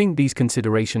 We think these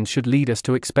considerations should lead us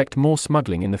to expect more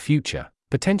smuggling in the future,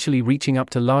 potentially reaching up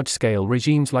to large-scale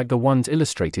regimes like the ones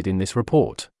illustrated in this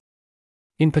report.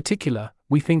 In particular,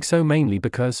 we think so mainly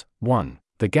because, 1.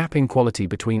 The gap in quality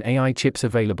between AI chips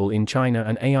available in China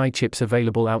and AI chips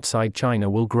available outside China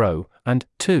will grow, and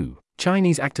 2.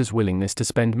 Chinese actors' willingness to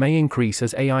spend may increase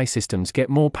as AI systems get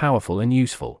more powerful and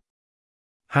useful.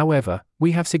 However,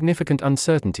 we have significant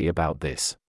uncertainty about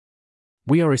this.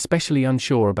 We are especially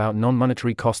unsure about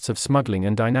non-monetary costs of smuggling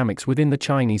and dynamics within the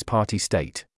Chinese party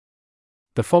state.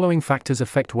 The following factors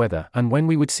affect whether and when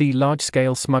we would see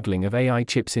large-scale smuggling of AI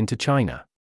chips into China.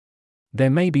 There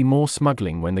may be more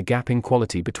smuggling when the gap in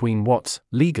quality between what's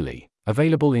legally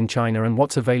available in China and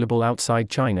what's available outside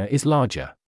China is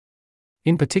larger.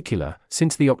 In particular,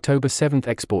 since the October 7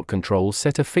 export controls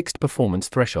set a fixed performance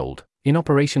threshold, in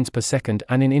operations per second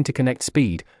and in interconnect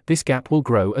speed, this gap will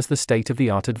grow as the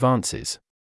state-of-the-art advances.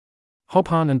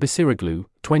 Hobhan and Basiroglu,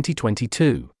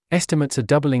 2022, estimates a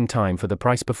doubling time for the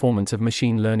price performance of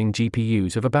machine learning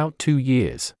GPUs of about 2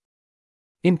 years.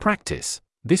 In practice,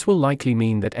 this will likely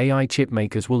mean that AI chip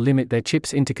makers will limit their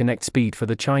chips' interconnect speed for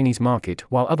the Chinese market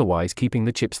while otherwise keeping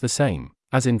the chips the same,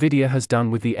 as NVIDIA has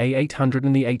done with the A800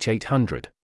 and the H800.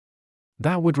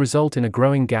 That would result in a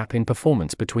growing gap in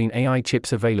performance between AI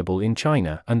chips available in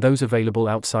China and those available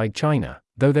outside China,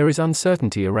 though there is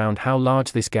uncertainty around how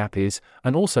large this gap is,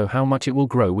 and also how much it will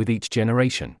grow with each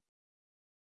generation.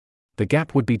 The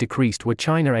gap would be decreased were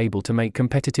China able to make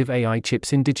competitive AI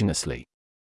chips indigenously.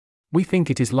 We think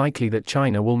it is likely that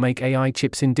China will make AI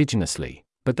chips indigenously,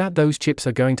 but that those chips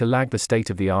are going to lag the state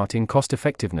of the art in cost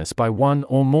effectiveness by one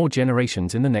or more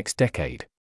generations in the next decade.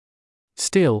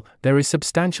 Still, there is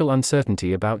substantial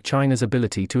uncertainty about China's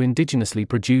ability to indigenously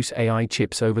produce AI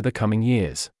chips over the coming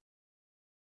years.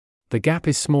 The gap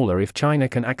is smaller if China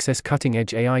can access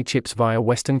cutting-edge AI chips via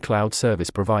Western cloud service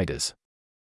providers.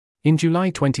 In July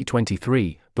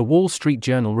 2023, The Wall Street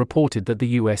Journal reported that the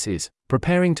US is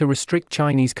preparing to restrict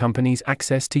Chinese companies'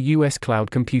 access to US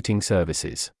cloud computing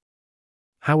services.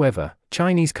 However,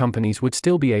 Chinese companies would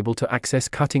still be able to access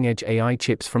cutting-edge AI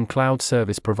chips from cloud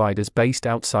service providers based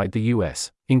outside the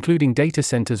US, including data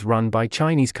centers run by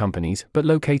Chinese companies but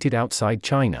located outside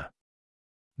China.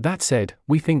 That said,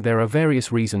 we think there are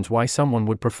various reasons why someone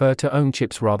would prefer to own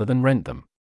chips rather than rent them.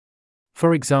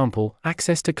 For example,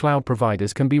 access to cloud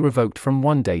providers can be revoked from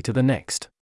one day to the next.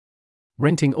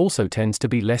 Renting also tends to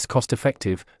be less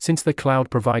cost-effective, since the cloud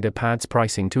provider pads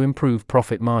pricing to improve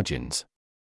profit margins.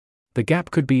 The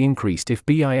gap could be increased if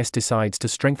BIS decides to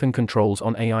strengthen controls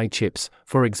on AI chips,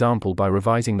 for example by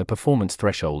revising the performance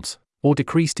thresholds, or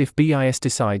decreased if BIS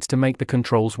decides to make the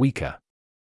controls weaker.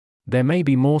 There may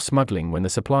be more smuggling when the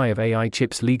supply of AI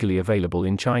chips legally available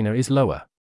in China is lower.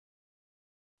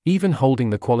 Even holding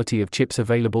the quality of chips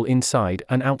available inside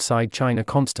and outside China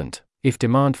constant, if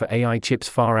demand for AI chips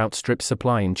far outstrips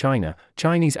supply in China,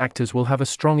 Chinese actors will have a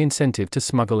strong incentive to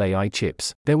smuggle AI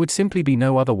chips. There would simply be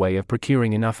no other way of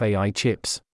procuring enough AI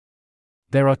chips.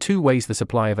 There are two ways the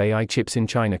supply of AI chips in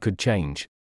China could change.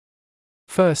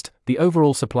 First, the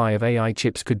overall supply of AI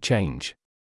chips could change.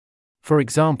 For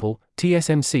example,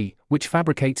 TSMC, which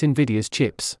fabricates Nvidia's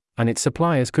chips, and its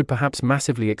suppliers could perhaps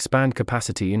massively expand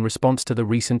capacity in response to the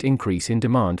recent increase in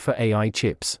demand for AI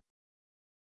chips.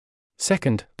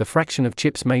 Second, the fraction of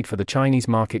chips made for the Chinese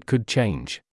market could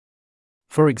change.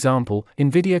 For example,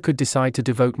 Nvidia could decide to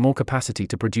devote more capacity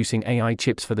to producing AI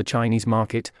chips for the Chinese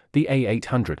market, the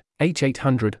A800,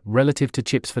 H800, relative to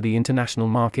chips for the international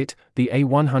market, the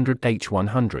A100,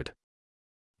 H100.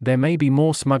 There may be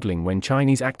more smuggling when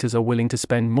Chinese actors are willing to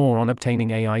spend more on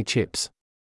obtaining AI chips.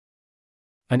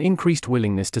 An increased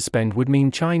willingness to spend would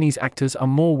mean Chinese actors are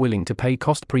more willing to pay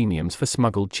cost premiums for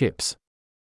smuggled chips.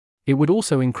 It would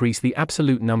also increase the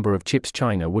absolute number of chips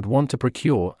China would want to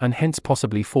procure and hence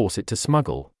possibly force it to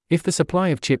smuggle, if the supply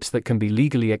of chips that can be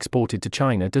legally exported to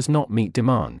China does not meet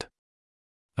demand.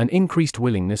 An increased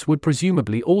willingness would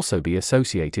presumably also be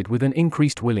associated with an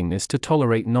increased willingness to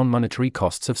tolerate non-monetary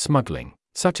costs of smuggling,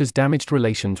 such as damaged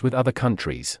relations with other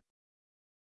countries.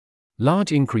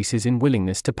 Large increases in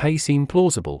willingness to pay seem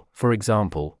plausible, for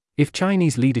example, if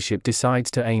Chinese leadership decides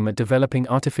to aim at developing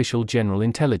artificial general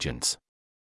intelligence.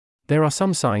 There are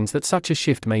some signs that such a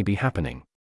shift may be happening.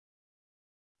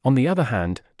 On the other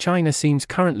hand, China seems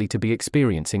currently to be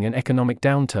experiencing an economic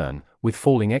downturn, with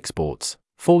falling exports,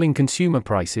 falling consumer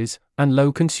prices, and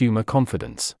low consumer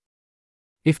confidence.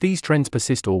 If these trends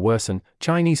persist or worsen,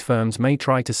 Chinese firms may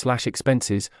try to slash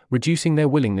expenses, reducing their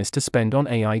willingness to spend on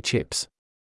AI chips.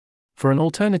 For an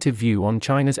alternative view on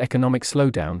China's economic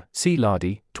slowdown, see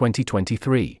Lardy,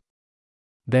 2023.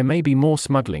 There may be more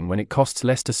smuggling when it costs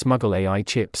less to smuggle AI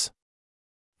chips.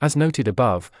 As noted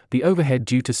above, the overhead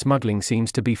due to smuggling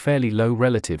seems to be fairly low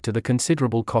relative to the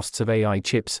considerable costs of AI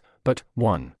chips, but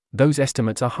 1. Those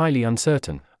estimates are highly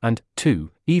uncertain, and 2.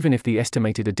 Even if the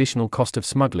estimated additional cost of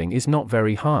smuggling is not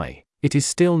very high, it is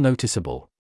still noticeable.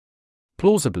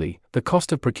 Plausibly, the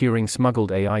cost of procuring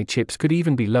smuggled AI chips could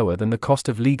even be lower than the cost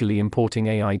of legally importing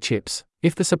AI chips,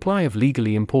 if the supply of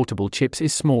legally importable chips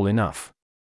is small enough.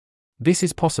 This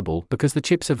is possible because the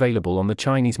chips available on the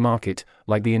Chinese market,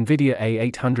 like the Nvidia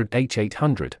A800,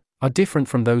 H800, are different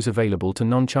from those available to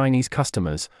non-Chinese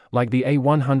customers, like the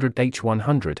A100,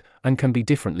 H100, and can be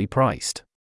differently priced.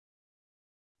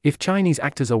 If Chinese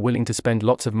actors are willing to spend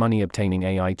lots of money obtaining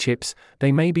AI chips,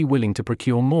 they may be willing to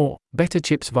procure more, better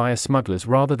chips via smugglers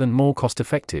rather than more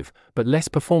cost-effective, but less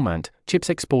performant, chips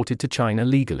exported to China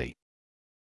legally.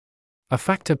 A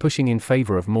factor pushing in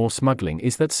favor of more smuggling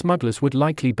is that smugglers would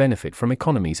likely benefit from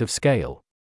economies of scale.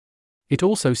 It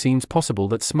also seems possible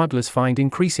that smugglers find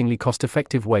increasingly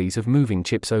cost-effective ways of moving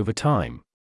chips over time.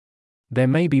 There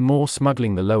may be more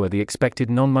smuggling the lower the expected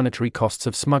non-monetary costs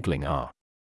of smuggling are.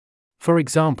 For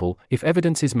example, if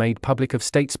evidence is made public of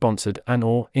state-sponsored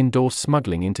and/or endorsed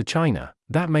smuggling into China,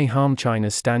 that may harm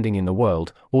China's standing in the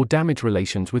world, or damage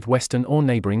relations with Western or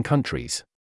neighboring countries.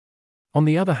 On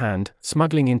the other hand,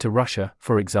 smuggling into Russia,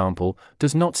 for example,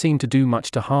 does not seem to do much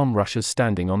to harm Russia's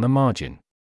standing on the margin.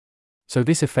 So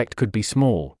this effect could be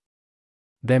small.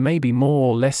 There may be more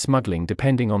or less smuggling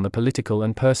depending on the political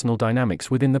and personal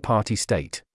dynamics within the party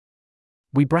state.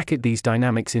 We bracket these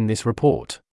dynamics in this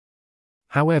report.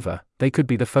 However, they could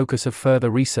be the focus of further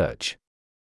research.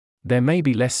 There may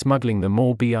be less smuggling the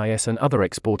more BIS and other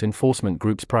export enforcement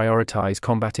groups prioritize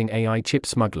combating AI chip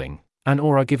smuggling,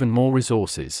 and/or are given more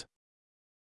resources.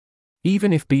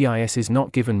 Even if BIS is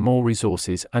not given more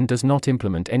resources and does not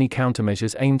implement any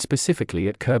countermeasures aimed specifically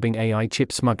at curbing AI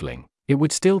chip smuggling, it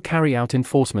would still carry out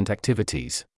enforcement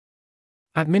activities.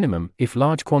 At minimum, if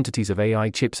large quantities of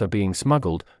AI chips are being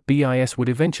smuggled, BIS would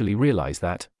eventually realize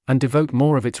that, and devote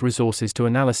more of its resources to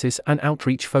analysis and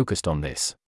outreach focused on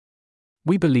this.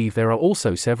 We believe there are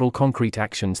also several concrete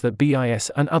actions that BIS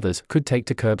and others could take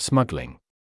to curb smuggling.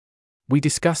 We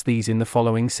discuss these in the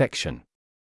following section.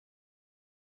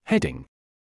 Heading: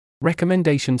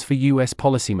 Recommendations for U.S.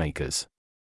 policymakers.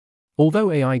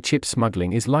 Although AI chip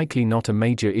smuggling is likely not a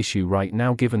major issue right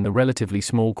now given the relatively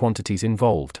small quantities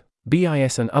involved,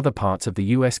 BIS and other parts of the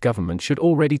U.S. government should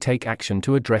already take action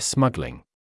to address smuggling.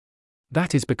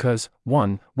 That is because,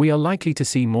 1. We are likely to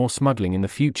see more smuggling in the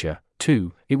future,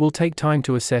 2. It will take time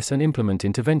to assess and implement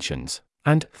interventions,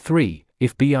 and 3.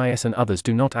 If BIS and others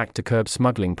do not act to curb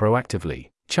smuggling proactively,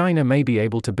 China may be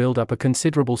able to build up a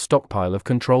considerable stockpile of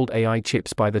controlled AI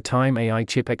chips by the time AI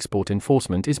chip export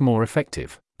enforcement is more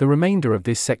effective. The remainder of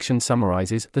this section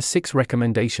summarizes the 6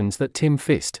 recommendations that Tim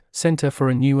Fist, Center for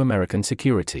a New American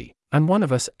Security, and one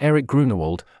of us, Eric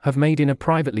Grunewald, have made in a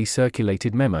privately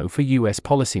circulated memo for U.S.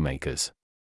 policymakers.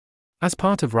 As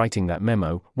part of writing that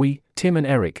memo, we, Tim and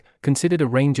Eric, considered a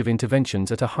range of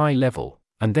interventions at a high level,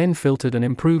 and then filtered and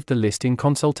improved the list in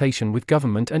consultation with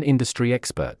government and industry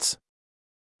experts.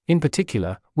 In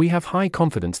particular, we have high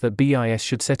confidence that BIS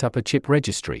should set up a chip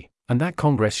registry, and that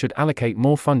Congress should allocate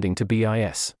more funding to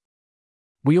BIS.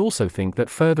 We also think that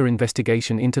further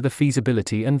investigation into the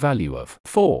feasibility and value of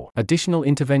 4 additional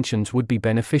interventions would be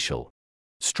beneficial.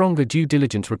 Stronger due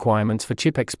diligence requirements for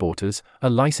chip exporters, a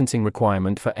licensing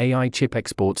requirement for AI chip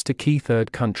exports to key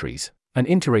third countries, an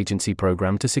interagency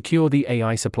program to secure the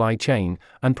AI supply chain,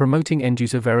 and promoting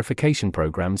end-user verification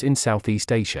programs in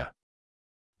Southeast Asia.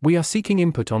 We are seeking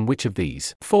input on which of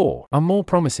these 4 are more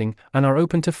promising, and are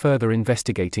open to further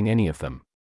investigating any of them.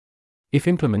 If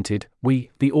implemented, we,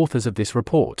 the authors of this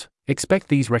report, expect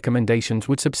these recommendations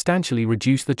would substantially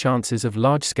reduce the chances of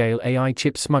large-scale AI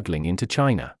chip smuggling into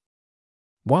China.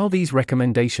 While these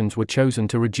recommendations were chosen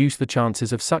to reduce the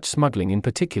chances of such smuggling in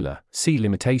particular, see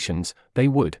limitations, they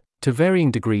would, to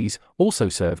varying degrees, also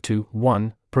serve to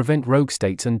 1. Prevent rogue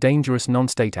states and dangerous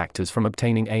non-state actors from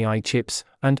obtaining AI chips,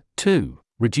 and 2.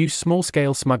 Reduce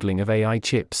small-scale smuggling of AI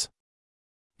chips.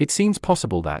 It seems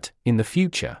possible that, in the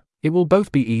future, it will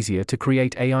both be easier to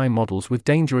create AI models with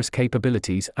dangerous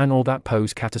capabilities and/or that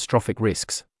pose catastrophic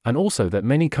risks, and also that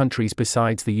many countries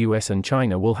besides the US and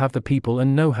China will have the people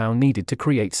and know-how needed to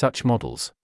create such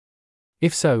models.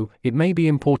 If so, it may be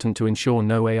important to ensure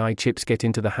no AI chips get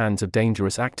into the hands of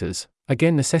dangerous actors,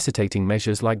 again necessitating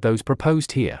measures like those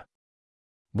proposed here.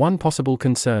 One possible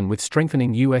concern with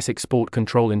strengthening US export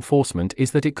control enforcement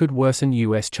is that it could worsen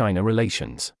US-China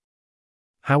relations.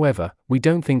 However, we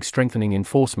don't think strengthening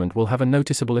enforcement will have a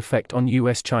noticeable effect on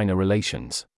US-China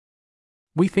relations.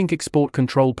 We think export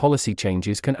control policy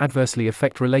changes can adversely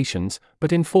affect relations,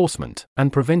 but enforcement,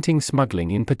 and preventing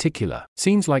smuggling in particular,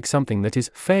 seems like something that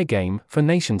is fair game for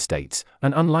nation-states,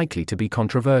 and unlikely to be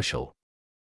controversial.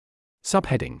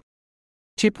 Subheading: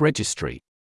 Chip Registry.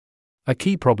 A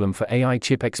key problem for AI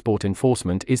chip export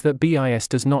enforcement is that BIS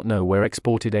does not know where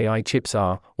exported AI chips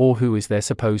are, or who is their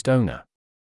supposed owner.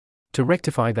 To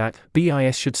rectify that,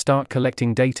 BIS should start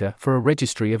collecting data for a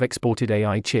registry of exported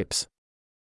AI chips.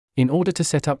 In order to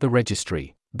set up the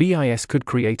registry, BIS could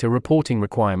create a reporting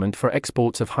requirement for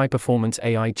exports of high-performance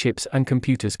AI chips and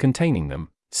computers containing them,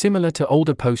 similar to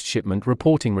older post-shipment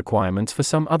reporting requirements for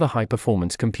some other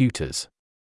high-performance computers.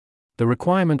 The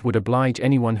requirement would oblige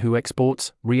anyone who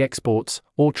exports, re-exports,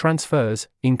 or transfers,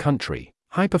 in-country,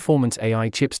 high-performance AI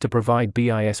chips to provide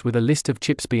BIS with a list of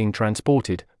chips being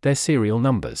transported, their serial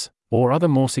numbers, or other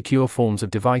more secure forms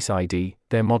of device ID,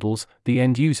 their models, the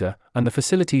end user, and the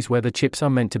facilities where the chips are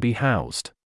meant to be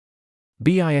housed.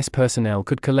 BIS personnel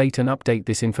could collate and update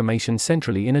this information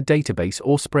centrally in a database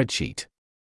or spreadsheet.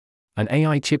 An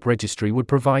AI chip registry would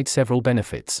provide several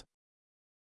benefits.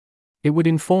 It would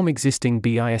inform existing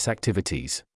BIS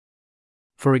activities.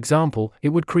 For example, it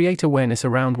would create awareness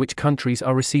around which countries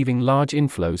are receiving large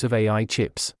inflows of AI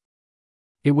chips.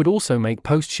 It would also make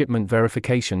post-shipment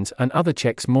verifications and other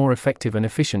checks more effective and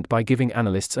efficient by giving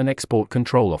analysts and export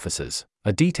control officers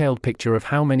a detailed picture of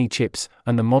how many chips,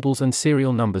 and the models and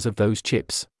serial numbers of those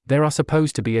chips, there are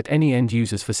supposed to be at any end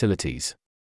user's facilities.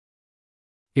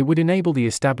 It would enable the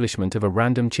establishment of a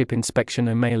random chip inspection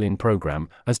and mail-in program,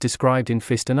 as described in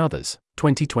Fist and others,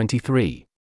 2023.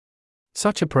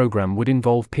 Such a program would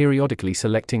involve periodically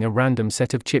selecting a random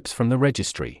set of chips from the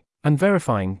registry, and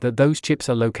verifying that those chips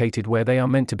are located where they are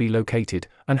meant to be located,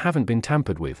 and haven't been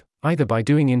tampered with, either by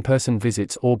doing in-person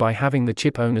visits or by having the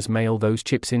chip owners mail those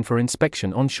chips in for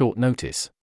inspection on short notice.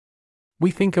 We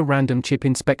think a random chip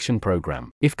inspection program,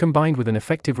 if combined with an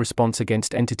effective response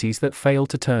against entities that fail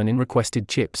to turn in requested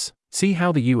chips, see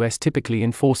how the US typically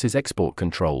enforces export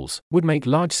controls, would make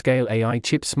large-scale AI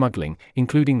chip smuggling,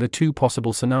 including the two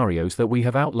possible scenarios that we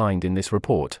have outlined in this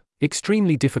report,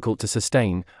 extremely difficult to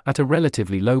sustain, at a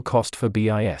relatively low cost for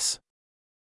BIS.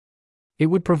 It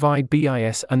would provide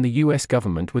BIS and the US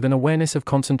government with an awareness of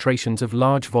concentrations of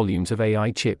large volumes of AI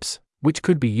chips, which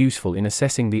could be useful in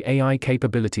assessing the AI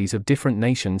capabilities of different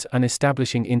nations and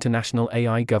establishing international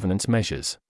AI governance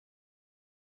measures.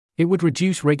 It would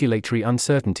reduce regulatory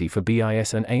uncertainty for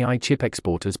BIS and AI chip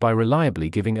exporters by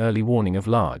reliably giving early warning of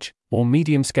large or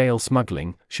medium-scale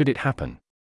smuggling, should it happen.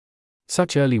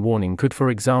 Such early warning could, for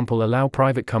example, allow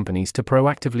private companies to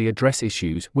proactively address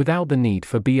issues without the need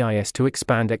for BIS to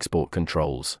expand export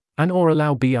controls, and/or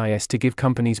allow BIS to give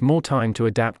companies more time to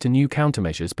adapt to new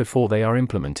countermeasures before they are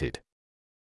implemented.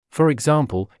 For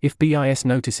example, if BIS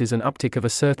notices an uptick of a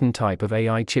certain type of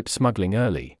AI chip smuggling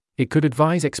early, it could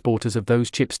advise exporters of those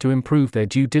chips to improve their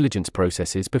due diligence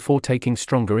processes before taking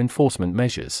stronger enforcement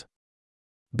measures.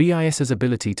 BIS's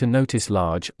ability to notice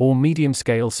large or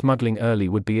medium-scale smuggling early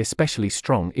would be especially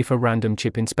strong if a random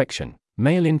chip inspection,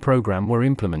 mail-in program were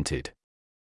implemented.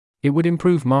 It would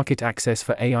improve market access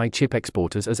for AI chip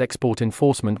exporters as export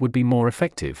enforcement would be more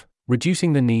effective,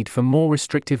 reducing the need for more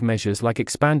restrictive measures like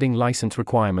expanding license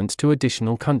requirements to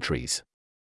additional countries.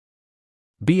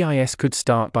 BIS could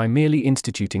start by merely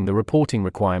instituting the reporting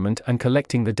requirement and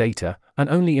collecting the data, and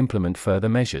only implement further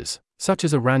measures, such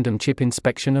as a random chip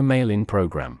inspection or mail-in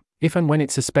program, if and when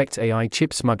it suspects AI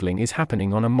chip smuggling is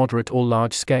happening on a moderate or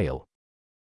large scale.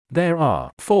 There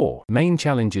are 4 main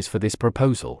challenges for this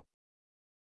proposal.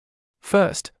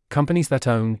 First, companies that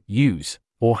own, use,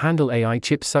 or handle AI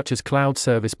chips such as cloud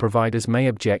service providers may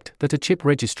object that a chip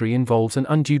registry involves an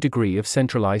undue degree of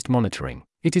centralized monitoring.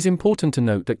 It is important to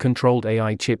note that controlled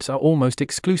AI chips are almost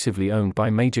exclusively owned by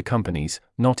major companies,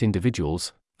 not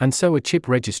individuals, and so a chip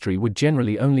registry would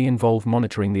generally only involve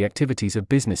monitoring the activities of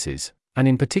businesses, and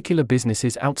in particular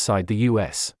businesses outside the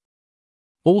US.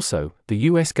 Also, the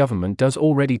US government does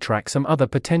already track some other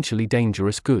potentially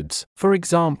dangerous goods. For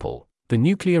example, the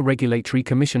Nuclear Regulatory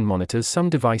Commission monitors some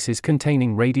devices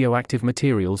containing radioactive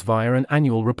materials via an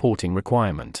annual reporting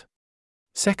requirement.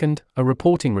 Second, a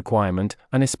reporting requirement,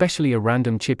 and especially a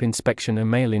random chip inspection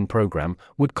and mail-in program,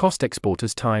 would cost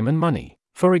exporters time and money,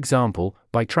 for example,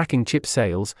 by tracking chip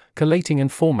sales, collating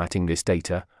and formatting this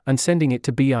data, and sending it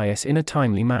to BIS in a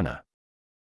timely manner.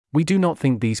 We do not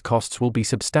think these costs will be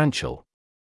substantial.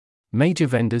 Major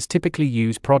vendors typically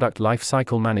use Product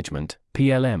Lifecycle Management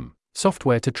 (PLM)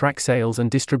 software to track sales and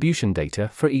distribution data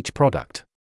for each product.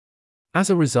 As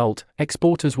a result,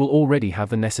 exporters will already have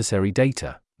the necessary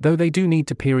data, though they do need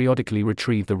to periodically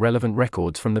retrieve the relevant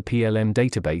records from the PLM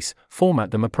database,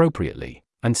 format them appropriately,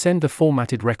 and send the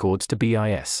formatted records to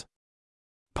BIS.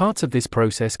 Parts of this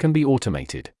process can be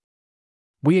automated.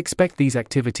 We expect these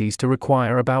activities to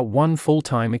require about 1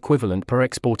 full-time equivalent per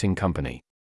exporting company.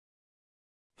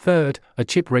 Third, a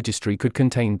chip registry could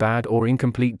contain bad or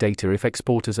incomplete data if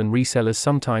exporters and resellers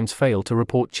sometimes fail to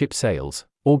report chip sales,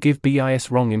 or give BIS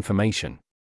wrong information.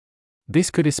 This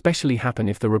could especially happen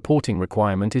if the reporting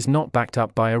requirement is not backed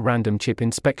up by a random chip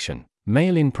inspection,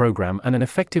 mail-in program and an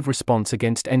effective response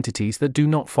against entities that do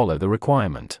not follow the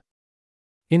requirement.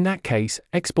 In that case,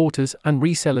 exporters and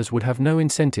resellers would have no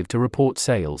incentive to report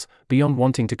sales, beyond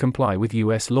wanting to comply with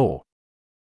US law.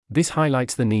 This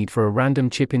highlights the need for a random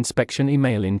chip inspection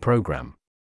mail-in program.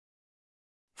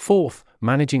 Fourth,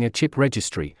 managing a chip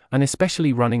registry, and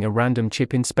especially running a random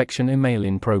chip inspection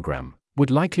mail-in program, would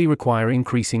likely require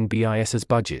increasing BIS's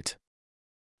budget.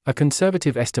 A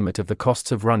conservative estimate of the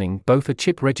costs of running both a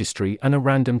chip registry and a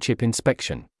random chip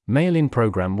inspection mail-in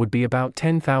program would be about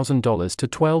 $10,000 to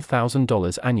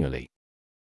 $12,000 annually.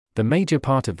 The major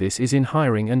part of this is in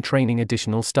hiring and training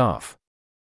additional staff.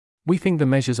 We think the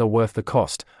measures are worth the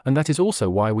cost, and that is also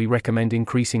why we recommend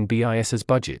increasing BIS's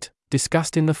budget,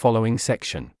 discussed in the following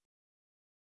section.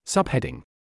 Subheading: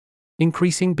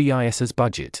 Increasing BIS's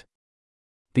budget.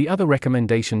 The other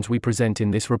recommendations we present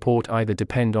in this report either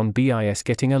depend on BIS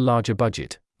getting a larger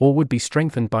budget, or would be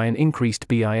strengthened by an increased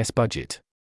BIS budget.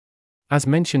 As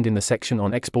mentioned in the section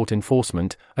on export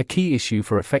enforcement, a key issue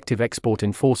for effective export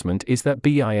enforcement is that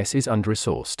BIS is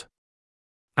under-resourced.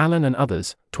 Allen and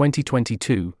others,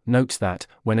 2022, notes that,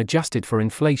 when adjusted for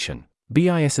inflation,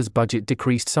 BIS's budget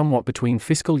decreased somewhat between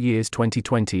fiscal years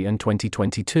 2020 and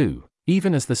 2022,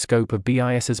 even as the scope of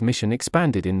BIS's mission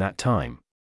expanded in that time.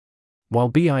 While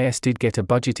BIS did get a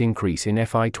budget increase in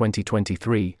FY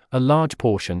 2023, a large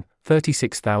portion,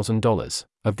 $36,000,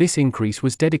 of this increase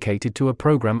was dedicated to a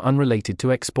program unrelated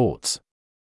to exports.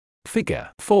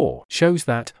 Figure 4 shows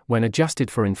that, when adjusted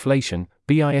for inflation,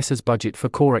 BIS's budget for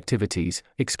core activities,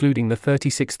 excluding the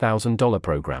 $36,000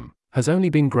 program, has only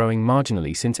been growing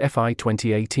marginally since FY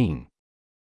 2018.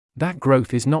 That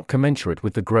growth is not commensurate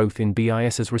with the growth in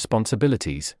BIS's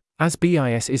responsibilities, as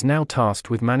BIS is now tasked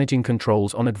with managing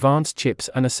controls on advanced chips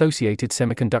and associated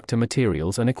semiconductor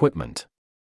materials and equipment.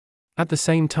 At the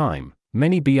same time,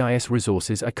 many BIS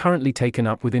resources are currently taken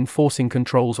up with enforcing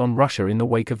controls on Russia in the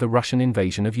wake of the Russian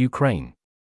invasion of Ukraine.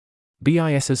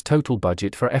 BIS's total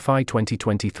budget for FY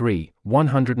 2023,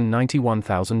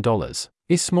 $191,000,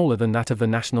 is smaller than that of the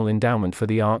National Endowment for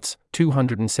the Arts,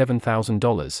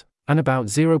 $207,000, and about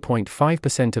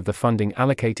 0.5% of the funding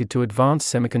allocated to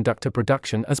advanced semiconductor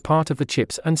production as part of the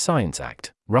CHIPS and Science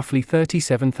Act, roughly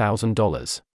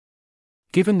 $37,000.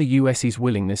 Given the US's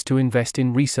willingness to invest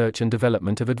in research and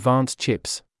development of advanced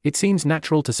chips, it seems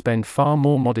natural to spend far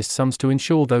more modest sums to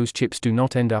ensure those chips do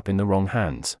not end up in the wrong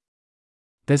hands.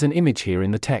 There's an image here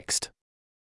in the text.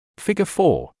 Figure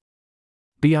 4.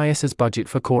 BIS's budget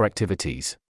for core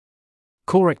activities.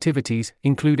 Core activities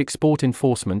include export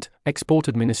enforcement, export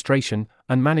administration,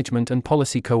 and management and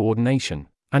policy coordination,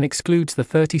 and excludes the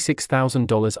 $36,000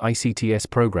 ICTS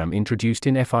program introduced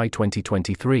in FY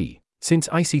 2023. Since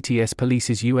ICTS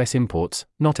polices U.S. imports,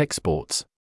 not exports.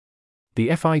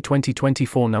 The FY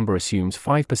 2024 number assumes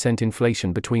 5%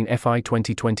 inflation between FY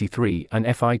 2023 and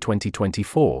FY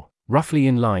 2024, roughly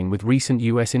in line with recent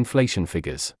U.S. inflation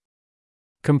figures.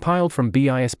 Compiled from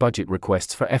BIS budget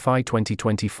requests for FY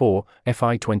 2024,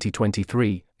 FY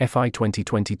 2023, FY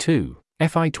 2022,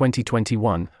 FY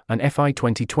 2021, and FY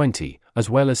 2020,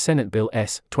 as well as Senate Bill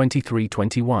S.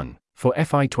 2321, for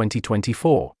FY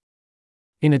 2024.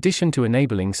 In addition to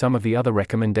enabling some of the other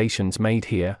recommendations made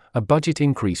here, a budget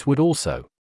increase would also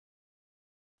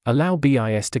allow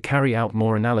BIS to carry out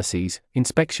more analyses,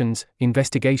 inspections,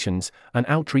 investigations, and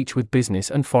outreach with business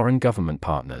and foreign government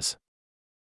partners.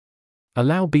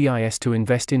 Allow BIS to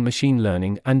invest in machine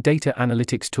learning and data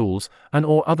analytics tools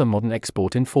and/or other modern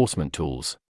export enforcement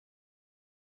tools.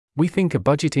 We think a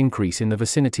budget increase in the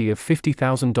vicinity of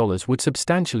 $50,000 would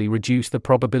substantially reduce the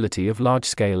probability of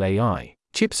large-scale AI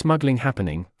chip smuggling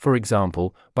happening, for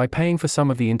example, by paying for some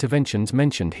of the interventions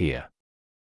mentioned here.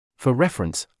 For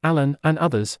reference, Allen and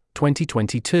others,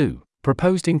 2022,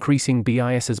 proposed increasing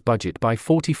BIS's budget by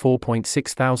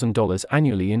 $44,600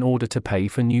 annually in order to pay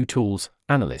for new tools,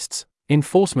 analysts,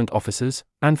 enforcement officers,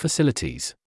 and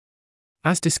facilities.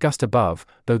 As discussed above,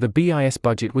 though the BIS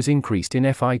budget was increased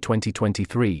in FY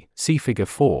 2023, see Figure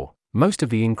 4, most of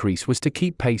the increase was to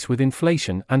keep pace with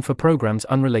inflation and for programs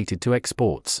unrelated to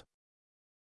exports.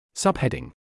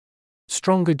 Subheading: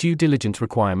 Stronger due diligence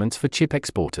requirements for chip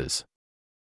exporters.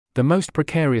 The most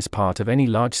precarious part of any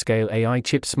large-scale AI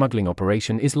chip smuggling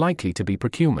operation is likely to be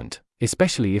procurement,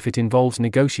 especially if it involves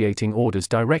negotiating orders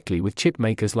directly with chip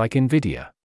makers like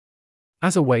NVIDIA.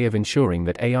 As a way of ensuring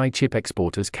that AI chip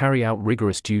exporters carry out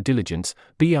rigorous due diligence,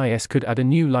 BIS could add a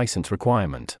new license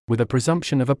requirement, with a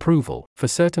presumption of approval, for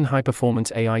certain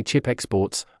high-performance AI chip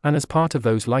exports, and as part of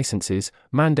those licenses,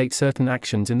 mandate certain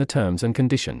actions in the terms and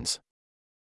conditions.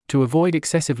 To avoid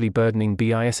excessively burdening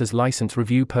BIS's license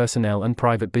review personnel and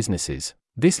private businesses,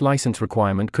 this license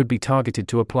requirement could be targeted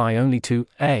to apply only to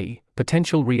a.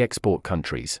 Potential re-export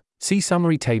countries. See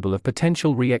summary table of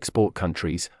potential re-export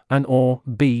countries, and/or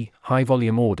b.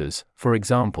 high-volume orders, for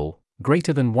example,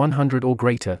 greater than 100 or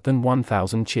greater than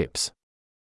 1,000 chips.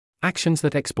 Actions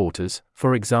that exporters,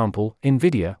 for example,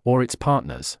 NVIDIA or its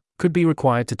partners, could be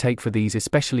required to take for these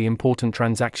especially important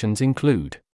transactions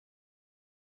include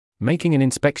making an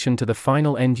inspection to the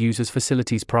final end user's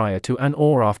facilities prior to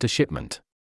and/or after shipment.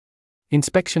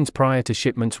 Inspections prior to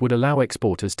shipments would allow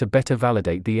exporters to better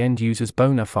validate the end user's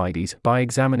bona fides by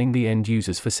examining the end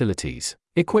user's facilities,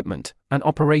 equipment, and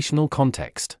operational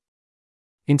context.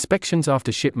 Inspections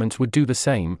after shipments would do the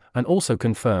same, and also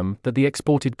confirm that the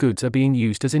exported goods are being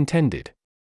used as intended.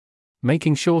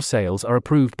 Making sure sales are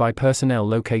approved by personnel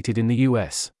located in the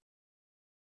US.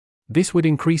 This would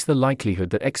increase the likelihood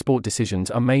that export decisions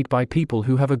are made by people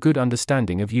who have a good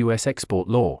understanding of US export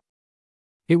law.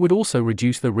 It would also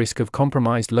reduce the risk of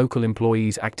compromised local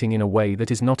employees acting in a way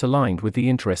that is not aligned with the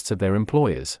interests of their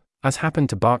employers, as happened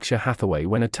to Berkshire Hathaway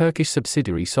when a Turkish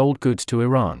subsidiary sold goods to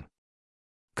Iran.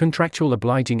 Contractual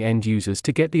obliging end users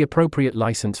to get the appropriate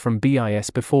license from BIS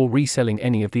before reselling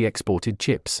any of the exported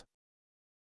chips.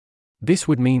 This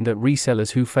would mean that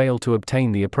resellers who fail to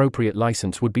obtain the appropriate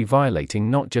license would be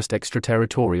violating not just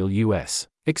extraterritorial U.S.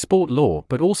 export law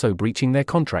but also breaching their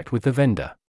contract with the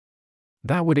vendor.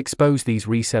 That would expose these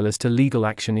resellers to legal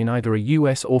action in either a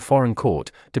U.S. or foreign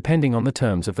court, depending on the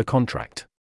terms of the contract.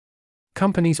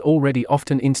 Companies already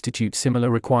often institute similar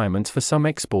requirements for some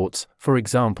exports, for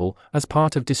example, as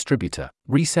part of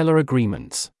distributor-reseller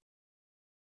agreements.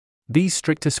 These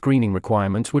stricter screening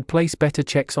requirements would place better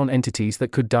checks on entities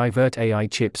that could divert AI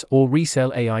chips or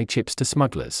resell AI chips to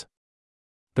smugglers.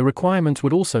 The requirements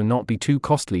would also not be too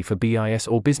costly for BIS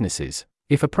or businesses,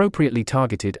 if appropriately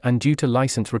targeted and due to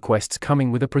license requests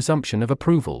coming with a presumption of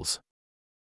approvals.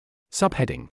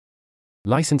 Subheading: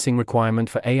 Licensing requirement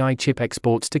for AI chip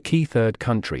exports to key third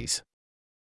countries.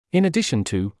 In addition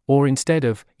to, or instead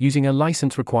of, using a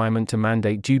license requirement to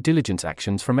mandate due diligence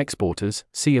actions from exporters,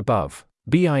 see above,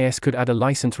 BIS could add a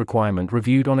license requirement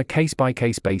reviewed on a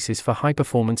case-by-case basis for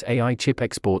high-performance AI chip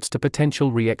exports to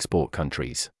potential re-export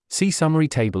countries. See summary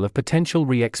table of potential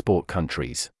re-export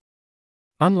countries.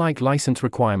 Unlike license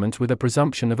requirements with a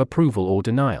presumption of approval or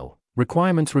denial,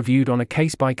 requirements reviewed on a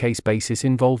case-by-case basis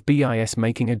involve BIS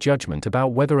making a judgment about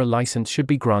whether a license should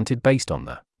be granted based on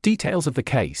the details of the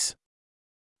case.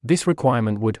 This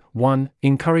requirement would, 1.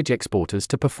 Encourage exporters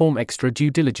to perform extra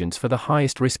due diligence for the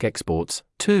highest risk exports,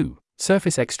 2.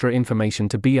 Surface extra information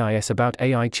to BIS about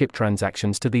AI chip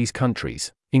transactions to these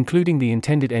countries, including the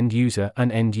intended end user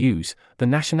and end use, the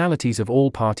nationalities of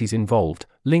all parties involved,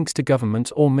 links to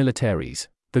governments or militaries,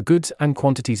 the goods and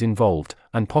quantities involved,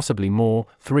 and possibly more.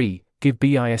 3. Give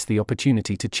BIS the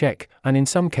opportunity to check, and in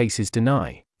some cases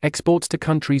deny, exports to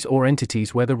countries or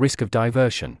entities where the risk of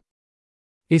diversion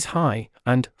is high,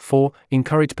 and 4.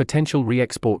 Encourage potential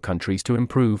re-export countries to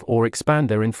improve or expand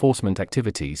their enforcement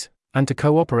activities, and to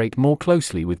cooperate more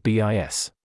closely with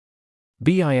BIS.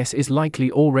 BIS is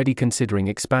likely already considering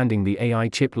expanding the AI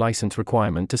chip license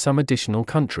requirement to some additional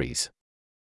countries.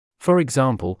 For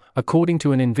example, according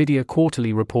to an NVIDIA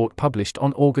quarterly report published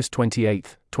on August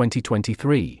 28,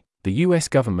 2023, the US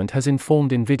government has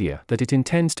informed NVIDIA that it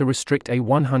intends to restrict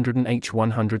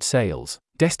A100 sales,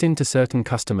 destined to certain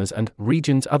customers and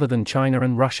regions other than China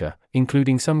and Russia,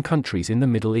 including some countries in the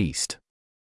Middle East.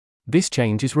 This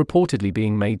change is reportedly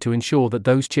being made to ensure that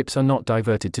those chips are not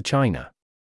diverted to China.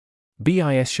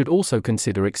 BIS should also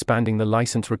consider expanding the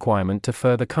license requirement to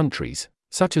further countries,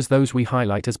 such as those we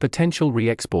highlight as potential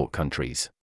re-export countries.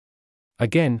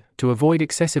 Again, to avoid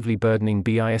excessively burdening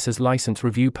BIS's license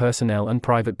review personnel and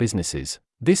private businesses,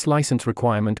 this license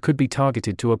requirement could be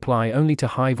targeted to apply only to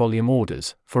high-volume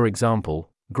orders, for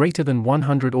example, greater than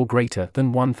 100 or greater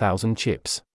than 1,000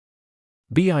 chips.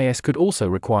 BIS could also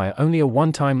require only a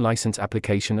one-time license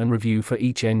application and review for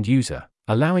each end user,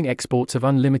 allowing exports of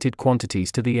unlimited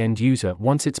quantities to the end user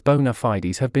once its bona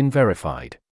fides have been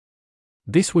verified.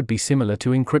 This would be similar to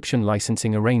encryption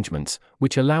licensing arrangements,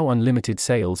 which allow unlimited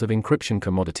sales of encryption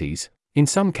commodities, in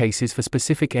some cases for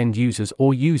specific end users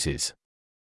or uses.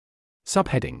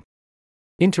 Subheading: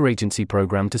 Interagency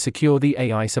Program to secure the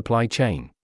AI supply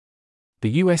chain.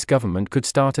 The US government could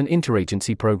start an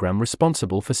interagency program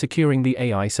responsible for securing the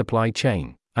AI supply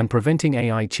chain, and preventing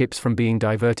AI chips from being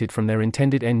diverted from their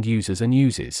intended end users and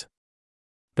uses.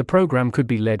 The program could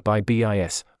be led by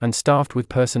BIS, and staffed with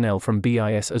personnel from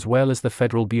BIS as well as the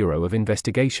Federal Bureau of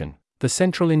Investigation, the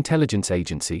Central Intelligence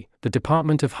Agency, the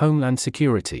Department of Homeland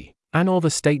Security, and/or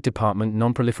the State Department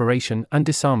Non-Proliferation and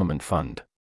Disarmament Fund.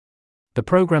 The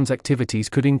program's activities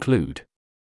could include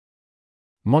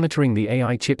monitoring the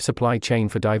AI chip supply chain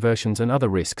for diversions and other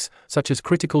risks, such as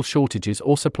critical shortages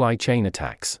or supply chain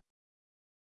attacks.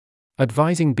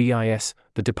 Advising BIS,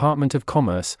 the Department of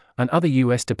Commerce, and other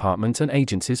U.S. departments and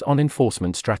agencies on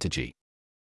enforcement strategy.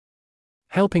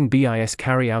 Helping BIS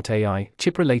carry out AI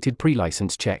chip-related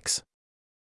pre-license checks.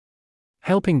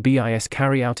 Helping BIS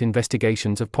carry out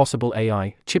investigations of possible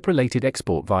AI chip-related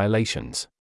export violations.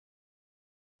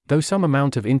 Though some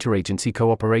amount of interagency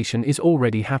cooperation is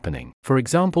already happening, for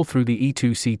example through the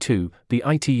E2C2, the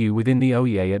ITU within the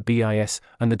OEA at BIS,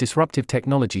 and the Disruptive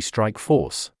Technology Strike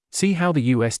Force, see how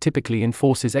the US typically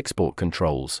enforces export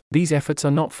controls. These efforts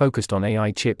are not focused on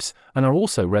AI chips, and are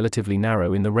also relatively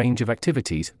narrow in the range of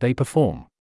activities they perform.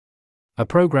 A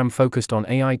program focused on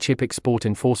AI chip export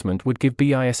enforcement would give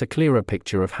BIS a clearer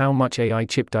picture of how much AI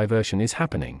chip diversion is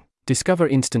happening, discover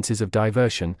instances of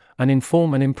diversion, and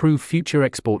inform and improve future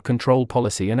export control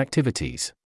policy and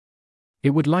activities.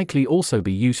 It would likely also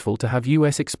be useful to have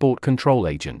US export control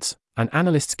agents and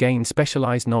analysts gain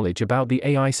specialized knowledge about the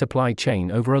AI supply chain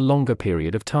over a longer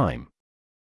period of time.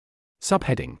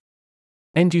 Subheading: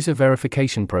 End-user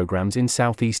verification programs in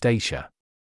Southeast Asia.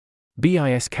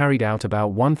 BIS carried out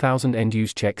about 1,000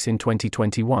 end-use checks in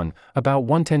 2021, about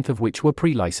 1/10 of which were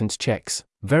pre-license checks,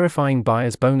 verifying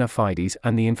buyers' bona fides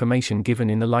and the information given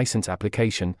in the license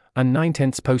application, and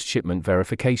 9/10 post-shipment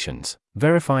verifications,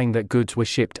 verifying that goods were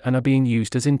shipped and are being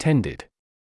used as intended.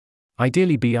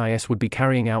 Ideally, BIS would be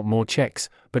carrying out more checks,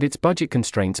 but its budget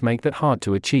constraints make that hard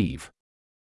to achieve.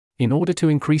 In order to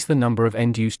increase the number of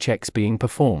end-use checks being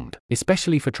performed,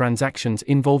 especially for transactions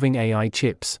involving AI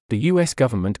chips, the US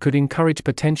government could encourage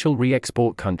potential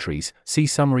re-export countries, see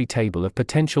summary table of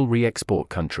potential re-export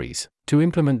countries, to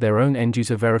implement their own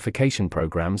end-user verification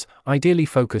programs, ideally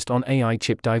focused on AI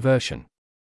chip diversion.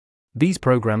 These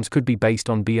programs could be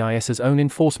based on BIS's own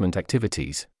enforcement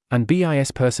activities, and BIS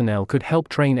personnel could help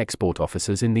train export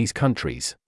officers in these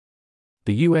countries.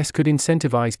 The US could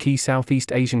incentivize key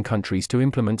Southeast Asian countries to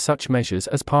implement such measures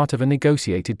as part of a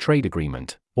negotiated trade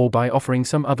agreement, or by offering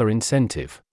some other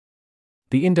incentive.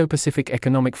 The Indo-Pacific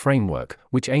Economic Framework,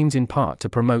 which aims in part to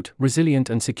promote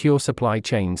resilient and secure supply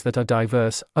chains that are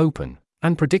diverse, open,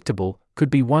 and predictable,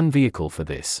 could be one vehicle for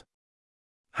this.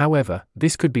 However,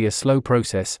 this could be a slow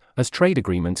process, as trade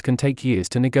agreements can take years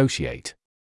to negotiate.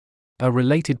 A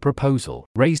related proposal,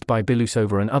 raised by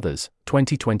Belousova and others,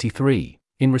 2023.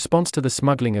 In response to the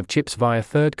smuggling of chips via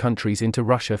third countries into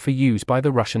Russia for use by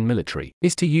the Russian military,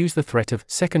 is to use the threat of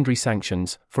secondary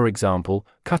sanctions, for example,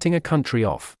 cutting a country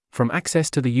off from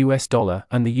access to the US dollar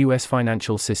and the US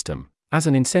financial system, as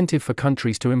an incentive for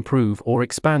countries to improve or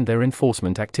expand their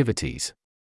enforcement activities.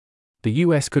 The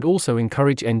US could also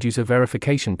encourage end-user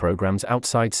verification programs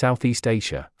outside Southeast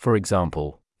Asia, for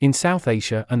example, in South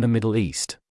Asia and the Middle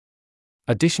East.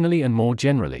 Additionally and more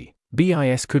generally,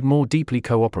 BIS could more deeply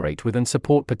cooperate with and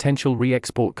support potential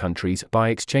re-export countries by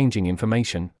exchanging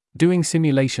information, doing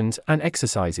simulations and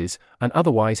exercises, and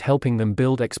otherwise helping them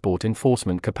build export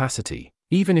enforcement capacity,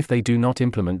 even if they do not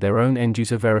implement their own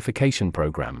end-user verification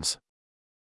programs.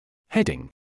 Heading: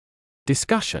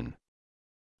 Discussion.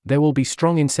 There will be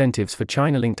strong incentives for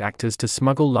China-linked actors to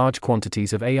smuggle large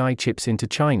quantities of AI chips into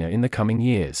China in the coming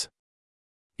years.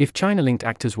 If China-linked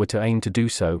actors were to aim to do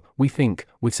so, we think,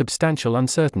 with substantial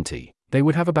uncertainty, they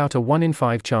would have about a 1 in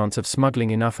 5 chance of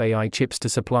smuggling enough AI chips to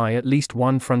supply at least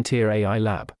one frontier AI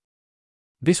lab.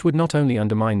 This would not only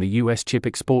undermine the US chip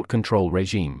export control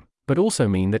regime, but also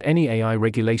mean that any AI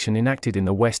regulation enacted in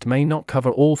the West may not cover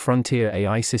all frontier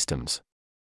AI systems.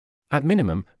 At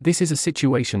minimum, this is a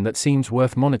situation that seems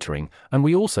worth monitoring, and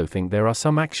we also think there are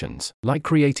some actions, like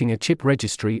creating a chip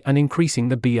registry and increasing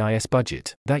the BIS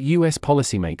budget, that US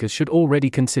policymakers should already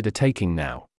consider taking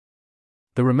now.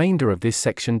 The remainder of this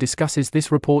section discusses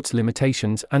this report's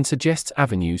limitations and suggests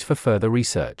avenues for further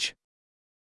research.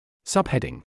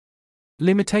 Subheading: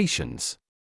 Limitations.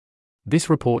 This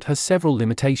report has several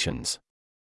limitations.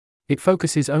 It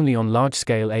focuses only on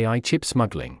large-scale AI chip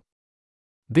smuggling.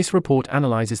 This report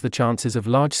analyzes the chances of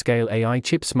large-scale AI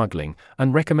chip smuggling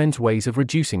and recommends ways of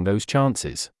reducing those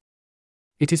chances.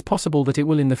 It is possible that it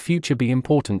will in the future be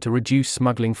important to reduce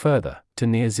smuggling further, to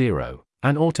near zero,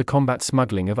 and/or to combat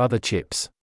smuggling of other chips.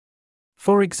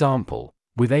 For example,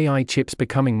 with AI chips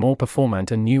becoming more performant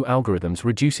and new algorithms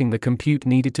reducing the compute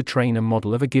needed to train a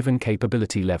model of a given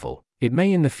capability level, it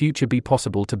may in the future be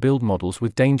possible to build models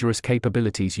with dangerous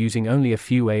capabilities using only a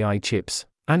few AI chips,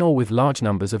 and/or with large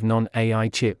numbers of non-AI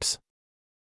chips.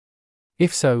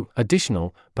 If so,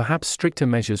 additional, perhaps stricter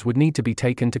measures would need to be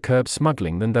taken to curb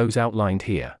smuggling than those outlined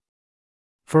here.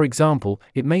 For example,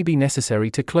 it may be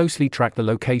necessary to closely track the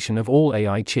location of all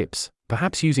AI chips,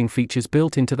 perhaps using features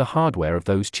built into the hardware of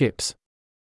those chips.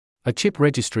 A chip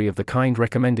registry of the kind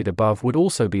recommended above would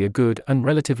also be a good and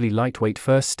relatively lightweight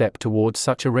first step towards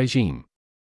such a regime.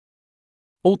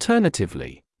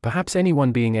 Alternatively, perhaps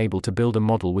anyone being able to build a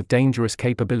model with dangerous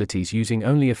capabilities using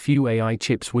only a few AI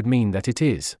chips would mean that it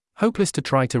is hopeless to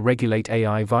try to regulate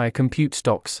AI via compute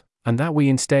stocks, and that we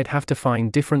instead have to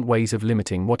find different ways of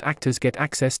limiting what actors get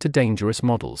access to dangerous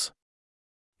models.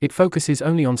 It focuses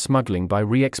only on smuggling by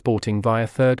re-exporting via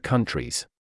third countries.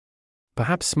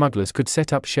 Perhaps smugglers could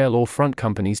set up shell or front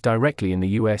companies directly in the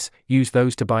US, use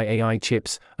those to buy AI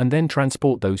chips, and then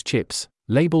transport those chips,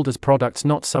 labeled as products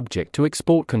not subject to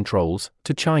export controls,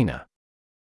 to China.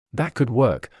 That could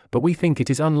work, but we think it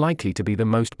is unlikely to be the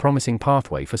most promising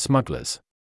pathway for smugglers.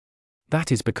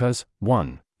 That is because,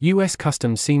 1. US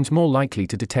customs seems more likely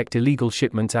to detect illegal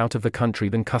shipments out of the country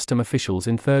than custom officials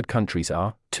in third countries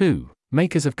are. 2.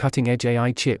 Makers of cutting-edge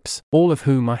AI chips, all of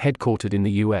whom are headquartered in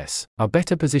the US, are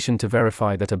better positioned to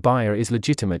verify that a buyer is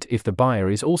legitimate if the buyer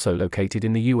is also located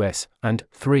in the US, and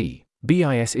 3.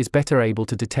 BIS is better able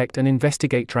to detect and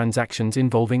investigate transactions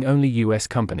involving only US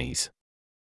companies.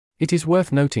 It is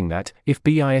worth noting that, if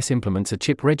BIS implements a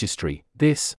chip registry,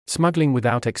 this, smuggling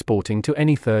without exporting to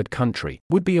any third country,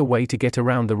 would be a way to get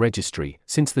around the registry,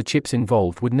 since the chips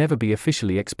involved would never be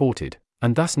officially exported,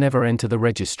 and thus never enter the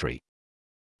registry.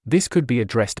 This could be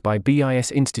addressed by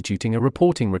BIS instituting a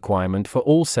reporting requirement for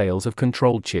all sales of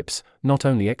controlled chips, not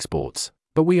only exports,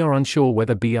 but we are unsure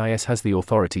whether BIS has the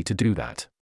authority to do that.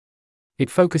 It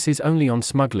focuses only on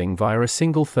smuggling via a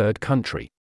single third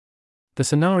country. The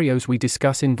scenarios we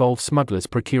discuss involve smugglers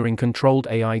procuring controlled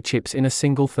AI chips in a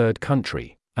single third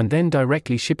country, and then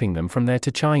directly shipping them from there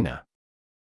to China.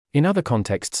 In other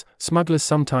contexts, smugglers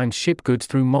sometimes ship goods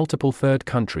through multiple third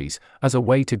countries, as a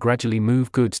way to gradually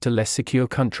move goods to less secure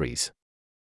countries.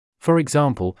 For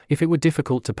example, if it were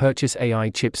difficult to purchase AI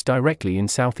chips directly in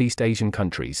Southeast Asian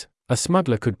countries, a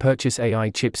smuggler could purchase AI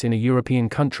chips in a European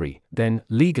country, then,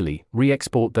 legally,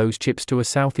 re-export those chips to a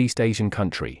Southeast Asian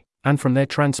country, and from there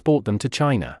transport them to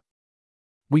China.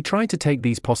 We tried to take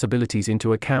these possibilities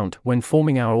into account when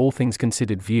forming our all things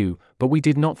considered view, but we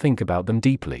did not think about them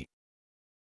deeply.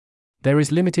 There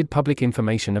is limited public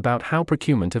information about how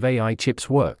procurement of AI chips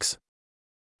works.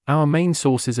 Our main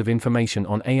sources of information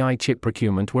on AI chip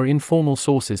procurement were informal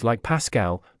sources like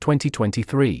Pascal,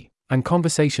 2023, and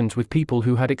conversations with people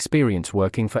who had experience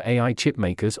working for AI chip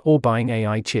makers or buying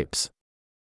AI chips.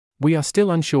 We are still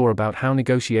unsure about how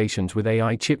negotiations with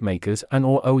AI chip makers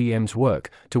and/or OEMs work,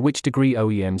 to which degree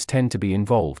OEMs tend to be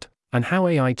involved, and how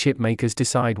AI chip makers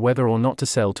decide whether or not to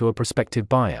sell to a prospective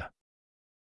buyer.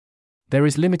 There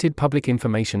is limited public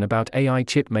information about AI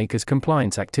chip makers'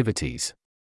 compliance activities.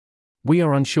 We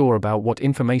are unsure about what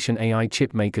information AI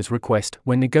chip makers request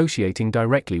when negotiating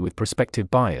directly with prospective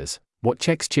buyers, what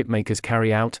checks chip makers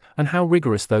carry out, and how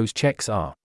rigorous those checks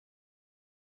are.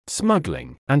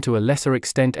 Smuggling, and to a lesser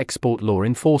extent export law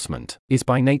enforcement, is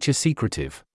by nature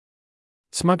secretive.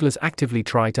 Smugglers actively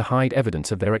try to hide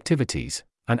evidence of their activities,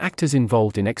 and actors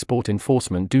involved in export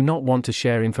enforcement do not want to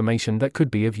share information that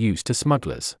could be of use to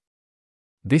smugglers.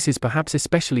 This is perhaps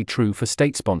especially true for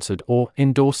state-sponsored or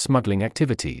endorsed smuggling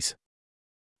activities.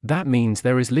 That means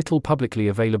there is little publicly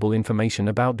available information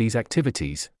about these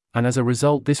activities, and as a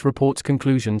result this report's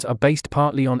conclusions are based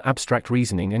partly on abstract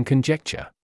reasoning and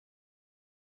conjecture.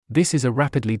 This is a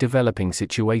rapidly developing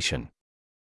situation.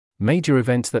 Major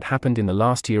events that happened in the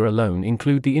last year alone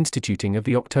include the instituting of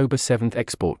the October 7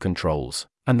 export controls,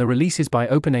 and the releases by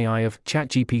OpenAI of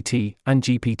ChatGPT and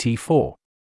GPT-4.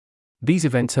 These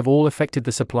events have all affected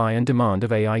the supply and demand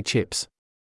of AI chips.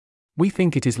 We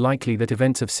think it is likely that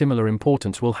events of similar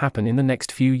importance will happen in the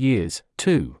next few years,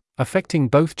 too, affecting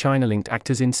both China-linked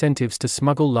actors' incentives to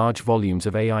smuggle large volumes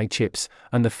of AI chips,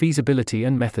 and the feasibility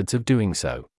and methods of doing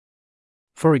so.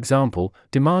 For example,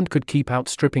 demand could keep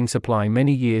outstripping supply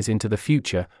many years into the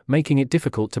future, making it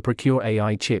difficult to procure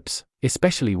AI chips,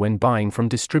 especially when buying from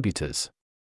distributors.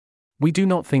 We do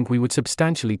not think we would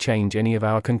substantially change any of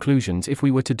our conclusions if we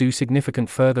were to do significant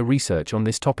further research on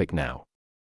this topic now.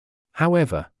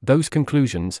 However, those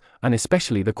conclusions, and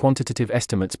especially the quantitative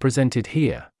estimates presented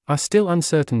here, are still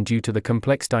uncertain due to the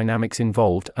complex dynamics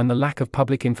involved and the lack of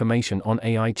public information on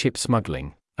AI chip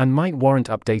smuggling, and might warrant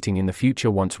updating in the future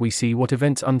once we see what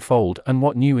events unfold and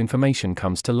what new information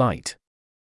comes to light.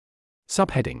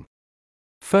 Subheading: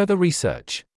 Further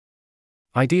research.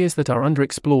 Ideas that are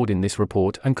underexplored in this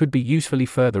report and could be usefully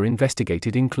further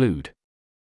investigated include.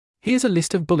 Here's a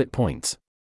list of bullet points.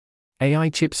 AI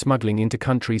chip smuggling into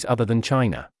countries other than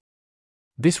China.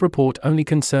 This report only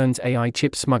concerns AI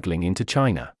chip smuggling into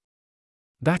China.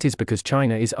 That is because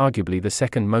China is arguably the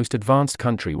second most advanced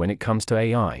country when it comes to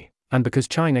AI, and because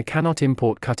China cannot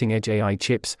import cutting-edge AI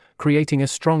chips, creating a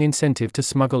strong incentive to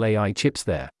smuggle AI chips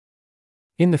there.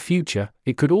 In the future,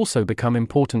 it could also become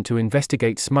important to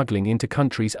investigate smuggling into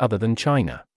countries other than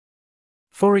China.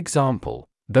 For example,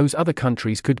 those other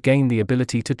countries could gain the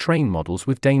ability to train models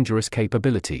with dangerous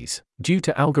capabilities, due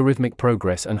to algorithmic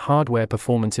progress and hardware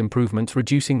performance improvements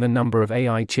reducing the number of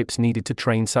AI chips needed to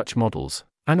train such models,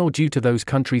 and/or due to those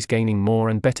countries gaining more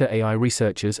and better AI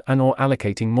researchers and/or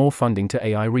allocating more funding to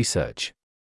AI research.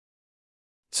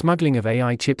 Smuggling of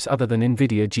AI chips other than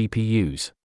NVIDIA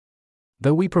GPUs.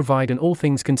 Though we provide an all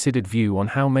things considered view on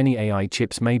how many AI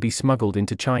chips may be smuggled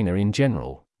into China in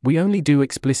general, we only do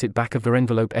explicit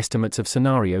back-of-the-envelope estimates of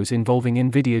scenarios involving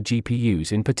NVIDIA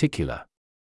GPUs in particular.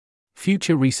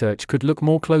 Future research could look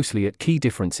more closely at key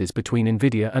differences between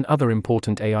NVIDIA and other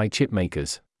important AI chip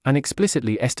makers, and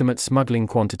explicitly estimate smuggling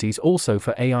quantities also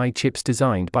for AI chips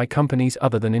designed by companies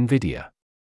other than NVIDIA.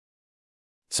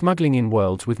 Smuggling in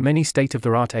worlds with many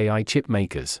state-of-the-art AI chip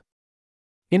makers.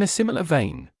 In a similar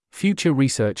vein, future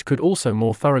research could also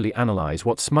more thoroughly analyze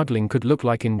what smuggling could look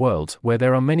like in worlds where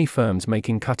there are many firms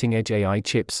making cutting-edge AI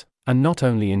chips, and not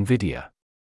only NVIDIA.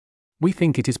 We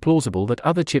think it is plausible that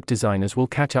other chip designers will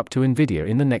catch up to NVIDIA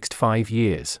in the next 5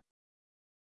 years.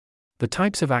 The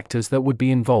types of actors that would be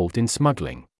involved in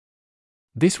smuggling.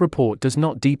 This report does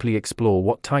not deeply explore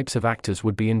what types of actors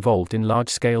would be involved in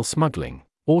large-scale smuggling,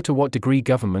 or to what degree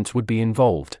governments would be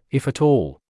involved, if at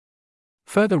all.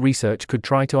 Further research could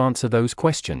try to answer those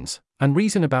questions, and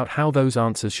reason about how those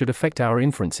answers should affect our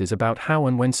inferences about how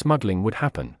and when smuggling would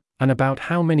happen, and about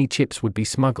how many chips would be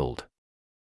smuggled.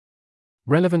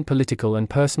 Relevant political and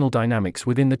personal dynamics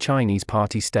within the Chinese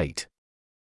party state.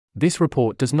 This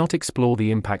report does not explore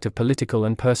the impact of political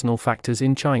and personal factors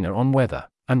in China on whether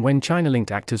and when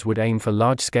China-linked actors would aim for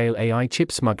large-scale AI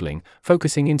chip smuggling,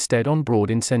 focusing instead on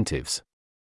broad incentives.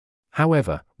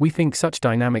 However, we think such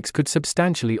dynamics could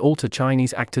substantially alter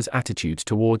Chinese actors' attitudes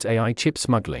towards AI chip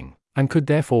smuggling, and could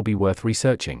therefore be worth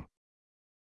researching.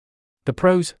 The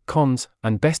pros, cons,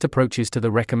 and best approaches to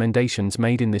the recommendations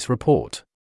made in this report.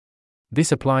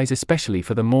 This applies especially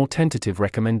for the more tentative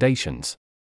recommendations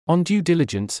on due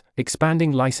diligence,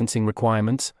 expanding licensing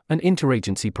requirements, an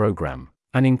interagency program,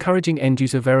 and encouraging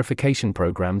end-user verification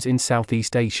programs in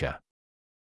Southeast Asia.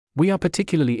 We are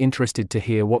particularly interested to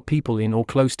hear what people in or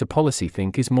close to policy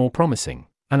think is more promising,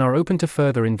 and are open to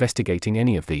further investigating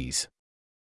any of these.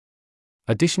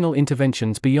 Additional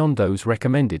interventions beyond those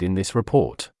recommended in this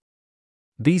report.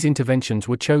 These interventions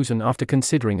were chosen after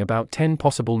considering about 10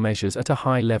 possible measures at a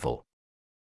high level.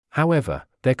 However,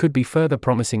 there could be further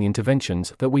promising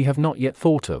interventions that we have not yet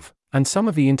thought of, and some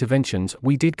of the interventions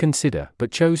we did consider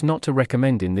but chose not to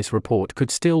recommend in this report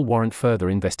could still warrant further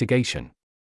investigation.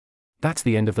 That's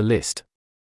the end of the list.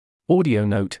 Audio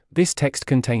note: this text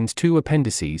contains 2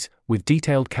 appendices, with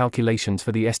detailed calculations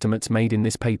for the estimates made in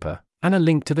this paper, and a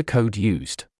link to the code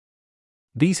used.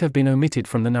 These have been omitted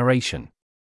from the narration.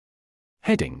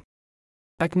 Heading: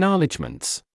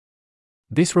 Acknowledgements.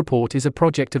 This report is a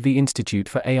project of the Institute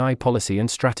for AI Policy and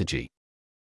Strategy.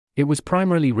 It was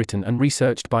primarily written and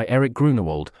researched by Eric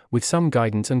Grunewald, with some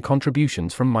guidance and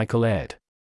contributions from Michael Aird.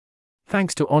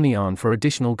 Thanks to Onian for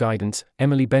additional guidance,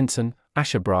 Emily Benson,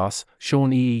 Asher Brass,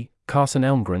 Sean E., Carson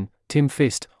Elmgren, Tim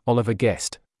Fist, Oliver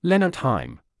Guest, Leonard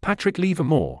Heim, Patrick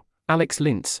Levermore, Alex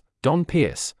Lintz, Don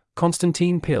Pierce,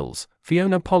 Constantine Pills,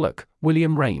 Fiona Pollock,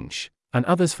 William Range, and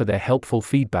others for their helpful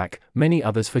feedback, many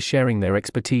others for sharing their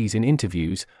expertise in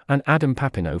interviews, and Adam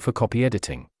Papineau for copy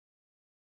editing.